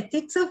explain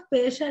ethics of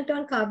patient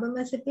on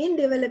carbamazepine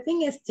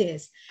developing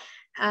SJs?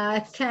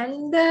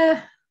 Can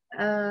the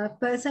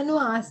person who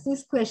asked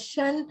this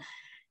question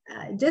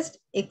just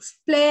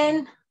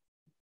explain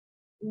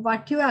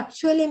what you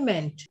actually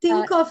meant?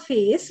 Think of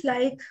is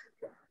like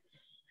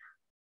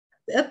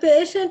a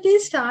patient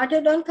is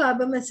started on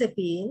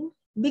carbamazepine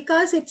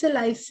because it's a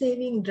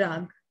life-saving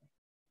drug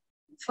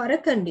for a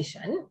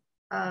condition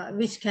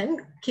which can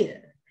kill,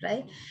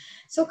 right?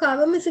 So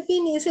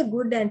carbamazepine is a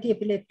good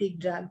anti-epileptic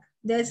drug.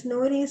 There's no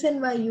reason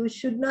why you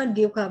should not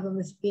give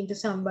carbamazepine to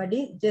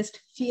somebody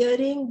just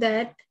fearing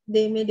that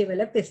they may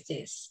develop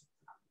SJs.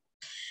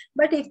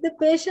 But if the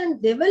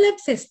patient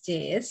develops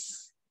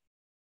SJs,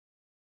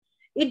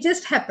 it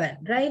just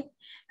happened, right?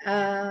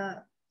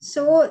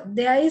 So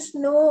there's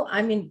no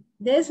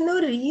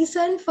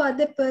reason for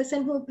the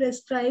person who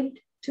prescribed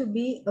to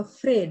be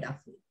afraid of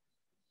it.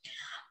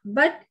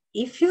 But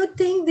if you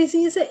think this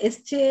is a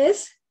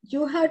SJS,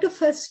 you have to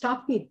first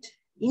stop it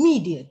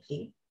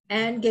immediately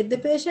and get the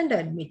patient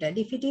admitted.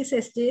 If it is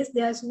SJS,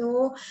 there's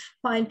no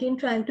point in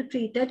trying to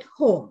treat at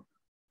home.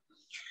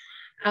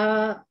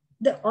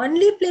 The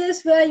only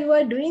place where you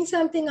are doing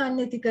something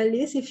unethical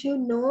is if you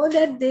know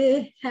that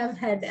they have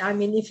had,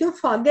 if you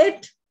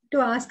forget to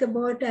ask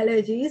about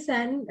allergies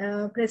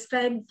and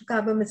prescribe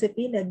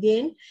carbamazepine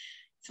again,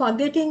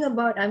 forgetting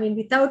about,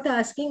 without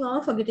asking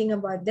or forgetting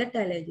about that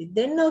allergy,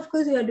 then of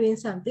course you are doing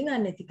something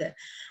unethical.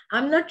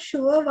 I'm not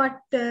sure what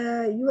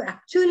you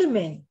actually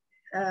meant.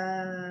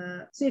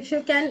 So if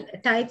you can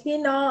type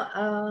in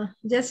or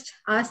just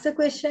ask the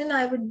question,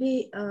 I would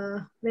be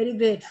very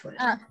grateful.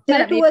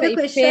 There are two other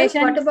questions.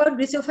 What about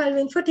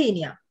grisofulvin for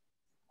tinea?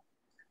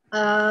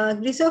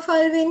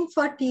 Grisofulvin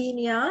for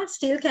tinea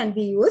still can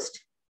be used.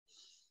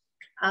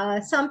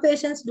 Some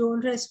patients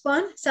don't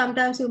respond.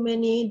 Sometimes you may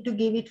need to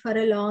give it for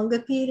a longer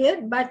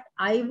period, but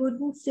I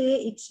wouldn't say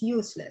it's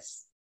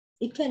useless.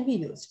 It can be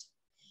used.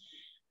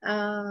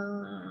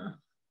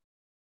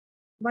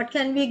 What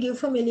can we give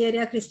for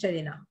miliaria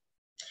crystallina?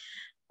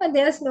 But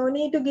there's no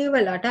need to give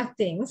a lot of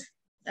things.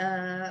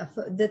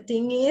 The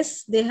thing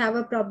is, they have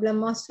a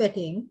problem of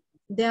sweating.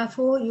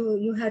 Therefore,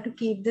 you have to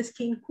keep the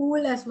skin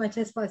cool as much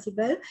as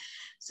possible.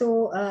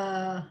 So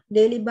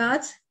daily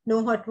baths,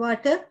 no hot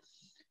water,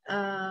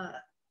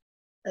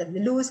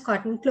 loose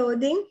cotton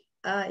clothing.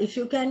 If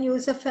you can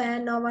use a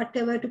fan or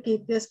whatever to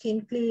keep your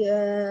skin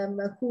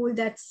cool,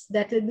 that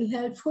will be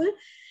helpful.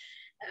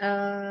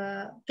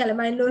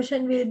 Calamine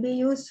lotion will be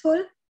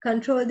useful.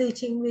 Control the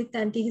itching with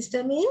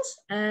antihistamines,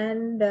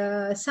 and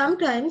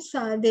sometimes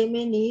they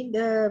may need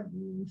a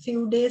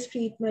few days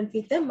treatment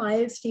with a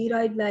mild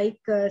steroid like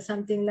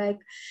something like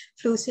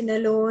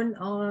fluocinolone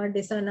or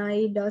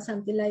desonide or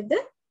something like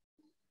that.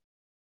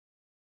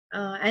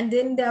 And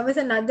then there was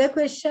another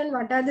question,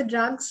 what are the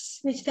drugs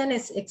which can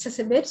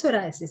exacerbate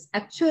psoriasis?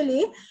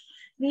 Actually,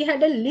 we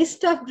had a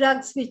list of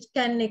drugs which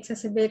can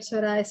exacerbate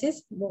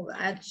psoriasis.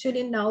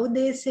 Actually, now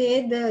they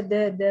say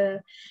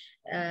the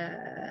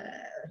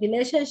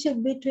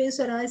relationship between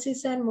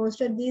psoriasis and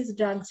most of these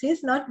drugs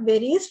is not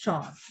very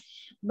strong.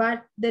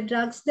 But the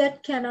drugs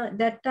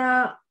that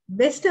are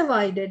best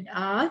avoided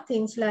are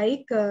things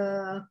like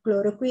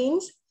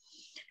chloroquines,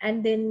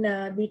 and then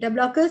beta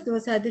blockers.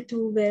 Those are the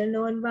two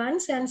well-known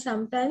ones, and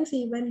sometimes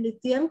even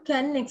lithium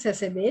can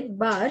exacerbate.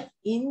 But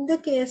in the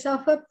case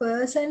of a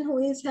person who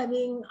is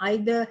having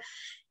either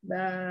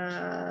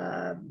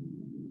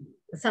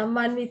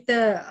someone with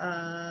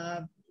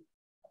a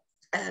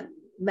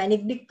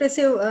manic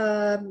depressive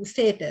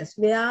status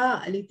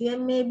where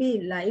lithium may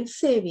be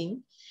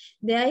life-saving,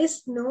 there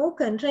is no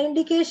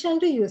contraindication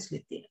to use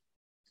lithium.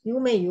 You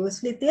may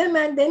use lithium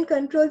and then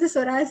control the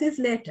psoriasis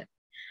later.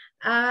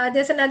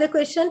 There's another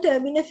question,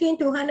 terbinafine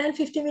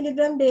 250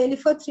 milligram daily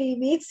for 3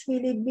 weeks.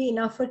 Will it be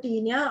enough for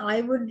tinea?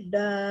 I would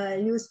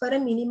use for a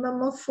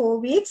minimum of 4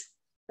 weeks,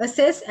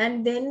 assess,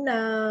 and then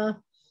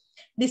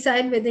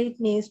decide whether it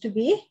needs to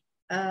be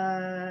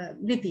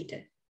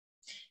repeated.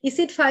 Is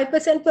it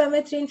 5%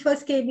 permethrin for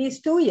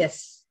scabies too?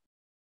 Yes.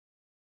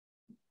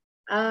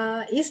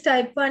 Is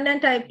type 1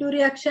 and type 2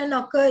 reaction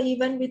occur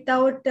even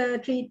without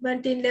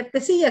treatment in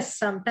leprosy? Yes,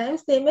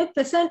 sometimes they may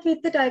present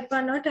with the type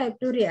 1 or type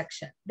 2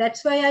 reaction.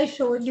 That's why I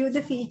showed you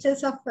the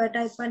features of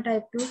type 1,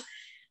 type 2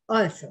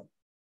 also.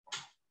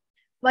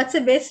 What's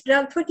the best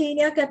drug for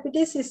tinea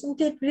capitis?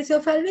 Isn't it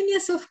grisofulvin?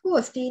 Yes, of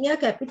course. Tinea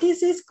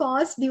capitis is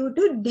caused due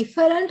to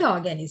different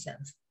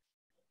organisms.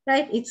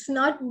 Right? It's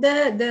not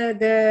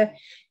the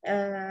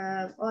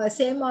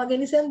same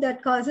organism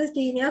that causes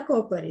tinea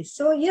corporis.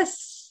 So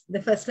yes,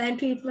 the first line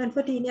treatment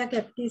for tinea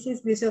capitis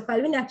is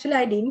grisofulvin. Actually,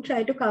 I didn't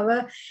try to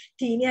cover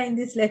tinea in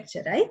this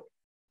lecture, right?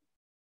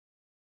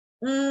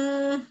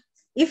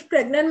 If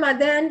pregnant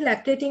mother and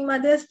lactating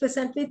mothers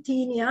present with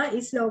tinea,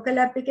 is local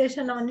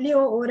application only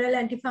or oral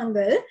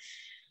antifungal?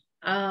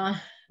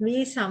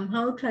 We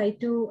somehow try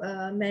to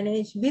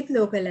manage with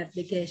local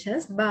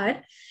applications,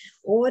 but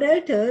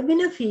oral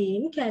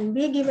terbinafine can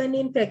be given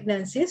in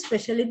pregnancy,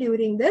 especially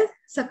during the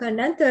 2nd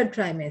and 3rd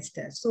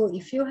trimester. So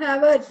if you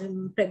have a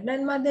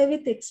pregnant mother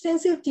with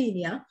extensive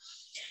tinea,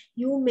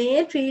 you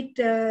may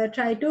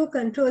try to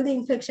control the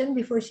infection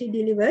before she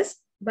delivers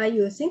by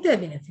using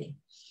terbinafine.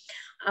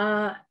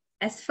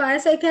 As far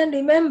as I can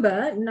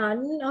remember,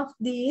 none of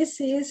these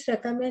is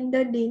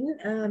recommended in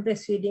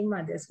breastfeeding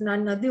mothers,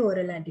 none of the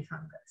oral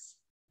antifungals.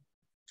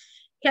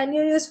 Can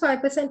you use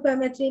 5%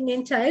 permethrin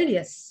in child?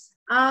 Yes.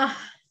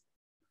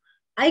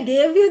 I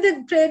gave you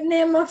the trade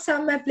name of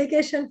some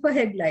application for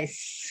head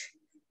lice.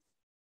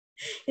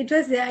 It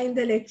was there in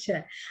the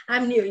lecture.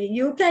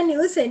 You can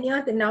use any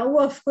of the, now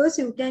of course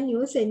you can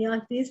use any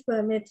of these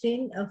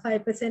permethrin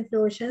 5%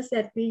 lotions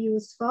that we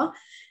use for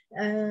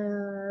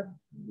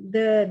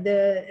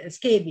the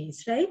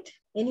scabies, right?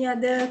 Any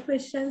other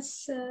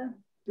questions?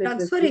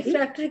 Drugs for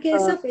refractory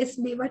case of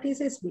SB. What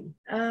is SB?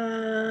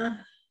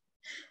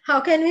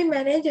 How can we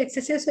manage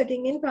excessive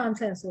sweating in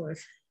palms and soles?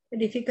 A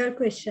difficult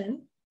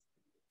question.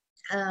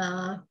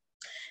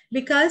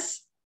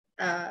 Because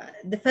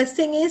the first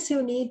thing is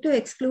you need to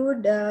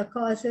exclude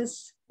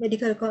causes,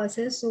 medical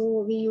causes.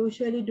 So we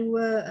usually do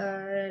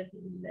a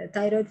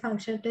thyroid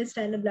function test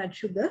and a blood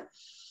sugar.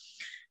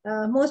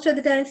 Most of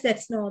the times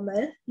that's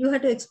normal. You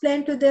have to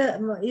explain to the,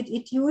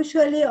 it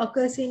usually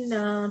occurs in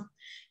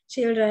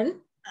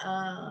children,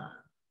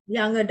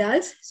 young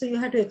adults. So you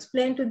have to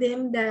explain to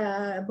them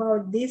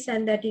about this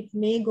and that it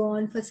may go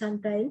on for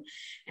some time.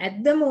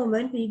 At the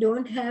moment, we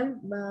don't have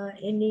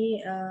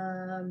any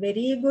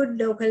very good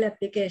local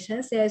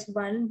applications. There's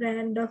one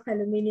brand of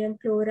aluminum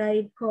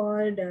chloride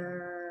called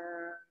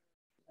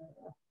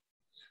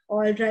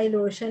all dry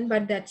lotion,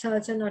 but that's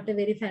also not a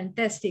very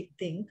fantastic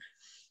thing.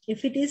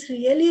 If it is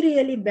really,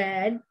 really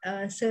bad,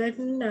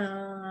 certain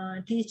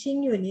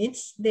teaching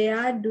units, they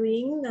are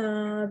doing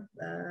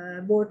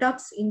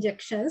Botox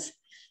injections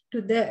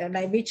to the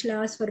which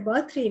lasts for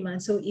about 3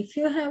 months. So if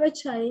you have a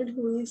child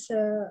who is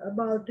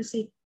about to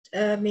sit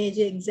a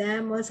major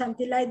exam or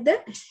something like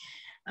that,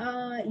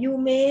 you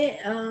may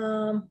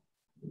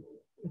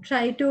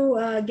try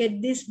to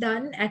get this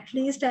done at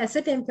least as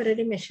a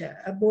temporary measure.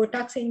 A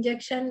Botox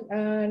injection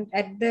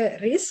at the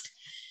wrist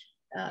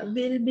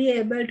will be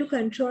able to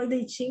control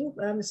the itching,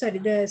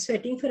 the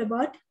sweating for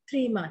about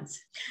 3 months.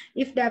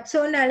 If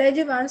dapsone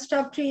allergy won't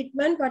stop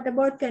treatment, what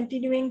about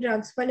continuing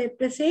drugs for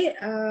leprosy?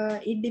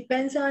 It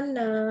depends on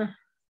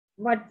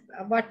what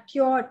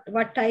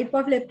type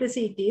of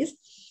leprosy it is.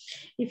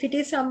 If it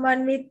is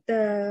someone with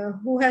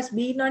who has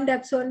been on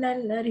dapsone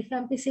and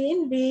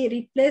rifampicin, we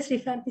replace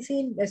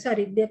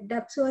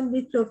dapsone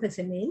with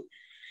clofazimine.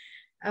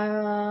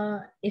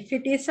 If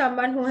it is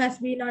someone who has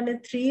been on a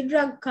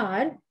 3-drug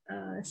card,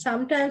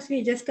 sometimes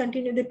we just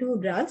continue the 2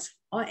 drugs,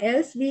 or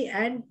else we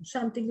add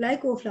something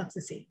like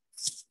ofloxacin.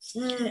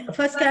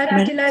 For scalp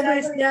vitiligo,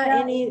 is there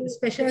any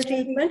special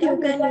treatment? You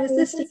can use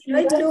the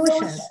steroid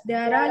lotions.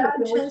 There are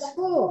lotions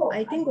for,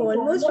 I think,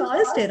 almost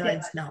all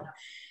steroids now.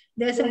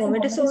 There's a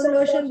mometasone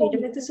lotion,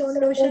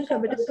 betamethasone lotion,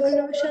 clobetasol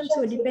lotion.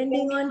 So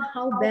depending on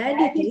how bad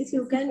it is,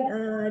 you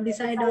can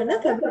decide on a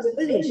clobetasol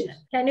lotion.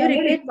 Can you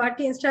repeat what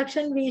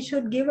instruction we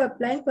should give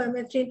applying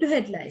permethrin to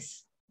head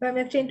lice?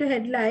 Permethrin to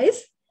head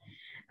lice,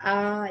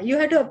 you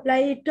have to apply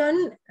it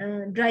on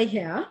dry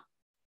hair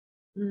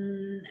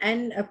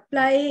and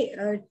apply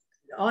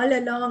all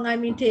along. I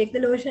mean, take the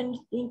lotion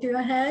into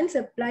your hands,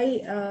 apply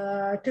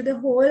to the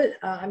whole,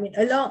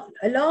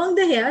 along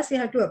the hairs you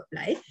have to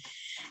apply,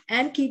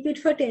 and keep it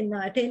for 10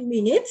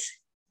 minutes.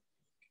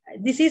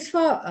 This is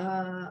for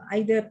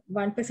either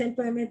 1%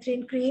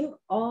 permethrin cream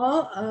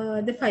or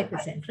the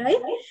 5%,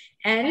 right?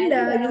 And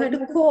you have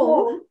to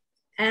comb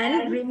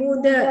and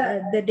remove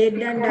the dead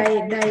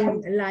and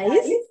dying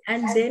lice,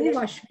 and then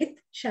wash with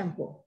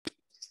shampoo.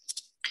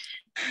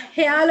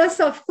 Hair loss,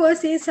 of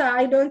course, is,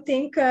 I don't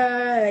think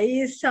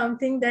is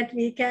something that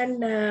we can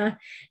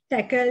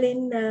tackle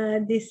in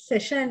this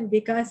session,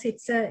 because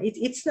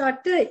it's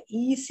not an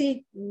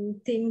easy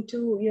thing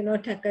to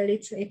tackle.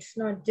 It's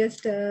not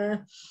just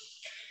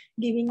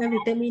giving a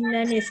vitamin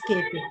and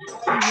escaping.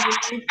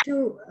 You need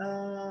to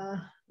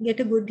get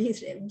a good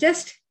history.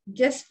 Just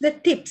the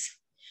tips.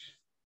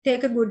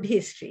 Take a good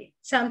history.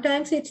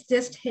 Sometimes it's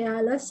just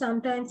hair loss,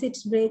 sometimes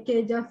it's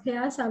breakage of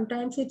hair,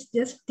 sometimes it's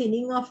just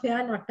thinning of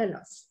hair, not a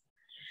loss.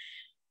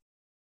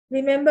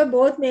 Remember,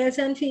 both males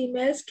and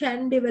females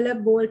can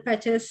develop bald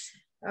patches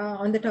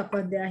on the top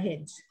of their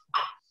heads.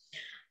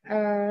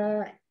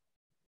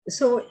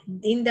 So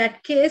in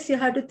that case, you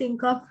have to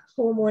think of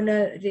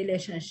hormonal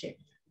relationship,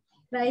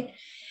 right?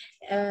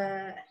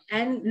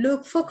 And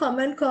look for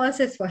common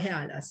causes for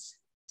hair loss.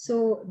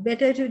 So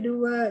better to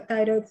do a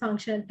thyroid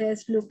function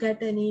test, look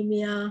at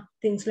anemia,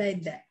 things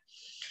like that.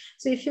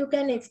 So if you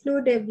can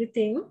exclude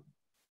everything,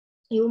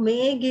 you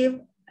may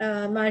give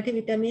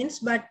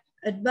multivitamins, but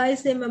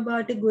advise them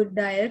about a good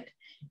diet.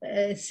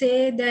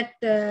 Say that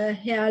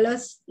hair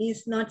loss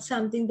is not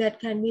something that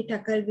can be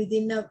tackled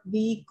within a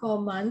week or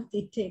month.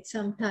 It takes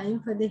some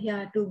time for the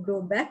hair to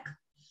grow back.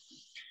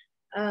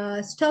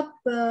 Stop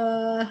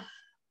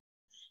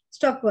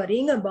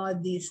worrying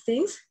about these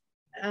things.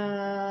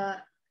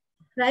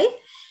 Right?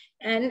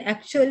 And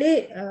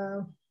actually,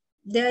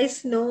 there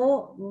is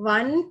no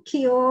one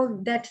cure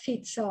that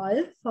fits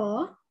all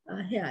for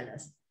hair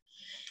loss.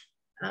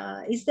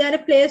 Is there a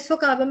place for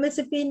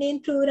carbamazepine in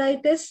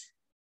pruritus?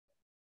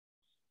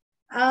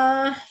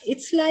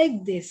 It's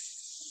like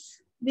this.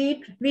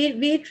 We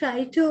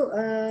try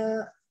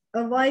to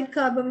avoid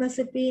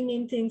carbamazepine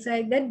in things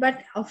like that,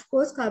 but of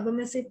course,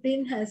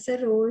 carbamazepine has a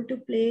role to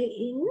play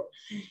in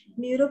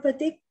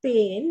neuropathic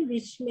pain,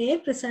 which may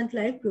present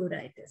like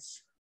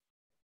pruritus.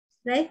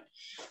 right?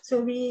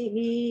 So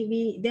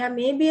there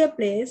may be a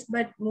place,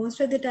 but most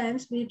of the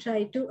times we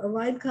try to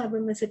avoid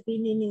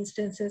carbamazepine in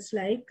instances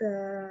like,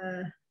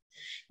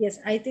 yes,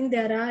 I think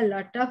there are a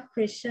lot of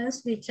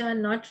questions which are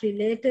not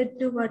related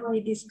to what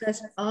we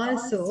discussed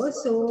also.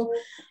 So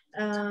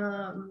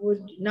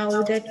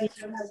now that we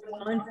have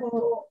gone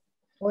for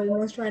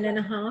almost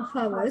 1.5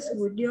 hours,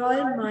 would you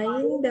all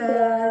mind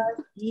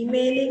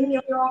emailing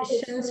your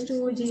questions to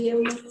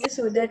GMO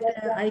so that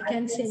I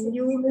can send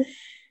you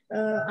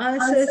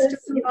answers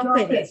to your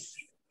queries?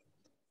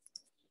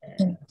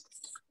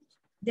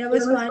 There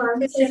was one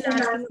question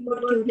asking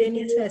about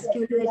cutaneous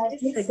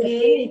vasculitis.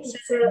 Again,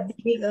 it's a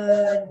big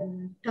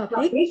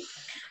topic.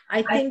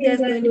 I think there's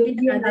going to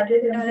be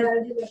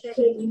another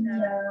session in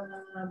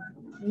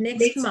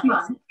next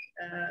month,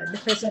 the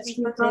first week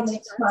of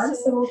next month.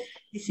 So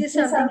this is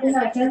something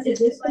that I can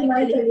suggest to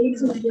my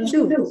colleagues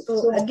to do.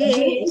 So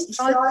again, if you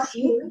all think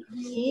you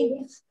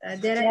need,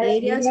 there are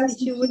areas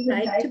which you would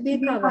like to be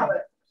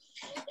covered,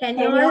 can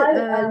you all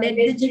let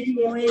the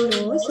GMOA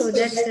know so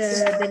that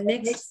the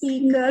next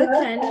speaker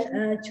can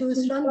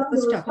choose from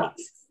those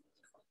topics?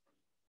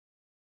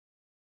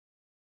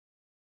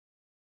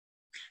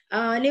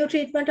 New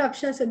treatment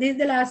options. So this is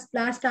the last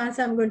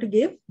answer I'm going to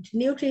give.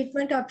 New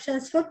treatment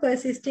options for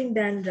persisting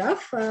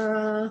dandruff.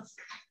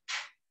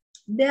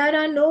 There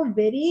are no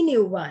very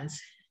new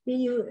ones.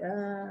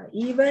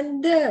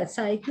 Even the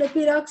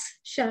cyclopyrox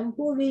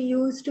shampoo we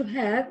used to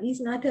have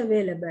is not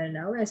available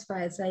now, as far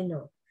as I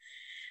know.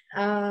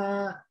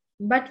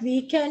 But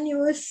we can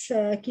use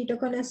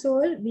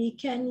ketoconazole. We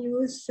can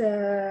use,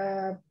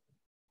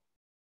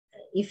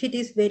 if it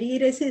is very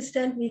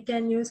resistant, we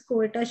can use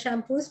Colta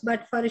shampoos,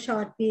 but for a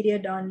short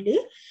period only.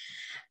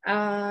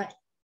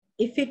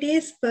 If it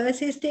is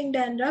persisting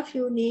dandruff,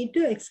 you need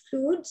to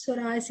exclude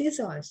psoriasis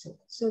also.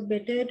 So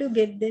better to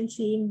get them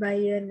seen by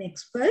an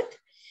expert.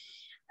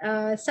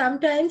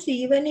 Sometimes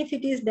even if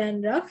it is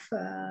dandruff,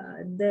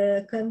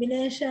 the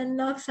combination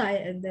of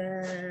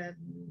the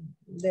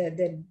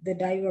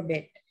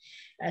Diobet,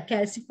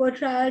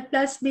 calcipotriol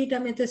plus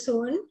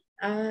betamethasone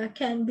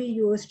can be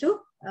used to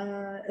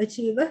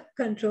achieve a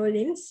control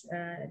in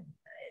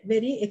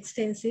very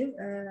extensive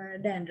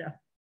dandruff.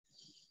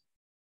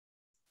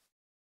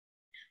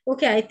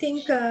 Okay, I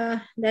think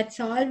that's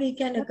all we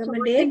can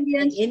accommodate.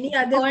 Any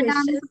other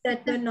questions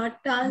that were not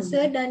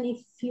answered, and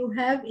if you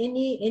have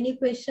any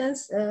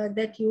questions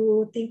that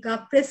you think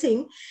are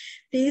pressing,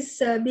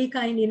 please be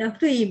kind enough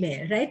to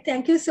email, right?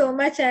 Thank you so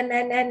much, and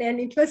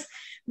it was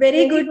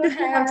very good to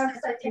have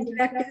such an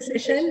interactive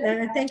session.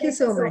 Thank you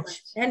so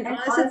much. And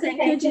also thank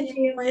you,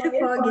 GMO,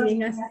 for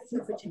giving us this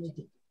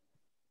opportunity.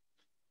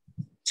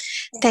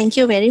 Thank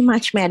you very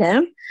much,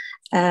 Madam,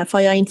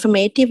 for your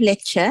informative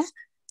lecture.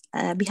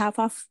 Behalf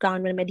of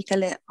Government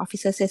Medical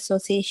Officers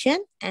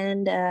Association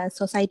and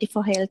Society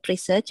for Health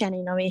Research and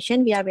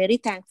Innovation, we are very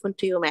thankful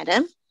to you,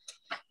 Madam.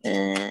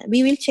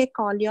 We will check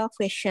all your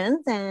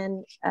questions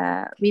and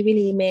we will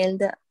email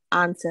the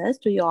answers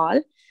to you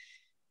all.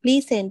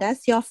 Please send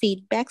us your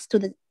feedbacks to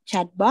the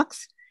chat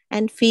box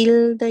and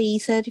fill the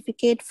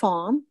e-certificate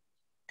form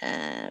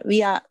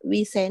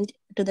we send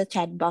to the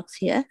chat box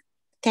here.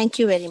 Thank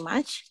you very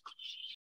much.